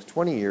 years, it's the next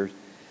 20 years.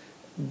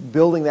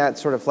 Building that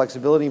sort of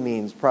flexibility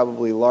means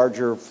probably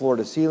larger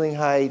floor-to-ceiling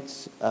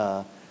heights,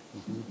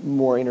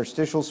 more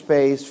interstitial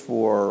space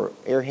for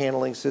air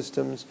handling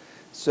systems.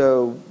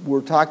 So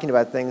we're talking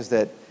about things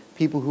that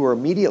people who are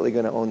immediately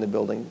going to own the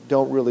building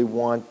don't really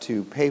want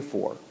to pay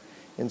for.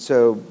 And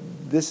so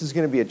this is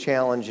going to be a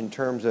challenge in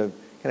terms of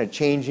kind of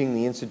changing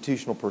the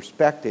institutional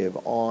perspective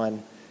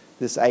on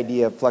this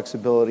idea of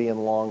flexibility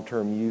and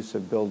long-term use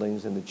of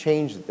buildings and the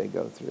change that they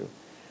go through.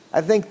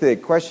 I think the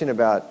question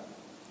about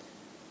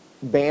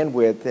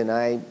bandwidth, and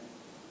I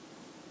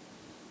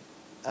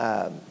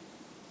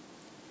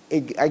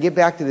get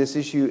back to this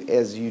issue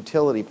as a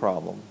utility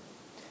problem.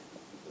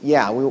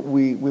 Yeah,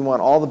 we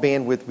want all the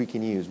bandwidth we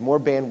can use. More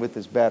bandwidth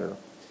is better.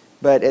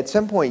 But at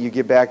some point you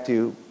get back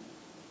to,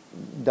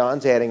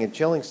 Don's adding a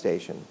chilling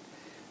station.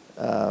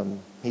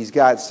 He's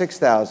got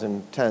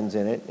 6,000 tons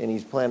in it, and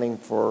he's planning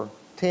for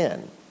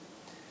 10.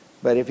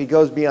 But if he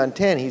goes beyond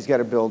 10, he's got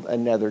to build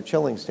another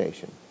chilling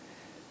station.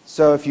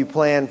 So if you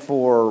plan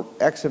for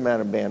X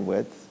amount of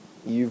bandwidth,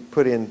 you've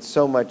put in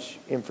so much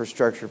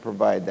infrastructure to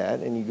provide that,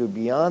 and you go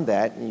beyond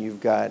that, and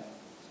you've got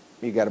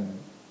to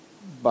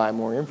buy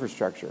more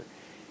infrastructure.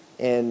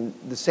 And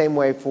the same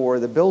way for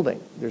the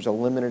building. There's a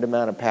limited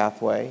amount of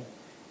pathway,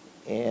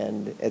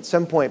 and at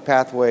some point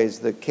pathways,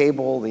 the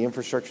cable, the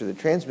infrastructure that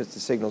transmits the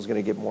signal is going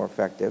to get more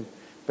effective,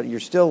 but you're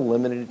still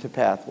limited to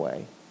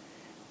pathway.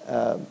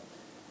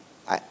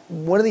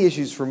 One of the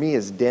issues for me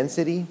is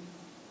density.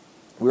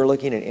 We're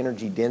looking at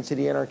energy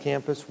density on our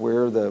campus,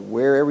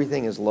 where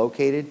everything is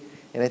located.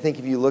 And I think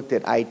if you looked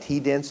at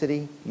IT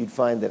density, you'd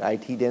find that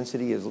IT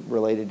density is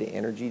related to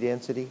energy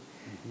density.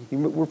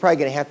 We're probably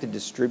going to have to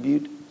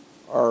distribute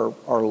our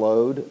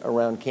load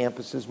around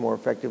campuses more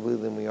effectively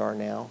than we are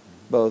now,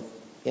 both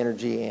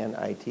energy and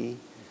IT.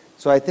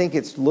 So I think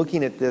it's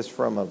looking at this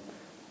from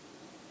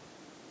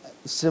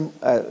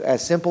a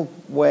simple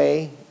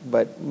way,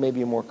 but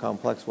maybe a more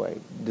complex way,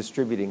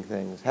 distributing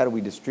things. How do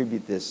we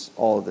distribute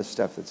all of this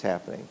stuff that's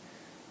happening?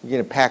 You're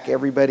going to pack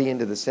everybody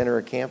into the center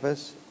of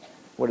campus.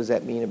 What does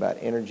that mean about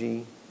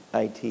energy,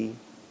 IT,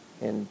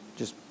 and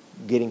just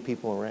getting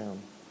people around?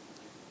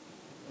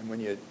 And when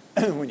you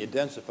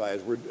densify,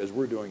 as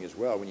we're doing as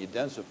well, when you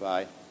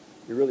densify,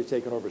 you're really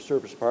taking over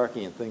surface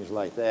parking and things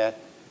like that.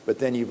 But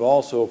then you've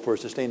also, for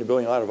sustainability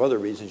and a lot of other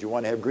reasons, you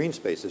want to have green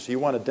spaces. So you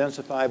want to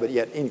densify, but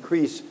yet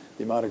increase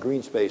the amount of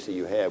green space that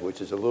you have,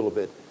 which is a little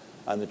bit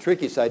on the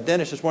tricky side.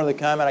 Dennis, just one of the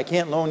comment, I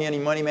can't loan you any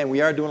money, man.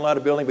 We are doing a lot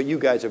of building, but you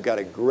guys have got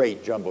a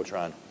great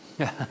Jumbotron.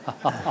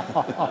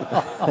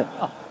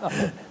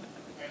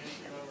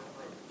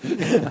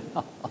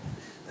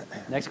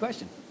 Next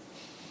question.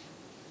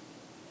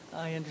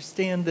 I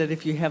understand that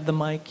if you have the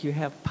mic, you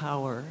have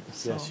power.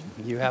 So. Yes,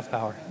 you have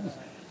power.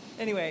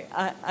 Anyway,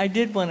 I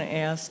did want to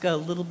ask a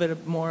little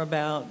bit more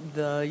about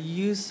the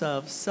use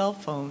of cell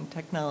phone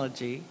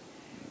technology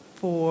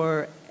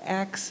for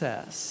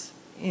access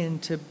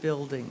into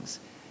buildings.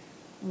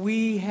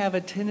 We have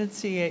a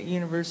tendency at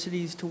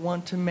universities to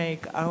want to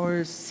make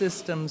our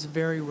systems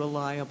very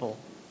reliable.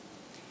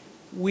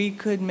 We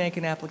could make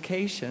an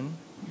application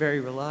very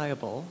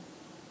reliable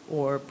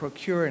or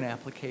procure an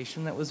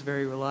application that was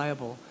very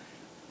reliable.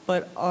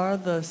 But are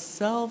the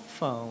cell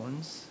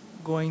phones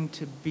going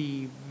to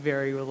be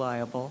very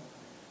reliable,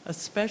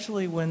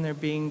 especially when they're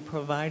being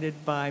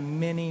provided by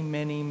many,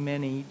 many,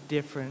 many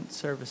different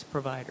service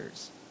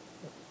providers?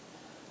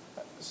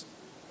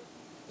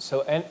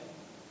 So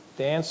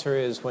the answer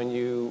is when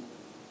you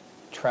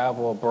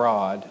travel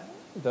abroad,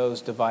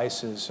 those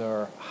devices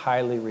are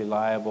highly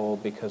reliable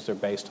because they're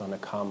based on a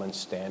common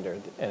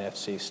standard, the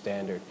NFC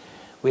standard.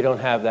 We don't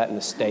have that in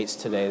the States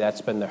today.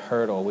 That's been the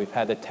hurdle. We've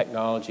had the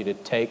technology to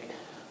take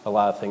a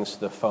lot of things to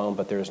the phone,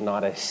 but there's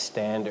not a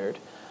standard.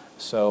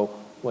 So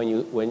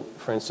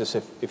for instance,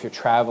 if you're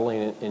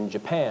traveling in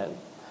Japan,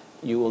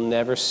 you will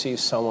never see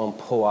someone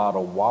pull out a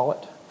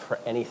wallet for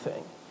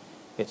anything.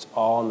 It's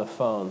all on the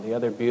phone. The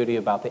other beauty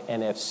about the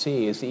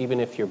NFC is even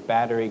if your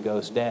battery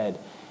goes dead,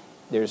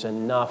 there's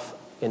enough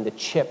in the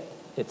chip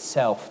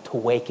itself to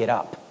wake it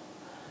up.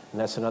 And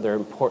that's another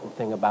important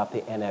thing about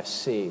the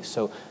NFC.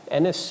 So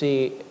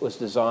NFC was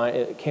designed,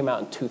 it came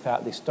out in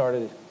 2000, they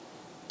started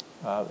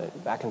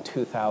back in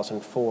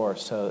 2004,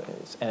 so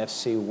it's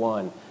NFC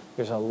 1.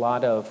 There's a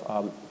lot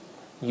of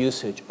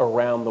usage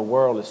around the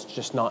world. It's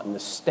just not in the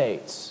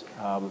States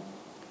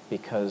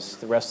because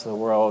the rest of the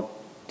world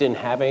didn't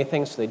have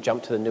anything, so they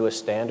jumped to the newest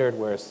standard,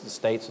 whereas the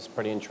States is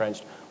pretty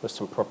entrenched with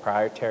some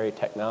proprietary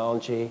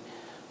technology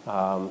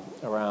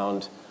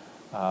around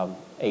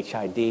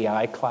HID,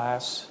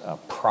 I-class,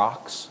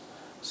 procs.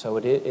 So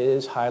it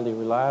is highly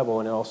reliable,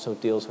 and it also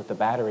deals with the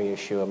battery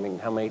issue. I mean,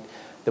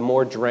 the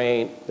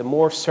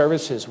more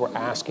services we're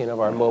asking of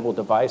our mobile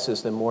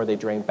devices, the more they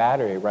drain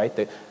battery, right?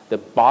 The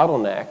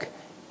bottleneck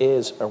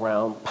is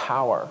around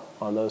power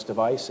on those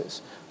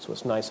devices. So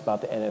what's nice about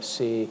the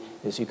NFC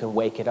is you can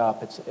wake it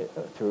up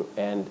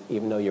and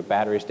even though your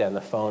battery's dead on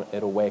the phone,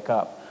 it'll wake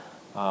up.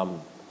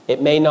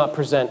 It may not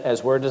present,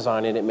 as we're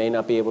designing, it may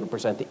not be able to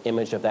present the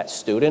image of that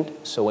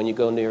student. So when you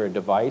go near a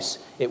device,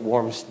 it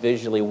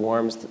visually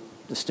warms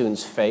the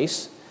student's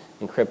face,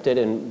 encrypted,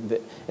 and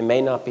it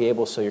may not be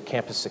able, so your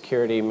campus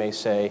security may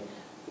say,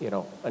 you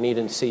know, I need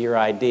to see your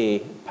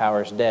ID,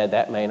 power's dead.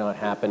 That may not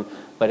happen,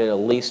 but at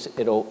least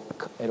it'll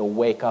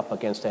wake up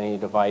against any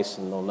device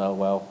and they'll know,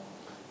 well,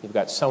 you've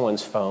got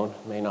someone's phone,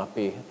 it may not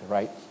be the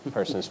right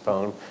person's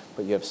phone,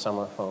 but you have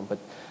someone's phone. But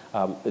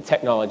the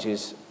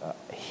technology's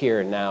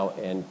here now,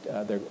 and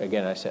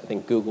again, I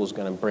think Google's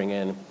going to bring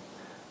in,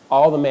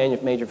 all the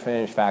major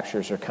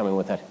manufacturers are coming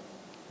with that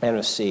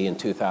NFC in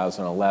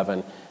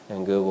 2011,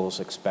 and Google's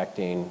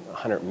expecting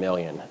 100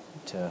 million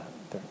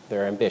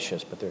they're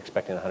ambitious, but they're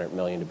expecting 100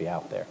 million to be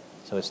out there.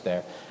 So it's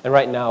there. And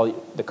right now,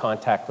 the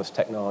contactless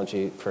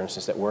technology, for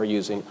instance, that we're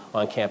using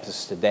on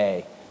campuses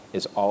today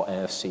is all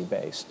NFC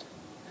based.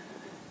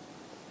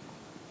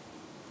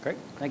 Great.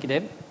 Thank you,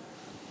 David.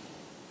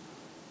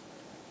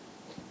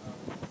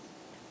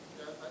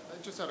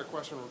 I just had a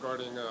question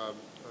regarding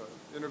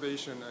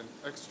innovation and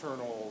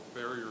external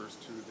barriers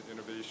to the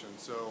innovation.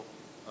 So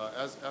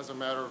as a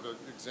matter of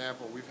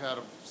example, we've had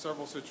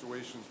several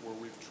situations where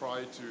we've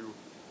tried to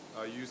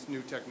use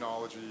new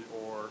technology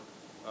or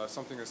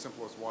something as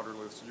simple as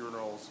waterless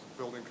urinals.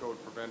 Building code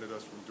prevented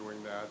us from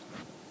doing that.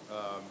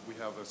 We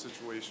have a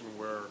situation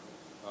where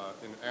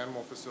in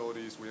animal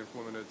facilities we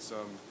implemented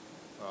some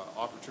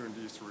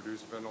opportunities to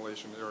reduce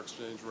ventilation air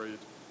exchange rate,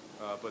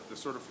 but the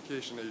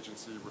certification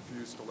agency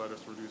refused to let us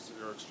reduce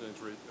the air exchange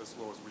rate as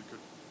low as we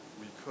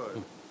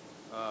could.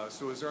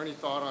 So is there any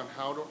thought on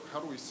how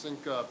do we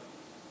sync up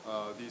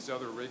these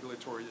other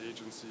regulatory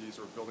agencies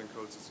or building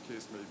codes, as the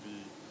case may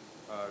be,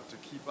 to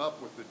keep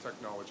up with the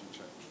technology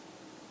change?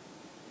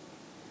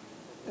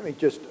 Let me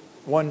just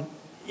one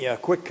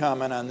quick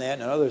comment on that,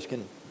 and others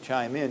can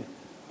chime in.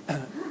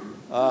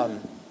 A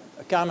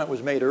comment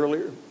was made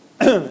earlier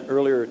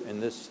in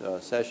this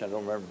session, I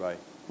don't remember by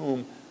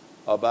whom,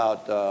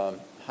 about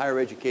higher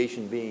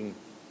education being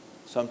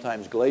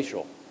sometimes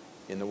glacial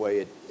in the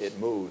way it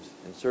moves.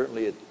 And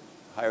certainly at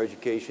higher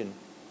education,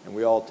 and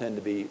we all tend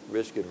to be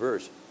risk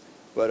adverse.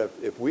 But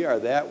if we are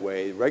that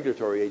way,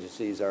 regulatory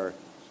agencies are,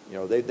 you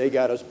know, they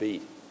got us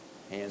beat,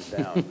 hands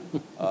down.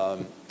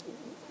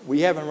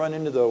 We haven't run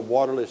into the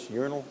waterless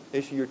urinal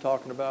issue you're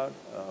talking about.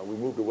 We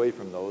moved away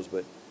from those,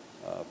 but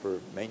for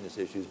maintenance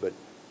issues, but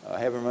I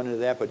haven't run into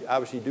that. But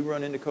obviously, you do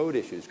run into code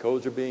issues.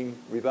 Codes are being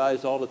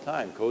revised all the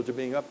time. Codes are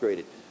being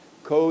upgraded.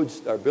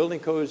 Our building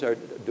codes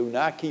do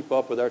not keep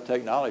up with our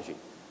technology.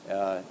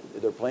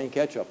 They're playing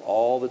catch-up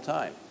all the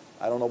time.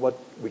 I don't know what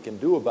we can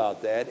do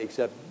about that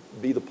except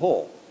be the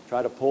pull.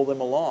 Try to pull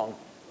them along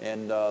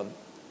and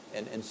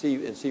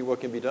see what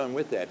can be done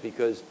with that,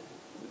 because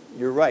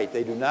you're right,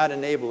 they do not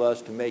enable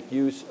us to make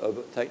use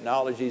of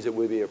technologies that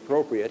would be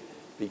appropriate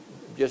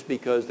just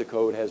because the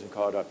code hasn't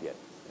caught up yet.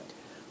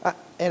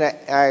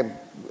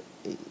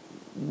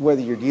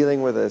 Whether you're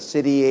dealing with a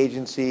city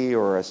agency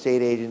or a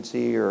state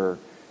agency or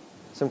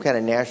some kind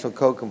of national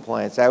code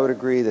compliance, I would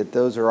agree that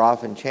those are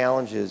often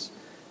challenges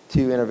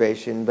to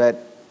innovation,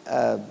 but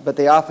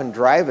they often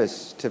drive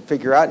us to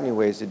figure out new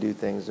ways to do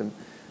things. And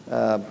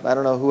I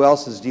don't know who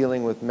else is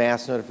dealing with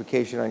mass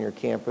notification on your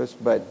campus,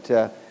 but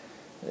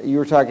you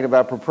were talking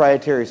about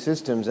proprietary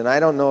systems, and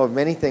I don't know of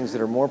many things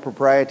that are more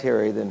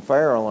proprietary than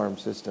fire alarm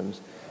systems.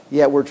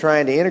 Yet we're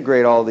trying to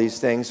integrate all these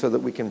things so that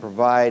we can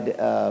provide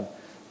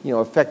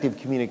effective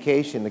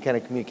communication, the kind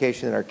of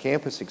communication that our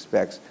campus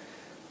expects.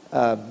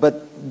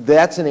 But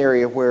that's an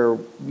area where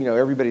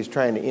everybody's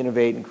trying to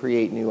innovate and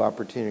create new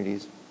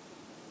opportunities.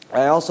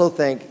 I also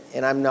think,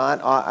 and I'm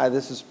not,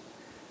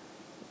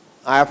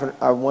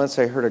 once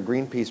I heard a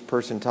Greenpeace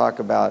person talk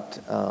about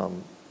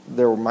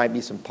there might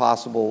be some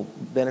possible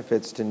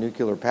benefits to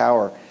nuclear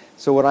power.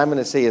 So what I'm going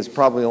to say is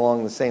probably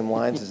along the same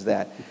lines as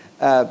that.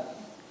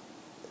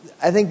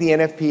 I think the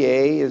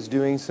NFPA is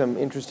doing some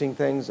interesting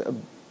things,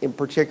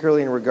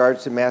 particularly in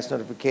regards to mass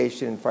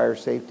notification and fire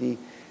safety,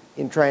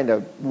 in trying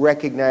to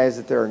recognize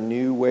that there are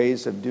new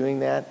ways of doing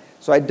that.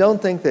 So I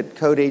don't think that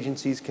code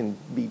agencies can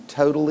be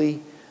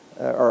totally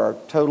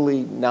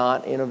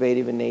not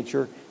innovative in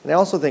nature. And I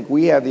also think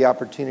we have the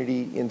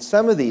opportunity in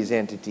some of these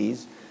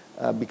entities,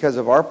 because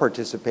of our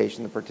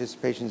participation, the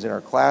participations in our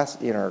class,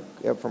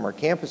 from our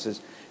campuses,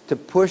 to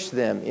push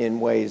them in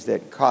ways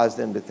that cause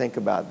them to think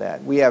about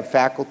that. We have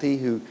faculty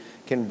who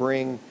can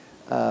bring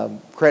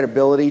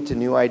credibility to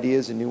new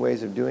ideas and new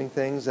ways of doing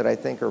things that I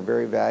think are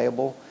very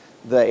valuable.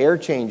 The air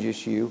change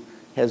issue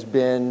has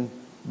been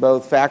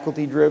both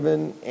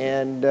faculty-driven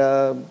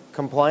and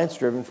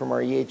compliance-driven from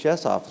our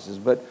EHS offices.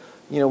 But,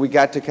 we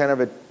got to kind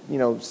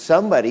of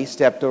somebody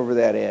stepped over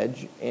that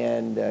edge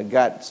and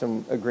got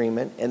some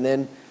agreement. And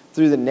then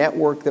through the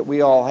network that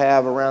we all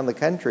have around the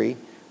country,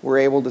 we're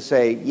able to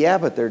say, yeah,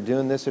 but they're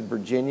doing this at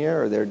Virginia,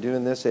 or they're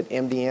doing this at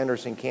MD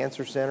Anderson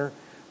Cancer Center.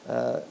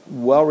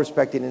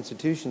 Well-respected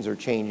institutions are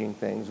changing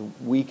things.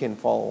 We can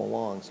follow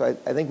along. So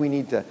I think we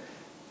need to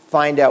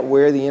find out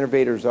where the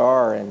innovators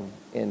are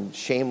and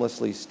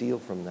shamelessly steal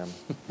from them.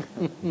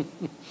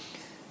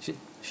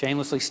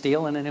 Shamelessly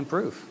steal and then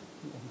improve.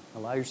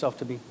 Allow yourself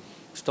to be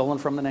stolen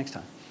from the next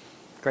time.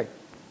 Great.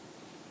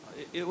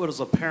 It was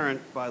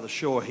apparent by the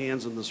show of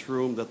hands in this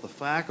room that the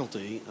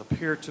faculty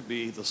appear to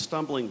be the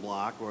stumbling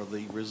block or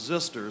the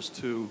resistors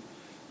to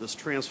this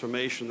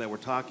transformation that we're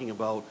talking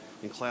about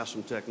in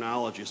classroom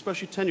technology,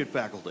 especially tenured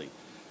faculty.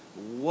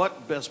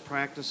 What best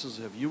practices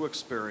have you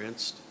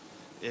experienced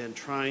in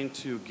trying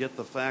to get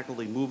the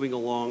faculty moving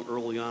along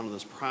early on in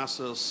this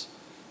process,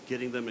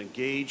 getting them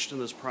engaged in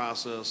this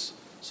process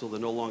so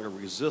they're no longer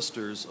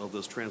resistors of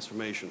this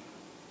transformation?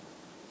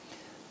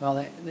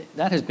 Well,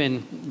 that has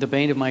been the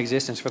bane of my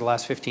existence for the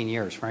last 15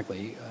 years,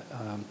 frankly.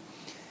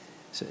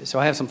 So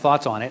I have some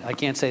thoughts on it. I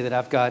can't say that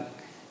I've got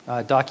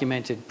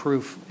documented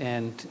proof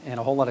and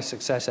a whole lot of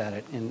success at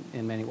it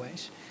in many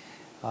ways.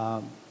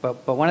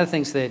 But one of the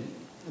things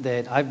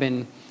that I've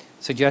been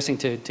suggesting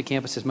to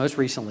campuses most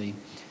recently,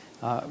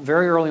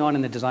 very early on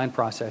in the design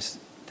process,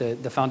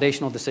 the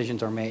foundational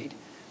decisions are made.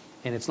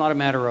 And it's not a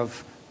matter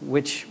of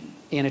which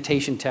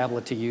annotation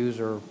tablet to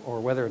use or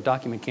whether a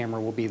document camera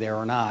will be there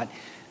or not.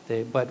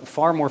 But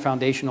far more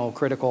foundational,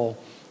 critical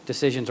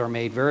decisions are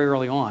made very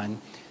early on,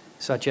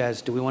 such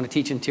as, do we want to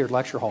teach in tiered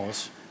lecture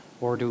halls,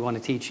 or do we want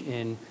to teach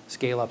in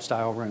scale-up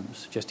style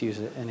rooms, just to use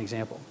an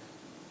example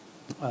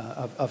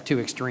of two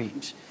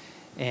extremes.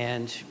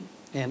 And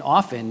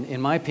often,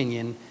 in my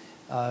opinion,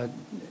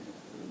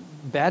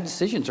 bad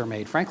decisions are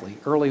made, frankly,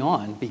 early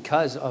on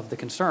because of the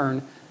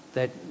concern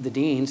that the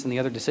deans and the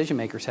other decision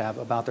makers have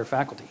about their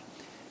faculty.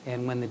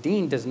 And when the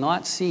dean does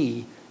not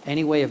see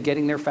any way of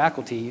getting their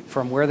faculty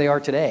from where they are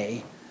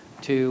today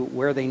to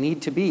where they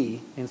need to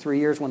be in 3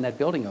 years when that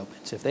building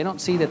opens, if they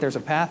don't see that there's a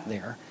path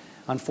there,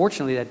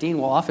 unfortunately that dean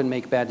will often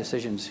make bad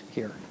decisions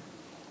here.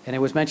 And it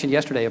was mentioned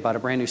yesterday about a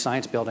brand new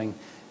science building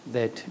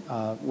that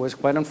was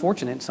quite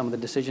unfortunate, some of the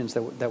decisions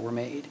that were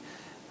made.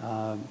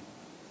 And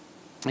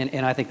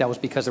I think that was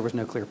because there was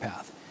no clear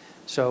path.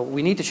 So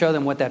we need to show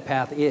them what that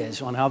path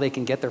is on how they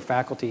can get their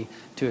faculty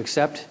to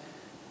accept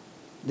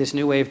this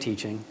new way of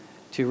teaching,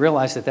 to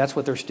realize that that's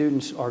what their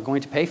students are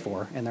going to pay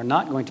for, and they're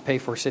not going to pay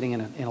for sitting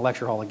in a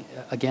lecture hall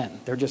again.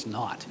 They're just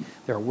not.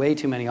 There are way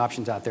too many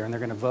options out there, and they're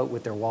going to vote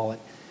with their wallet.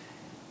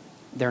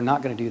 They're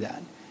not going to do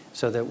that.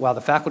 So that while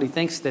the faculty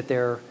thinks that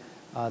they're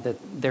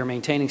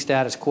maintaining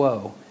status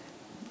quo,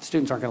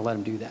 students aren't going to let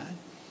them do that.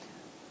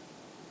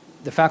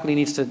 The faculty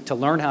needs to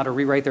learn how to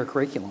rewrite their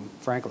curriculum,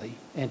 frankly,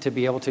 and to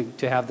be able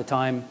to have the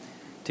time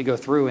to go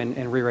through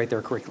and rewrite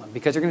their curriculum,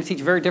 because they're going to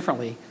teach very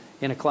differently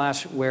in a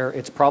class where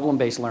it's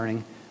problem-based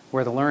learning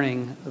where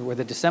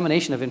the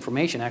dissemination of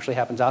information actually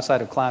happens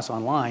outside of class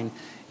online,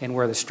 and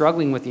where they're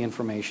struggling with the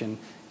information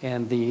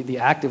and the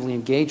actively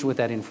engaged with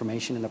that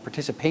information and the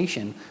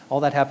participation, all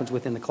that happens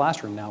within the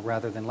classroom now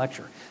rather than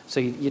lecture. So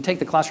you take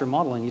the classroom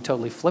model and you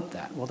totally flip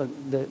that. Well,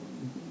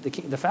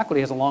 the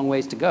faculty has a long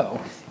ways to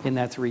go in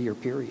that 3-year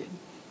period.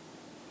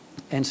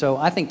 And so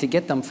I think to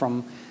get them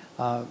from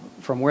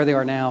where they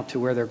are now to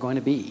where they're going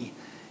to be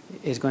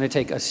is going to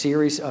take a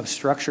series of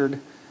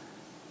structured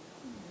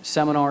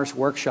seminars,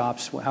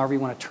 workshops, however you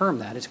want to term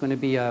that. It's going to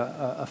be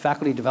a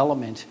faculty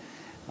development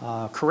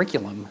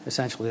curriculum,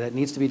 essentially, that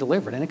needs to be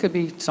delivered. And it could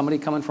be somebody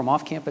coming from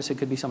off campus, it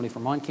could be somebody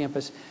from on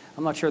campus.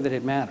 I'm not sure that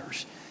it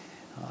matters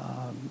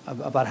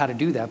about how to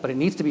do that, but it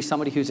needs to be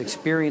somebody who's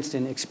experienced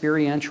in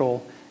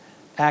experiential,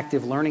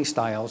 active learning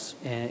styles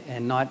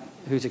and not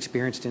who's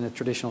experienced in a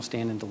traditional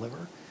stand and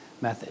deliver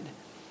method.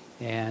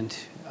 And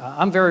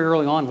I'm very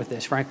early on with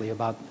this, frankly,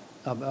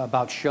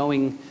 about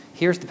showing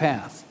here's the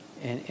path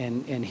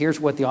and here's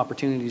what the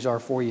opportunities are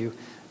for you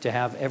to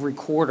have every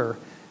quarter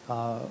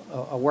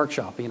a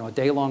workshop, a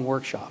day-long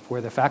workshop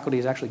where the faculty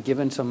is actually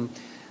given some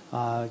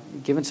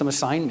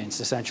assignments,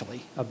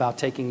 essentially, about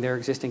taking their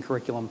existing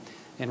curriculum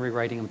and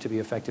rewriting them to be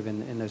effective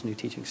in those new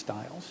teaching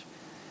styles.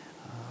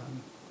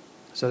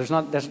 So there's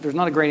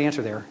not a great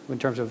answer there in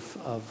terms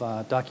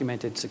of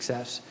documented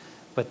success,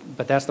 but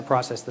that's the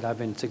process that I've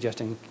been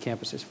suggesting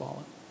campuses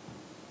follow.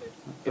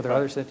 Are there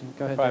others that,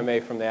 go ahead. If I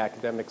may, from the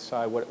academic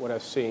side, what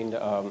I've seen,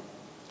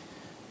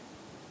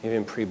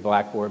 even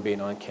pre-Blackboard being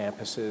on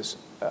campuses,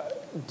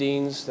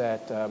 deans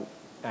that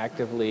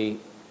actively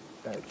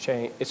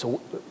change,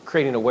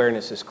 creating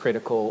awareness is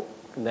critical,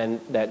 and then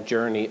that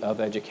journey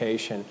of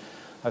education.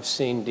 I've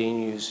seen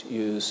deans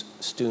use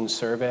student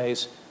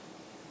surveys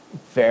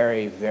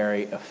very,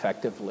 very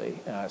effectively.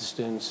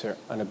 Students are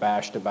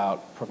unabashed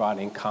about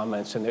providing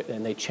comments,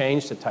 and they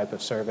change the type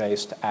of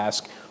surveys to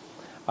ask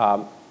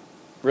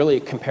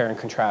really compare and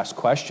contrast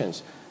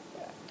questions.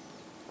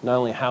 Not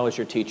only how is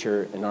your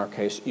teacher, in our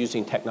case,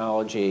 using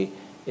technology,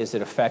 is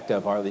it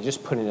effective? Are they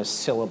just putting a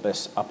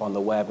syllabus up on the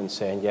web and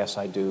saying, yes,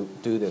 I do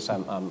this,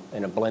 I'm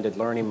in a blended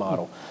learning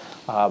model.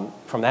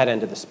 From that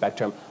end of the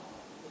spectrum,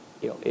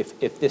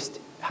 if this,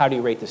 how do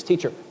you rate this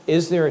teacher?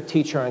 Is there a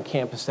teacher on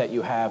campus that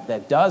you have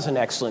that does an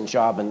excellent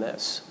job in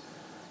this?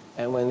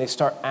 And when they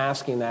start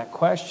asking that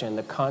question,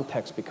 the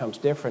context becomes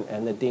different,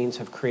 and the deans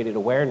have created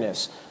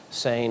awareness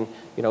saying,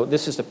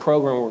 this is the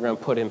program we're going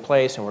to put in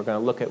place, and we're going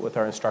to look at with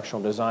our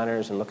instructional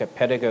designers and look at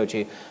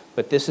pedagogy,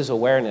 but this is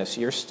awareness.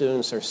 Your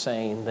students are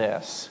saying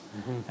this.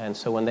 Mm-hmm. And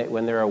so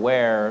when they're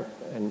aware,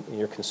 and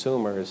your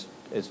consumer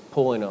is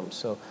pulling them.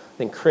 So I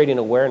think creating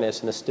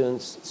awareness, and the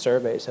students'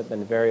 surveys have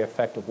been very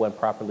effective when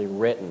properly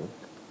written.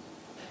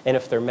 And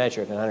if they're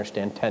measured, and I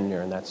understand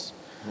tenure, and that's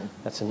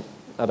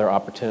another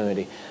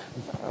opportunity.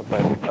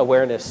 But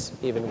awareness,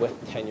 even with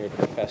tenured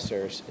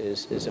professors,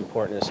 is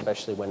important,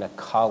 especially when a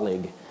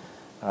colleague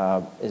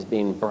is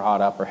being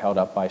brought up or held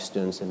up by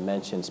students and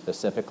mentioned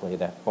specifically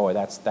that, boy,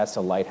 that's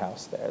a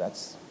lighthouse there.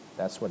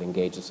 That's what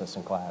engages us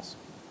in class.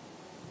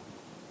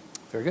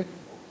 Very good.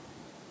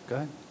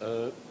 Go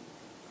ahead.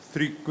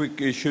 3 quick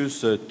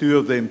issues, 2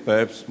 of them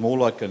perhaps more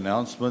like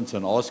announcements,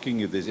 and asking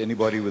if there's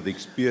anybody with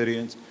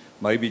experience,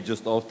 maybe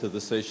just after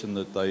the session,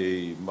 that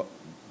they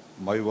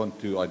may want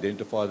to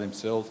identify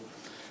themselves.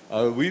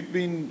 We've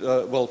been,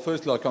 well,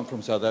 firstly, I come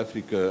from South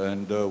Africa,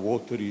 and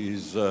water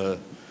is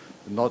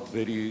not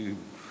very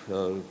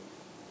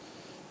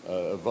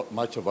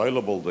much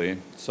available there.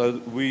 So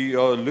we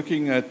are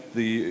looking at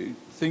the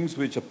things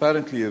which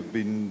apparently have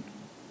been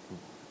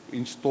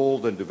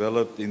installed and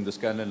developed in the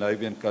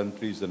Scandinavian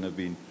countries and have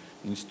been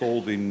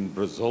installed in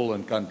Brazil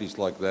and countries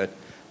like that,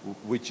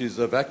 which is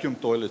a vacuum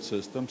toilet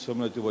system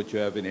similar to what you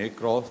have in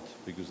aircraft,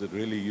 because it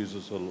really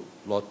uses a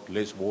lot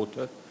less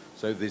water.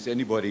 So if there's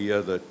anybody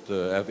here that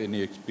have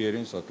any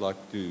experience, I'd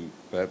like to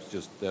perhaps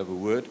just have a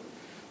word.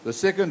 The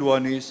second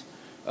one is,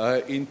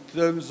 in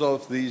terms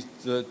of these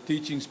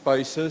teaching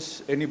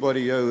spaces,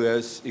 anybody here who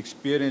has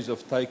experience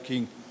of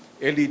taking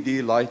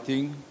LED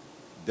lighting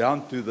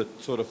down to the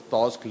sort of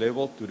task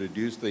level to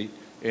reduce the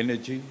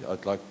energy,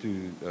 I'd like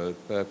to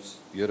perhaps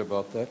hear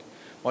about that.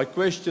 My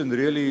question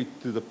really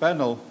to the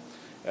panel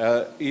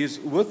is,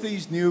 with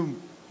these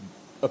new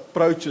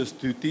approaches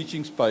to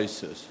teaching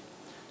spaces,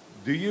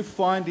 do you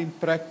find in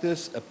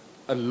practice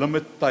a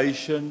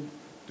limitation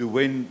to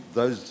when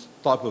those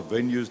type of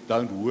venues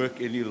don't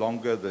work any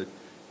longer, that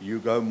you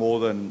go more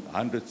than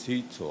 100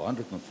 seats or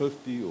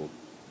 150 or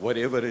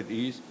whatever it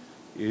is?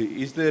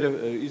 Is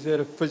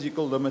there a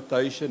physical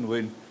limitation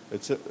when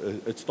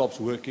it stops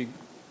working?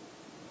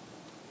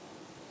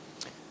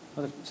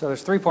 So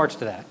there's 3 parts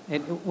to that.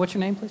 What's your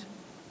name, please?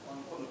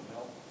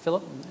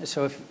 Philip.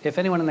 So if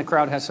anyone in the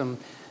crowd has some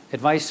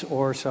advice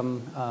or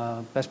some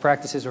best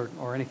practices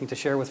or anything to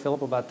share with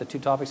Philip about the 2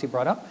 topics he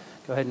brought up,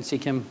 go ahead and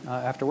seek him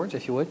afterwards,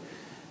 if you would.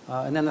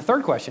 And then the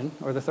third question,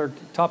 or the third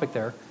topic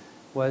there,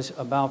 was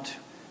about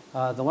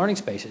the learning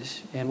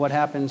spaces and what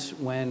happens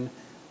when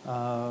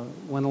the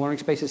learning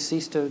spaces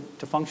cease to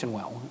function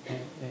well,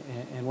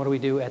 and what do we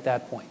do at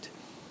that point?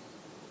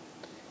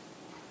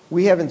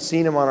 We haven't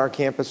seen them on our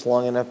campus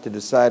long enough to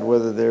decide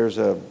whether there's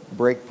a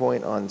break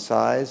point on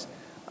size.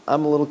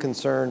 I'm a little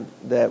concerned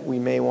that we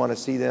may want to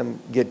see them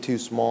get too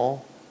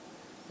small,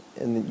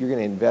 and that you're going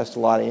to invest a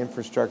lot of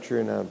infrastructure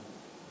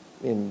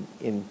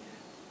in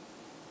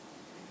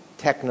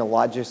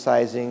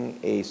technologicizing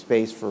a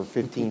space for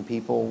 15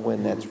 people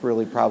when that's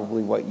really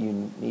probably what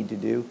you need to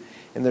do.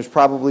 And there's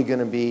probably going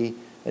to be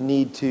a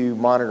need to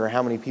monitor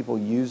how many people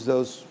use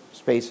those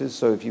spaces.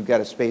 So if you've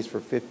got a space for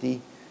 50,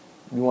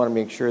 you want to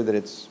make sure that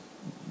it's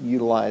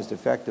utilized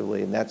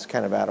effectively, and that's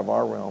kind of out of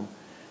our realm.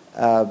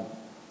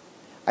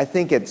 I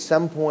think at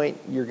some point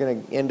you're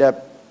going to end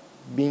up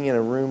being in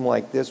a room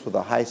like this with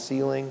a high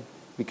ceiling,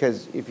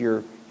 because if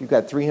you've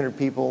got 300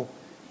 people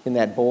in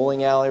that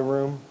bowling alley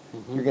room,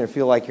 you're going to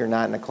feel like you're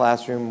not in a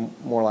classroom,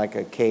 more like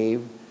a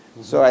cave.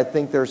 So I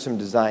think there's some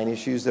design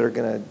issues that are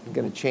going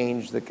to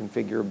change the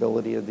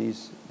configurability of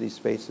these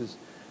spaces.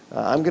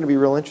 I'm going to be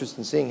real interested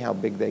in seeing how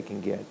big they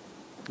can get.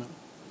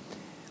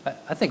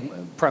 I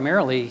think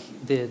primarily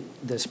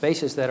the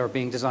spaces that are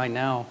being designed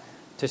now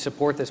to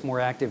support this more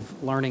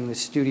active learning, the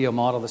studio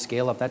model, the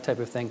scale up, that type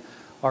of thing,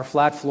 are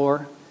flat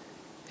floor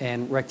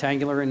and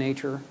rectangular in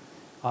nature.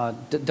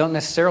 Don't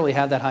necessarily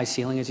have that high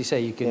ceiling, as you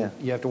say.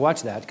 You have to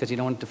watch that because you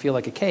don't want it to feel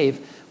like a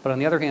cave. But on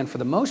the other hand, for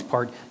the most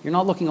part, you're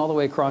not looking all the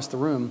way across the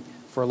room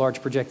for a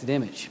large projected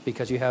image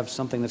because you have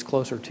something that's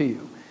closer to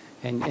you,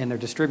 and they're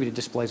distributed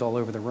displays all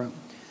over the room.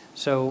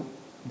 So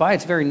by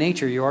its very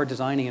nature, you are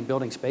designing and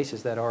building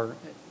spaces that are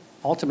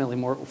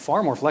ultimately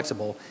far more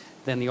flexible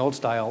than the old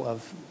style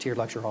of tiered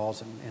lecture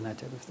halls and that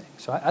type of thing.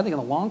 So I think in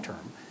the long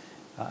term,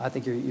 I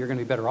think you're going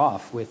to be better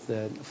off with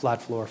the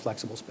flat floor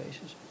flexible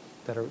spaces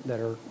that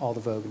are all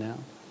the vogue now.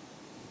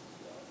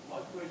 My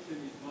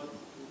question is not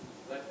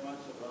that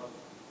much about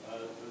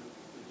the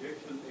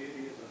projection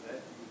areas and that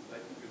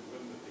you can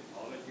bring the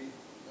technology,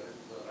 but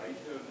it's the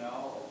ratio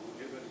now of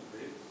whoever is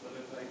there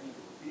facilitating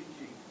or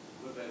teaching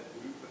with that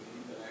group and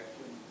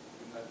interaction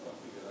in that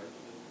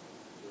configuration.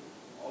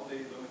 Are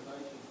there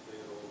limitations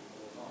there or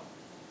not?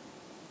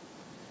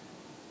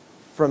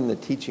 From the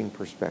teaching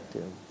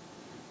perspective,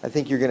 I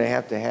think you're going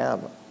to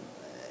have.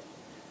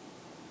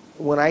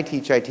 When I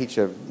teach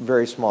a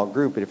very small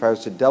group, but if I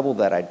was to double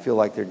that, I'd feel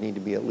like there'd need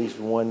to be at least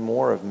one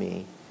more of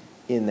me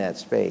in that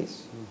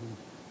space.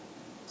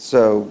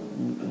 So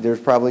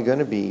there's probably going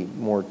to be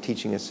more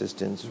teaching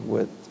assistants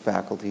with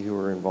faculty who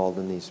are involved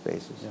in these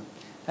spaces.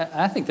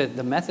 I think that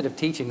the method of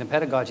teaching, the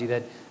pedagogy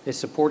that is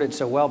supported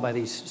so well by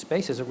these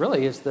spaces, it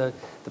really is the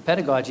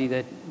pedagogy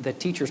that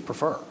teachers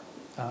prefer.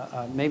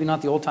 Maybe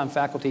not the old-time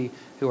faculty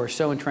who are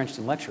so entrenched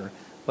in lecture,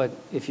 but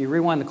if you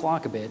rewind the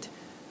clock a bit,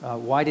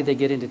 why did they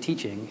get into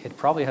teaching? It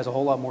probably has a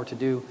whole lot more to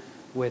do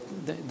with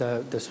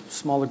the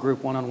smaller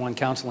group one-on-one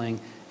counseling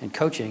and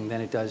coaching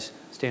than it does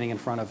standing in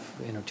front of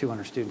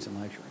 200 students and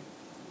lecturing.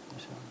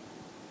 So,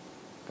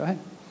 go ahead.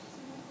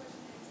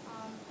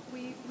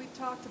 We've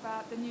talked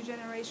about the new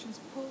generations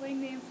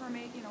pulling the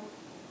information,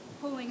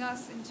 pulling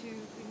us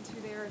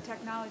into their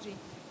technology.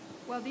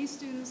 Well, these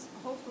students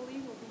hopefully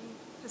will be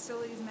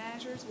facilities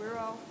managers. We're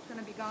all going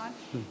to be gone,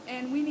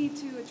 and we need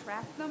to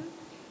attract them.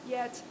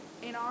 Yet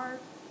in our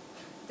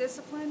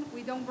discipline,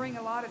 we don't bring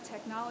a lot of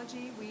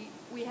technology.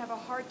 We have a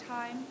hard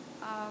time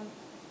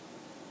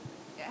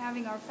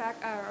having our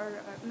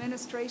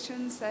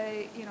administration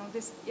say,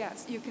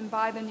 yes, you can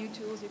buy the new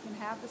tools, you can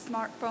have the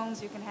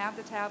smartphones, you can have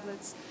the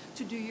tablets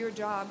to do your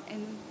job,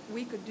 and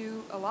we could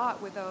do a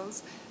lot with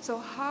those. So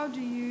how do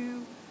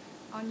you,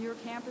 on your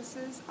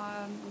campuses,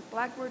 with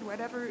Blackboard,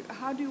 whatever,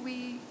 how do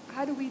we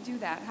do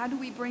that? How do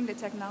we bring the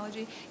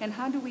technology, and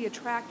how do we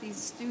attract these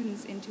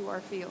students into our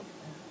field?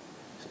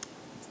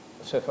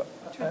 So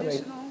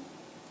Traditional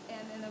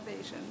and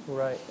innovation.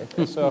 Right.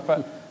 So if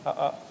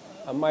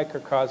a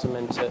microcosm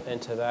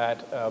into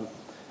that,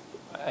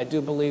 I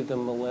do believe the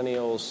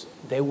millennials,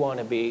 they want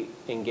to be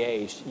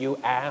engaged. You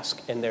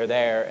ask and they're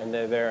there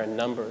in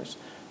numbers.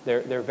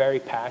 They're very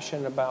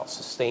passionate about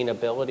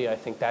sustainability. I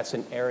think that's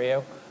an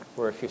area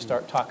where if you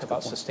start talking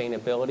about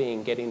sustainability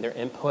and getting their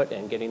input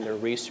and getting their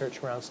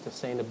research around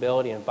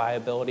sustainability and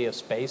viability of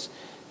space,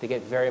 they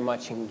get very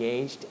much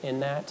engaged in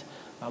that.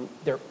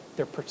 They're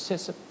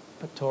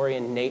participatory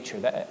in nature.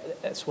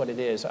 That's what it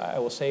is. I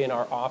will say in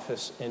our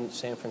office in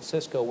San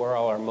Francisco, where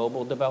all our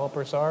mobile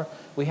developers are,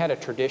 we had a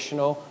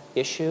traditional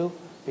issue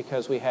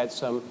because we had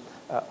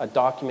a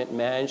document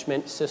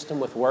management system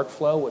with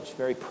workflow, which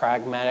very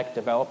pragmatic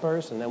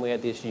developers, and then we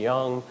had these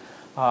young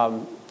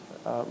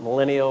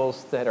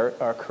millennials that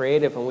are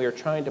creative, and we were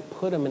trying to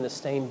put them in the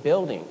same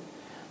building.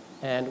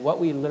 And what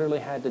we literally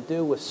had to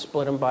do was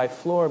split them by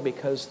floor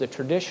because the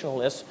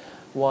traditionalists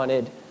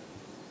wanted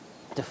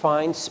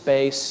defined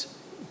space,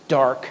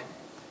 dark,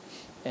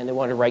 and they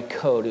wanted to write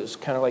code. It was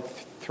kind of like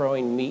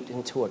throwing meat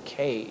into a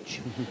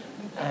cage.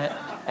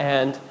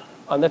 And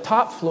on the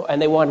top floor,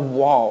 and they wanted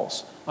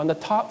walls. On the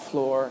top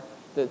floor,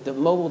 the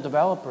mobile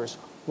developers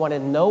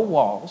wanted no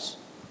walls.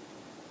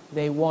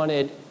 They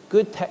wanted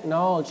good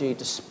technology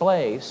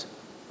displays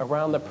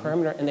around the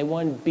perimeter, and they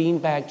wanted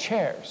beanbag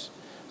chairs.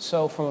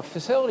 So from a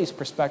facilities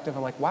perspective,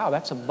 I'm like, wow,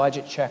 that's a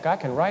budget check I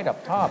can write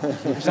up top.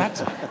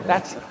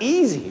 That's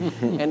easy,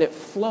 and it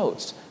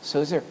floats. So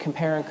is there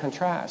compare and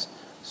contrast?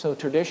 So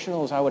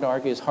traditionals, I would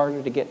argue, is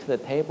harder to get to the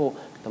table.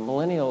 The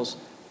millennials,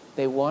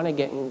 they want to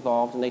get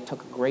involved, and they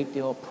took a great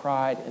deal of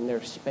pride in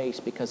their space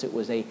because it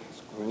was a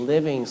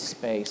living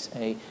space,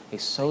 a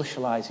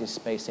socializing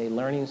space, a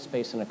learning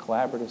space, and a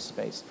collaborative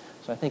space.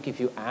 So I think if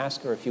you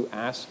ask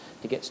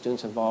to get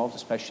students involved,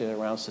 especially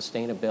around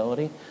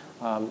sustainability,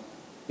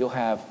 you'll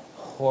have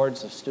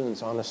hordes of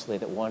students, honestly,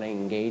 that want to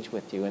engage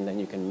with you, and then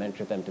you can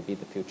mentor them to be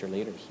the future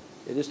leaders.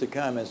 Yeah, just a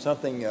comment,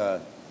 something, I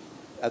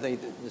think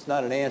it's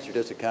not an answer,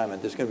 just a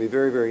comment. That's going to be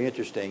very, very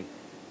interesting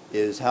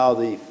is how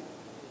the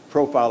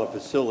profile of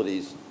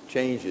facilities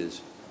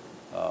changes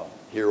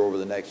here over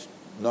the next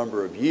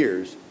number of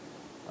years,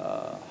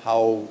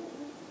 how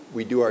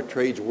we do our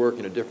trades work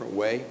in a different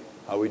way,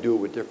 how we do it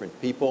with different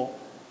people,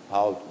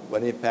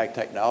 what impact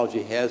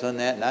technology has on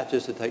that, not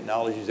just the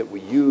technologies that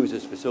we use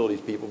as facilities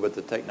people, but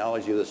the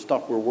technology of the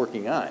stuff we're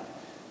working on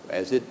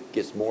as it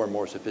gets more and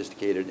more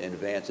sophisticated and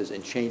advances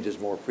and changes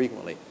more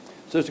frequently.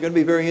 So it's going to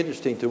be very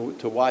interesting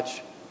to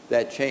watch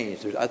that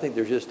change. I think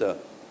there's just a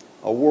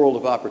world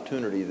of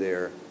opportunity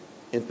there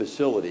in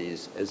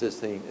facilities as this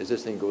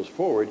thing goes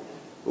forward.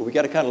 But we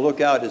got to kind of look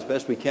out as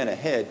best we can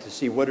ahead to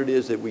see what it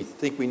is that we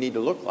think we need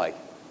to look like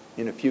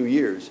in a few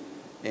years,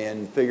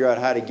 and figure out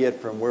how to get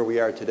from where we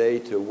are today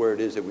to where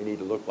it is that we need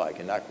to look like,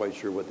 and not quite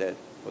sure what that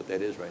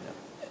is right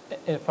now.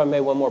 If I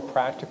may, one more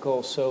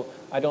practical. So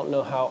I don't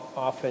know how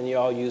often you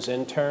all use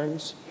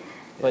interns,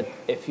 but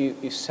if you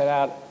set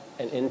out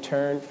an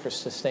intern for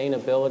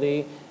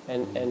sustainability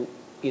and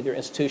either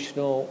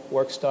institutional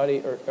work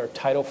study or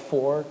Title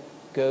IV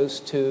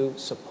goes to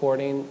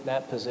supporting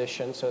that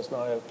position, so it's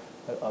not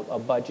a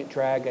budget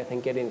drag. I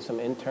think getting some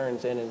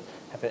interns in and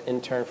have an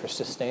intern for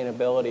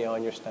sustainability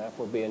on your staff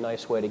would be a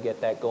nice way to get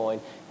that going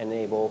and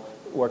enable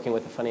working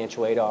with the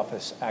financial aid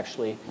office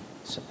actually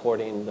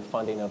supporting the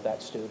funding of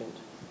that student.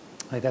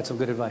 I think that's some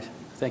good advice.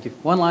 Thank you.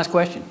 One last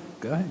question.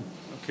 Go ahead.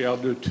 Okay, I'll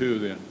do two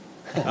then.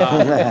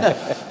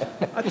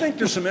 I think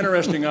there's some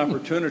interesting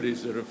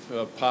opportunities that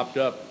have popped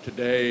up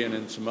today and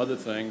in some other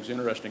things,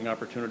 interesting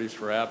opportunities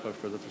for APPA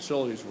for the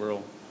facilities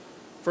world.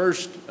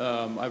 First,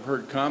 I've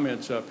heard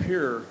comments up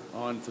here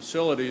on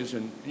facilities,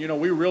 and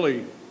we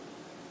really,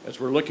 as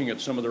we're looking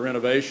at some of the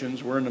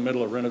renovations, we're in the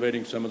middle of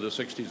renovating some of the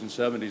 60s and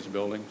 70s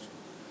buildings.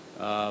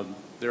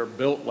 They're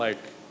built like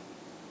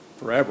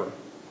forever.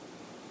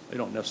 They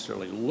don't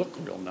necessarily look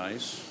real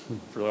nice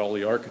for all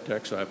the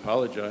architects, I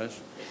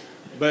apologize.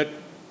 But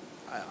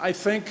I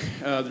think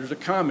there's a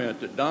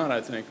comment that Don,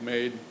 I think,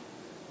 made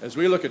as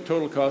we look at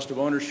total cost of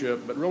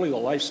ownership, but really the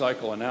life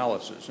cycle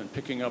analysis and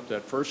picking up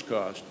that first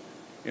cost.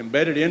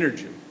 Embedded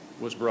energy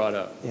was brought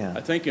up. Yeah.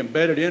 I think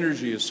embedded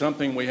energy is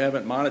something we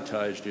haven't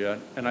monetized yet,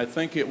 and I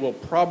think it will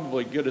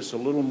probably get us a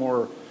little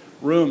more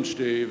room,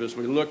 Steve, as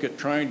we look at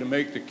trying to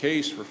make the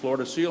case for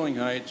floor-to ceiling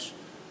heights,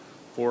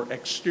 for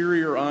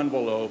exterior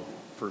envelope,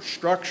 for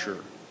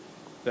structure,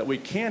 that we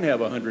can have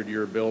a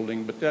 100-year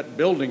building, but that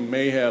building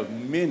may have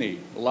many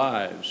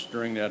lives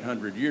during that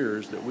 100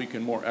 years that we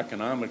can more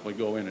economically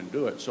go in and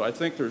do it. So I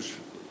think there's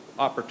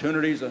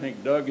opportunities. I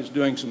think Doug is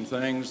doing some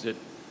things that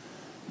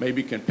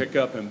maybe can pick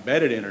up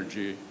embedded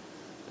energy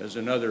as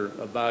another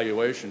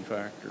evaluation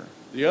factor.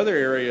 The other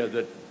area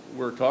that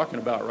we're talking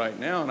about right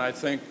now, and I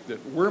think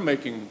that we're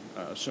making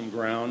some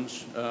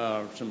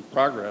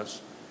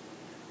progress,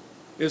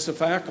 is the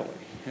faculty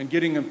and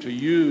getting them to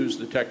use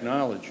the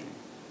technology.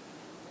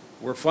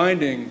 We're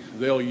finding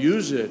they'll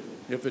use it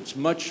if it's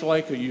much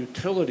like a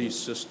utility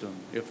system,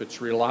 if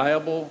it's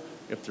reliable,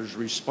 if there's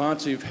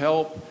responsive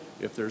help,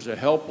 if there's a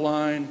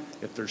helpline,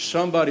 if there's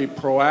somebody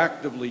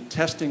proactively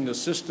testing the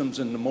systems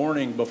in the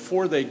morning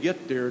before they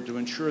get there to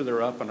ensure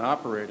they're up and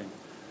operating.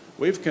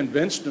 We've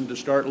convinced them to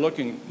start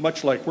looking,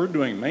 much like we're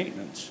doing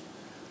maintenance,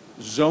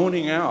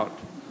 zoning out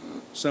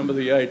some of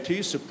the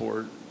IT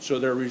support so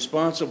they're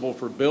responsible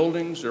for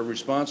buildings, they're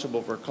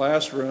responsible for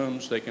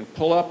classrooms, they can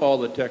pull up all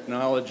the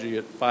technology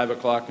at 5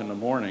 o'clock in the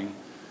morning,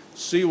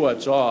 see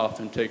what's off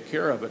and take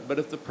care of it. But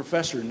if the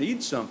professor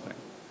needs something,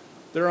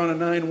 they're on a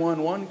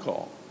 911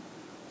 call.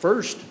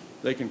 First,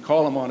 they can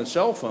call them on a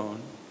cell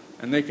phone,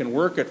 and they can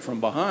work it from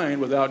behind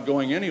without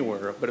going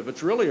anywhere. But if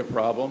it's really a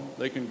problem,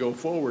 they can go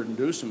forward and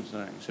do some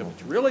things. If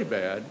it's really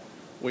bad,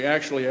 we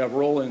actually have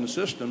roll-in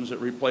systems that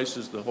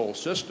replaces the whole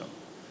system.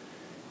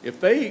 If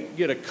they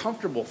get a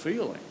comfortable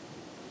feeling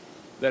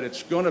that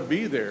it's going to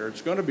be there,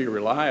 it's going to be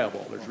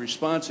reliable, there's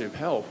responsive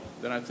help,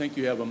 then I think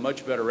you have a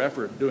much better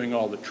effort doing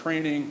all the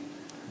training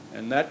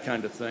and that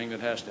kind of thing that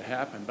has to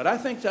happen. But I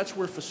think that's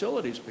where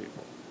facilities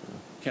people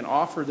can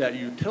offer that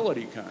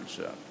utility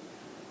concept,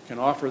 can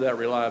offer that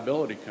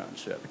reliability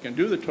concept, can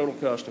do the total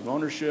cost of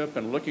ownership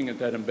and looking at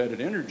that embedded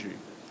energy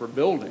for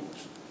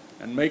buildings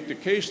and make the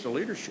case to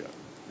leadership.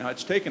 Now,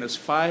 it's taken us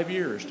 5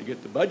 years to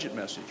get the budget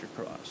message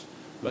across,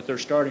 but they're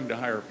starting to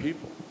hire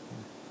people.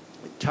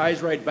 It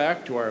ties right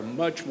back to our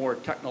much more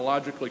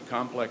technologically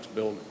complex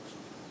buildings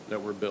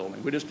that we're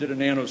building. We just did a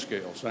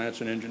nanoscale science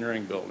and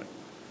engineering building.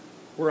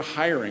 We're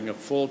hiring a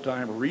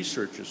full-time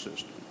research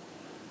assistant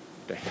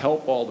to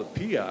help all the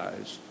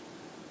PIs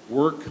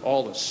work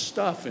all the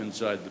stuff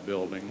inside the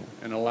building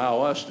and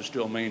allow us to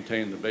still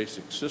maintain the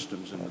basic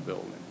systems in the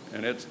building.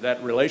 And it's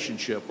that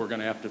relationship we're going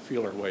to have to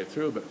feel our way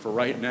through. But for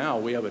right now,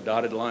 we have a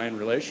dotted line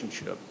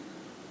relationship.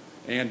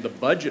 And the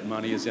budget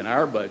money is in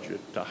our budget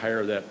to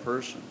hire that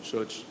person.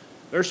 So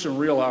there's some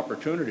real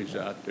opportunities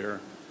out there.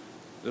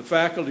 The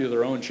faculty are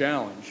their own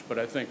challenge, but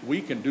I think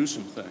we can do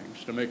some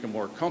things to make them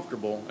more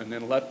comfortable and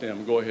then let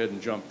them go ahead and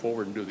jump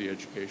forward and do the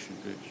education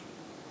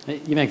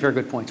piece. You make very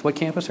good points. What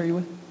campus are you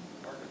with?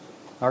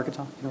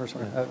 Arkansas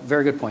University.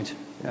 Very good points.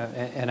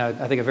 And I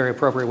think a very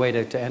appropriate way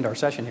to end our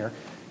session here,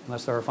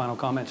 unless there are final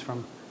comments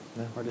from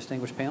our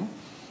distinguished panel.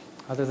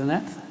 Other than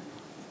that,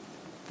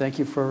 thank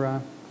you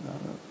for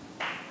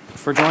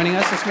joining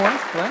us this morning.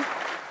 Glenn?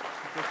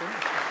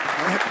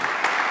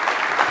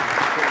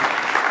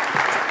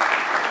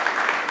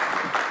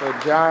 So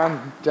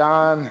John,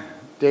 Don,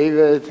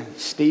 David,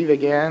 Steve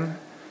again,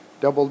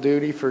 double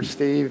duty for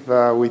Steve.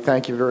 We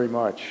thank you very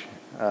much.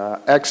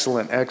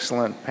 Excellent,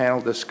 excellent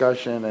panel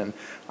discussion, and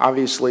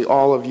obviously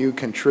all of you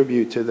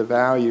contribute to the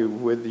value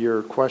with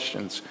your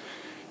questions.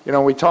 You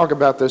know, we talk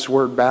about this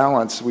word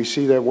balance. We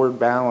see that word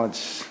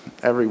balance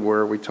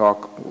everywhere. We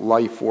talk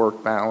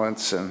life-work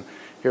balance, and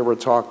here we're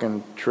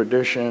talking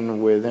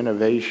tradition with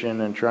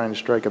innovation and trying to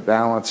strike a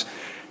balance.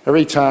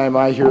 Every time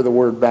I hear the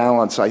word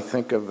balance, I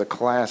think of the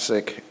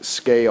classic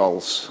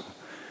scales,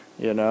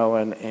 you know,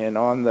 and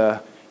on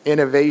the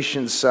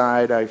innovation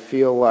side, I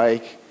feel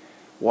like,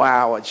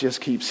 wow, it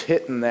just keeps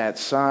hitting that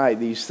side.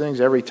 These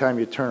things, every time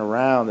you turn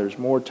around, there's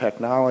more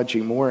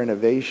technology, more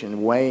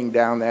innovation weighing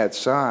down that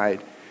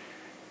side.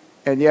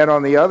 And yet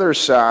on the other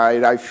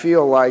side, I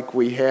feel like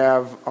we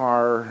have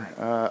our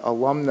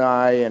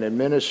alumni and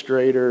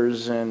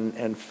administrators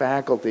and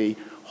faculty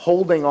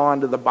holding on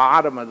to the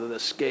bottom of the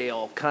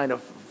scale, kind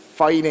of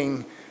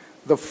fighting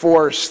the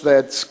force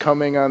that's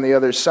coming on the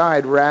other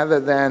side rather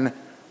than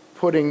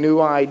putting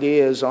new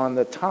ideas on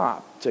the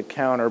top to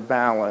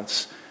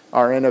counterbalance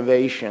our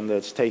innovation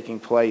that's taking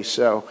place.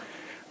 So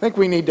I think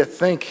we need to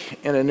think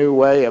in a new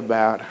way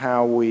about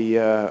how we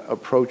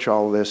approach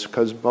all this,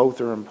 because both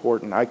are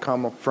important. I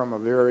come from a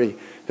very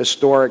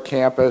historic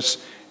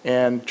campus,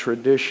 and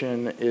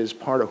tradition is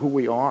part of who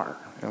we are,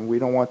 and we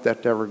don't want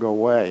that to ever go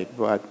away,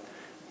 but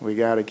we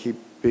got to keep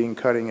being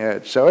cutting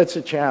edge. So it's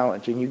a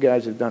challenge, and you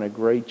guys have done a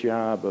great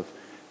job of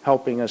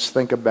helping us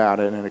think about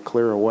it in a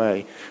clearer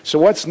way. So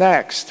what's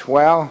next?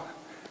 Well,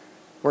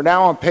 we're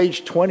now on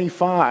page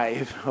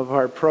 25 of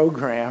our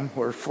program.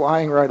 We're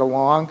flying right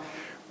along.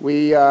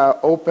 We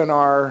open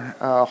our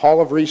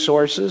Hall of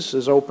Resources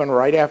is open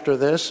right after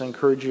this. I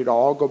encourage you to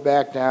all go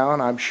back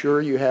down. I'm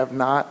sure you have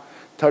not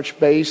touched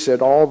base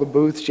at all the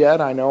booths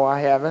yet. I know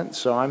I haven't,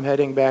 so I'm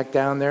heading back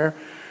down there.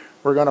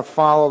 We're going to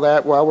follow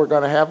that. Well, we're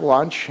going to have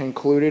lunch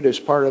included as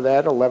part of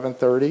that,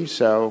 11:30.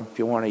 So if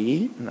you want to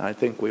eat, and I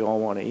think we all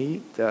want to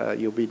eat,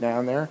 you'll be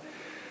down there.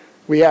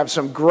 We have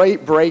some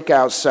great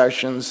breakout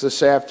sessions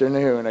this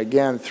afternoon.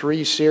 Again,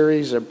 3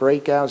 series of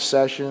breakout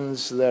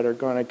sessions that are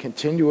going to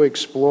continue to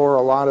explore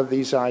a lot of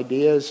these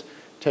ideas,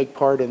 take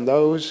part in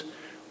those.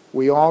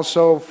 We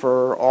also,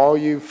 for all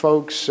you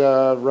folks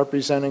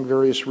representing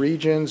various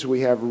regions,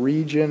 we have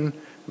region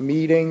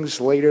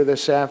meetings later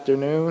this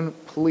afternoon.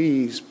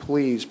 Please,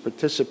 please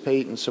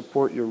participate and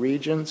support your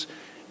regions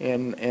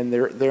and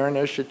their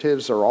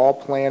initiatives. They're all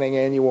planning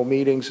annual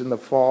meetings in the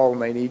fall,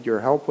 and they need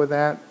your help with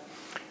that.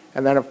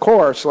 And then, of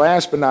course,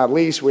 last but not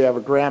least, we have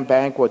a grand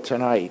banquet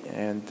tonight,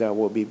 and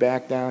we'll be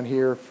back down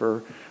here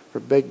for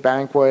big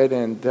banquet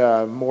and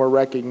more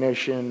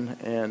recognition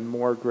and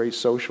more great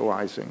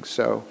socializing.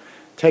 So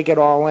take it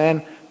all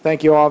in.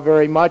 Thank you all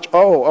very much.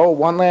 Oh,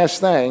 one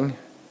last thing.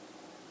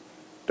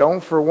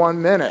 Don't for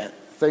 1 minute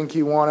think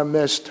you want to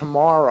miss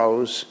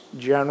tomorrow's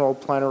general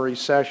plenary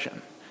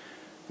session,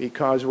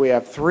 because we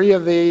have 3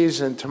 of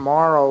these, and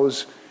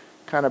tomorrow's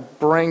kind of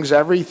brings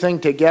everything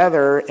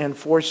together and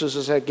forces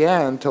us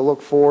again to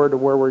look forward to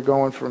where we're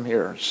going from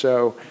here.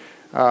 So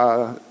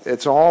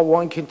it's all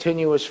one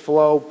continuous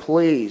flow.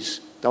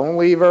 Please don't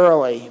leave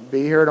early.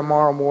 Be here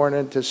tomorrow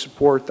morning to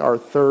support our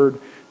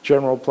 3rd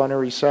general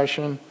plenary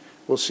session.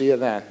 We'll see you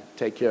then.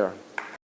 Take care.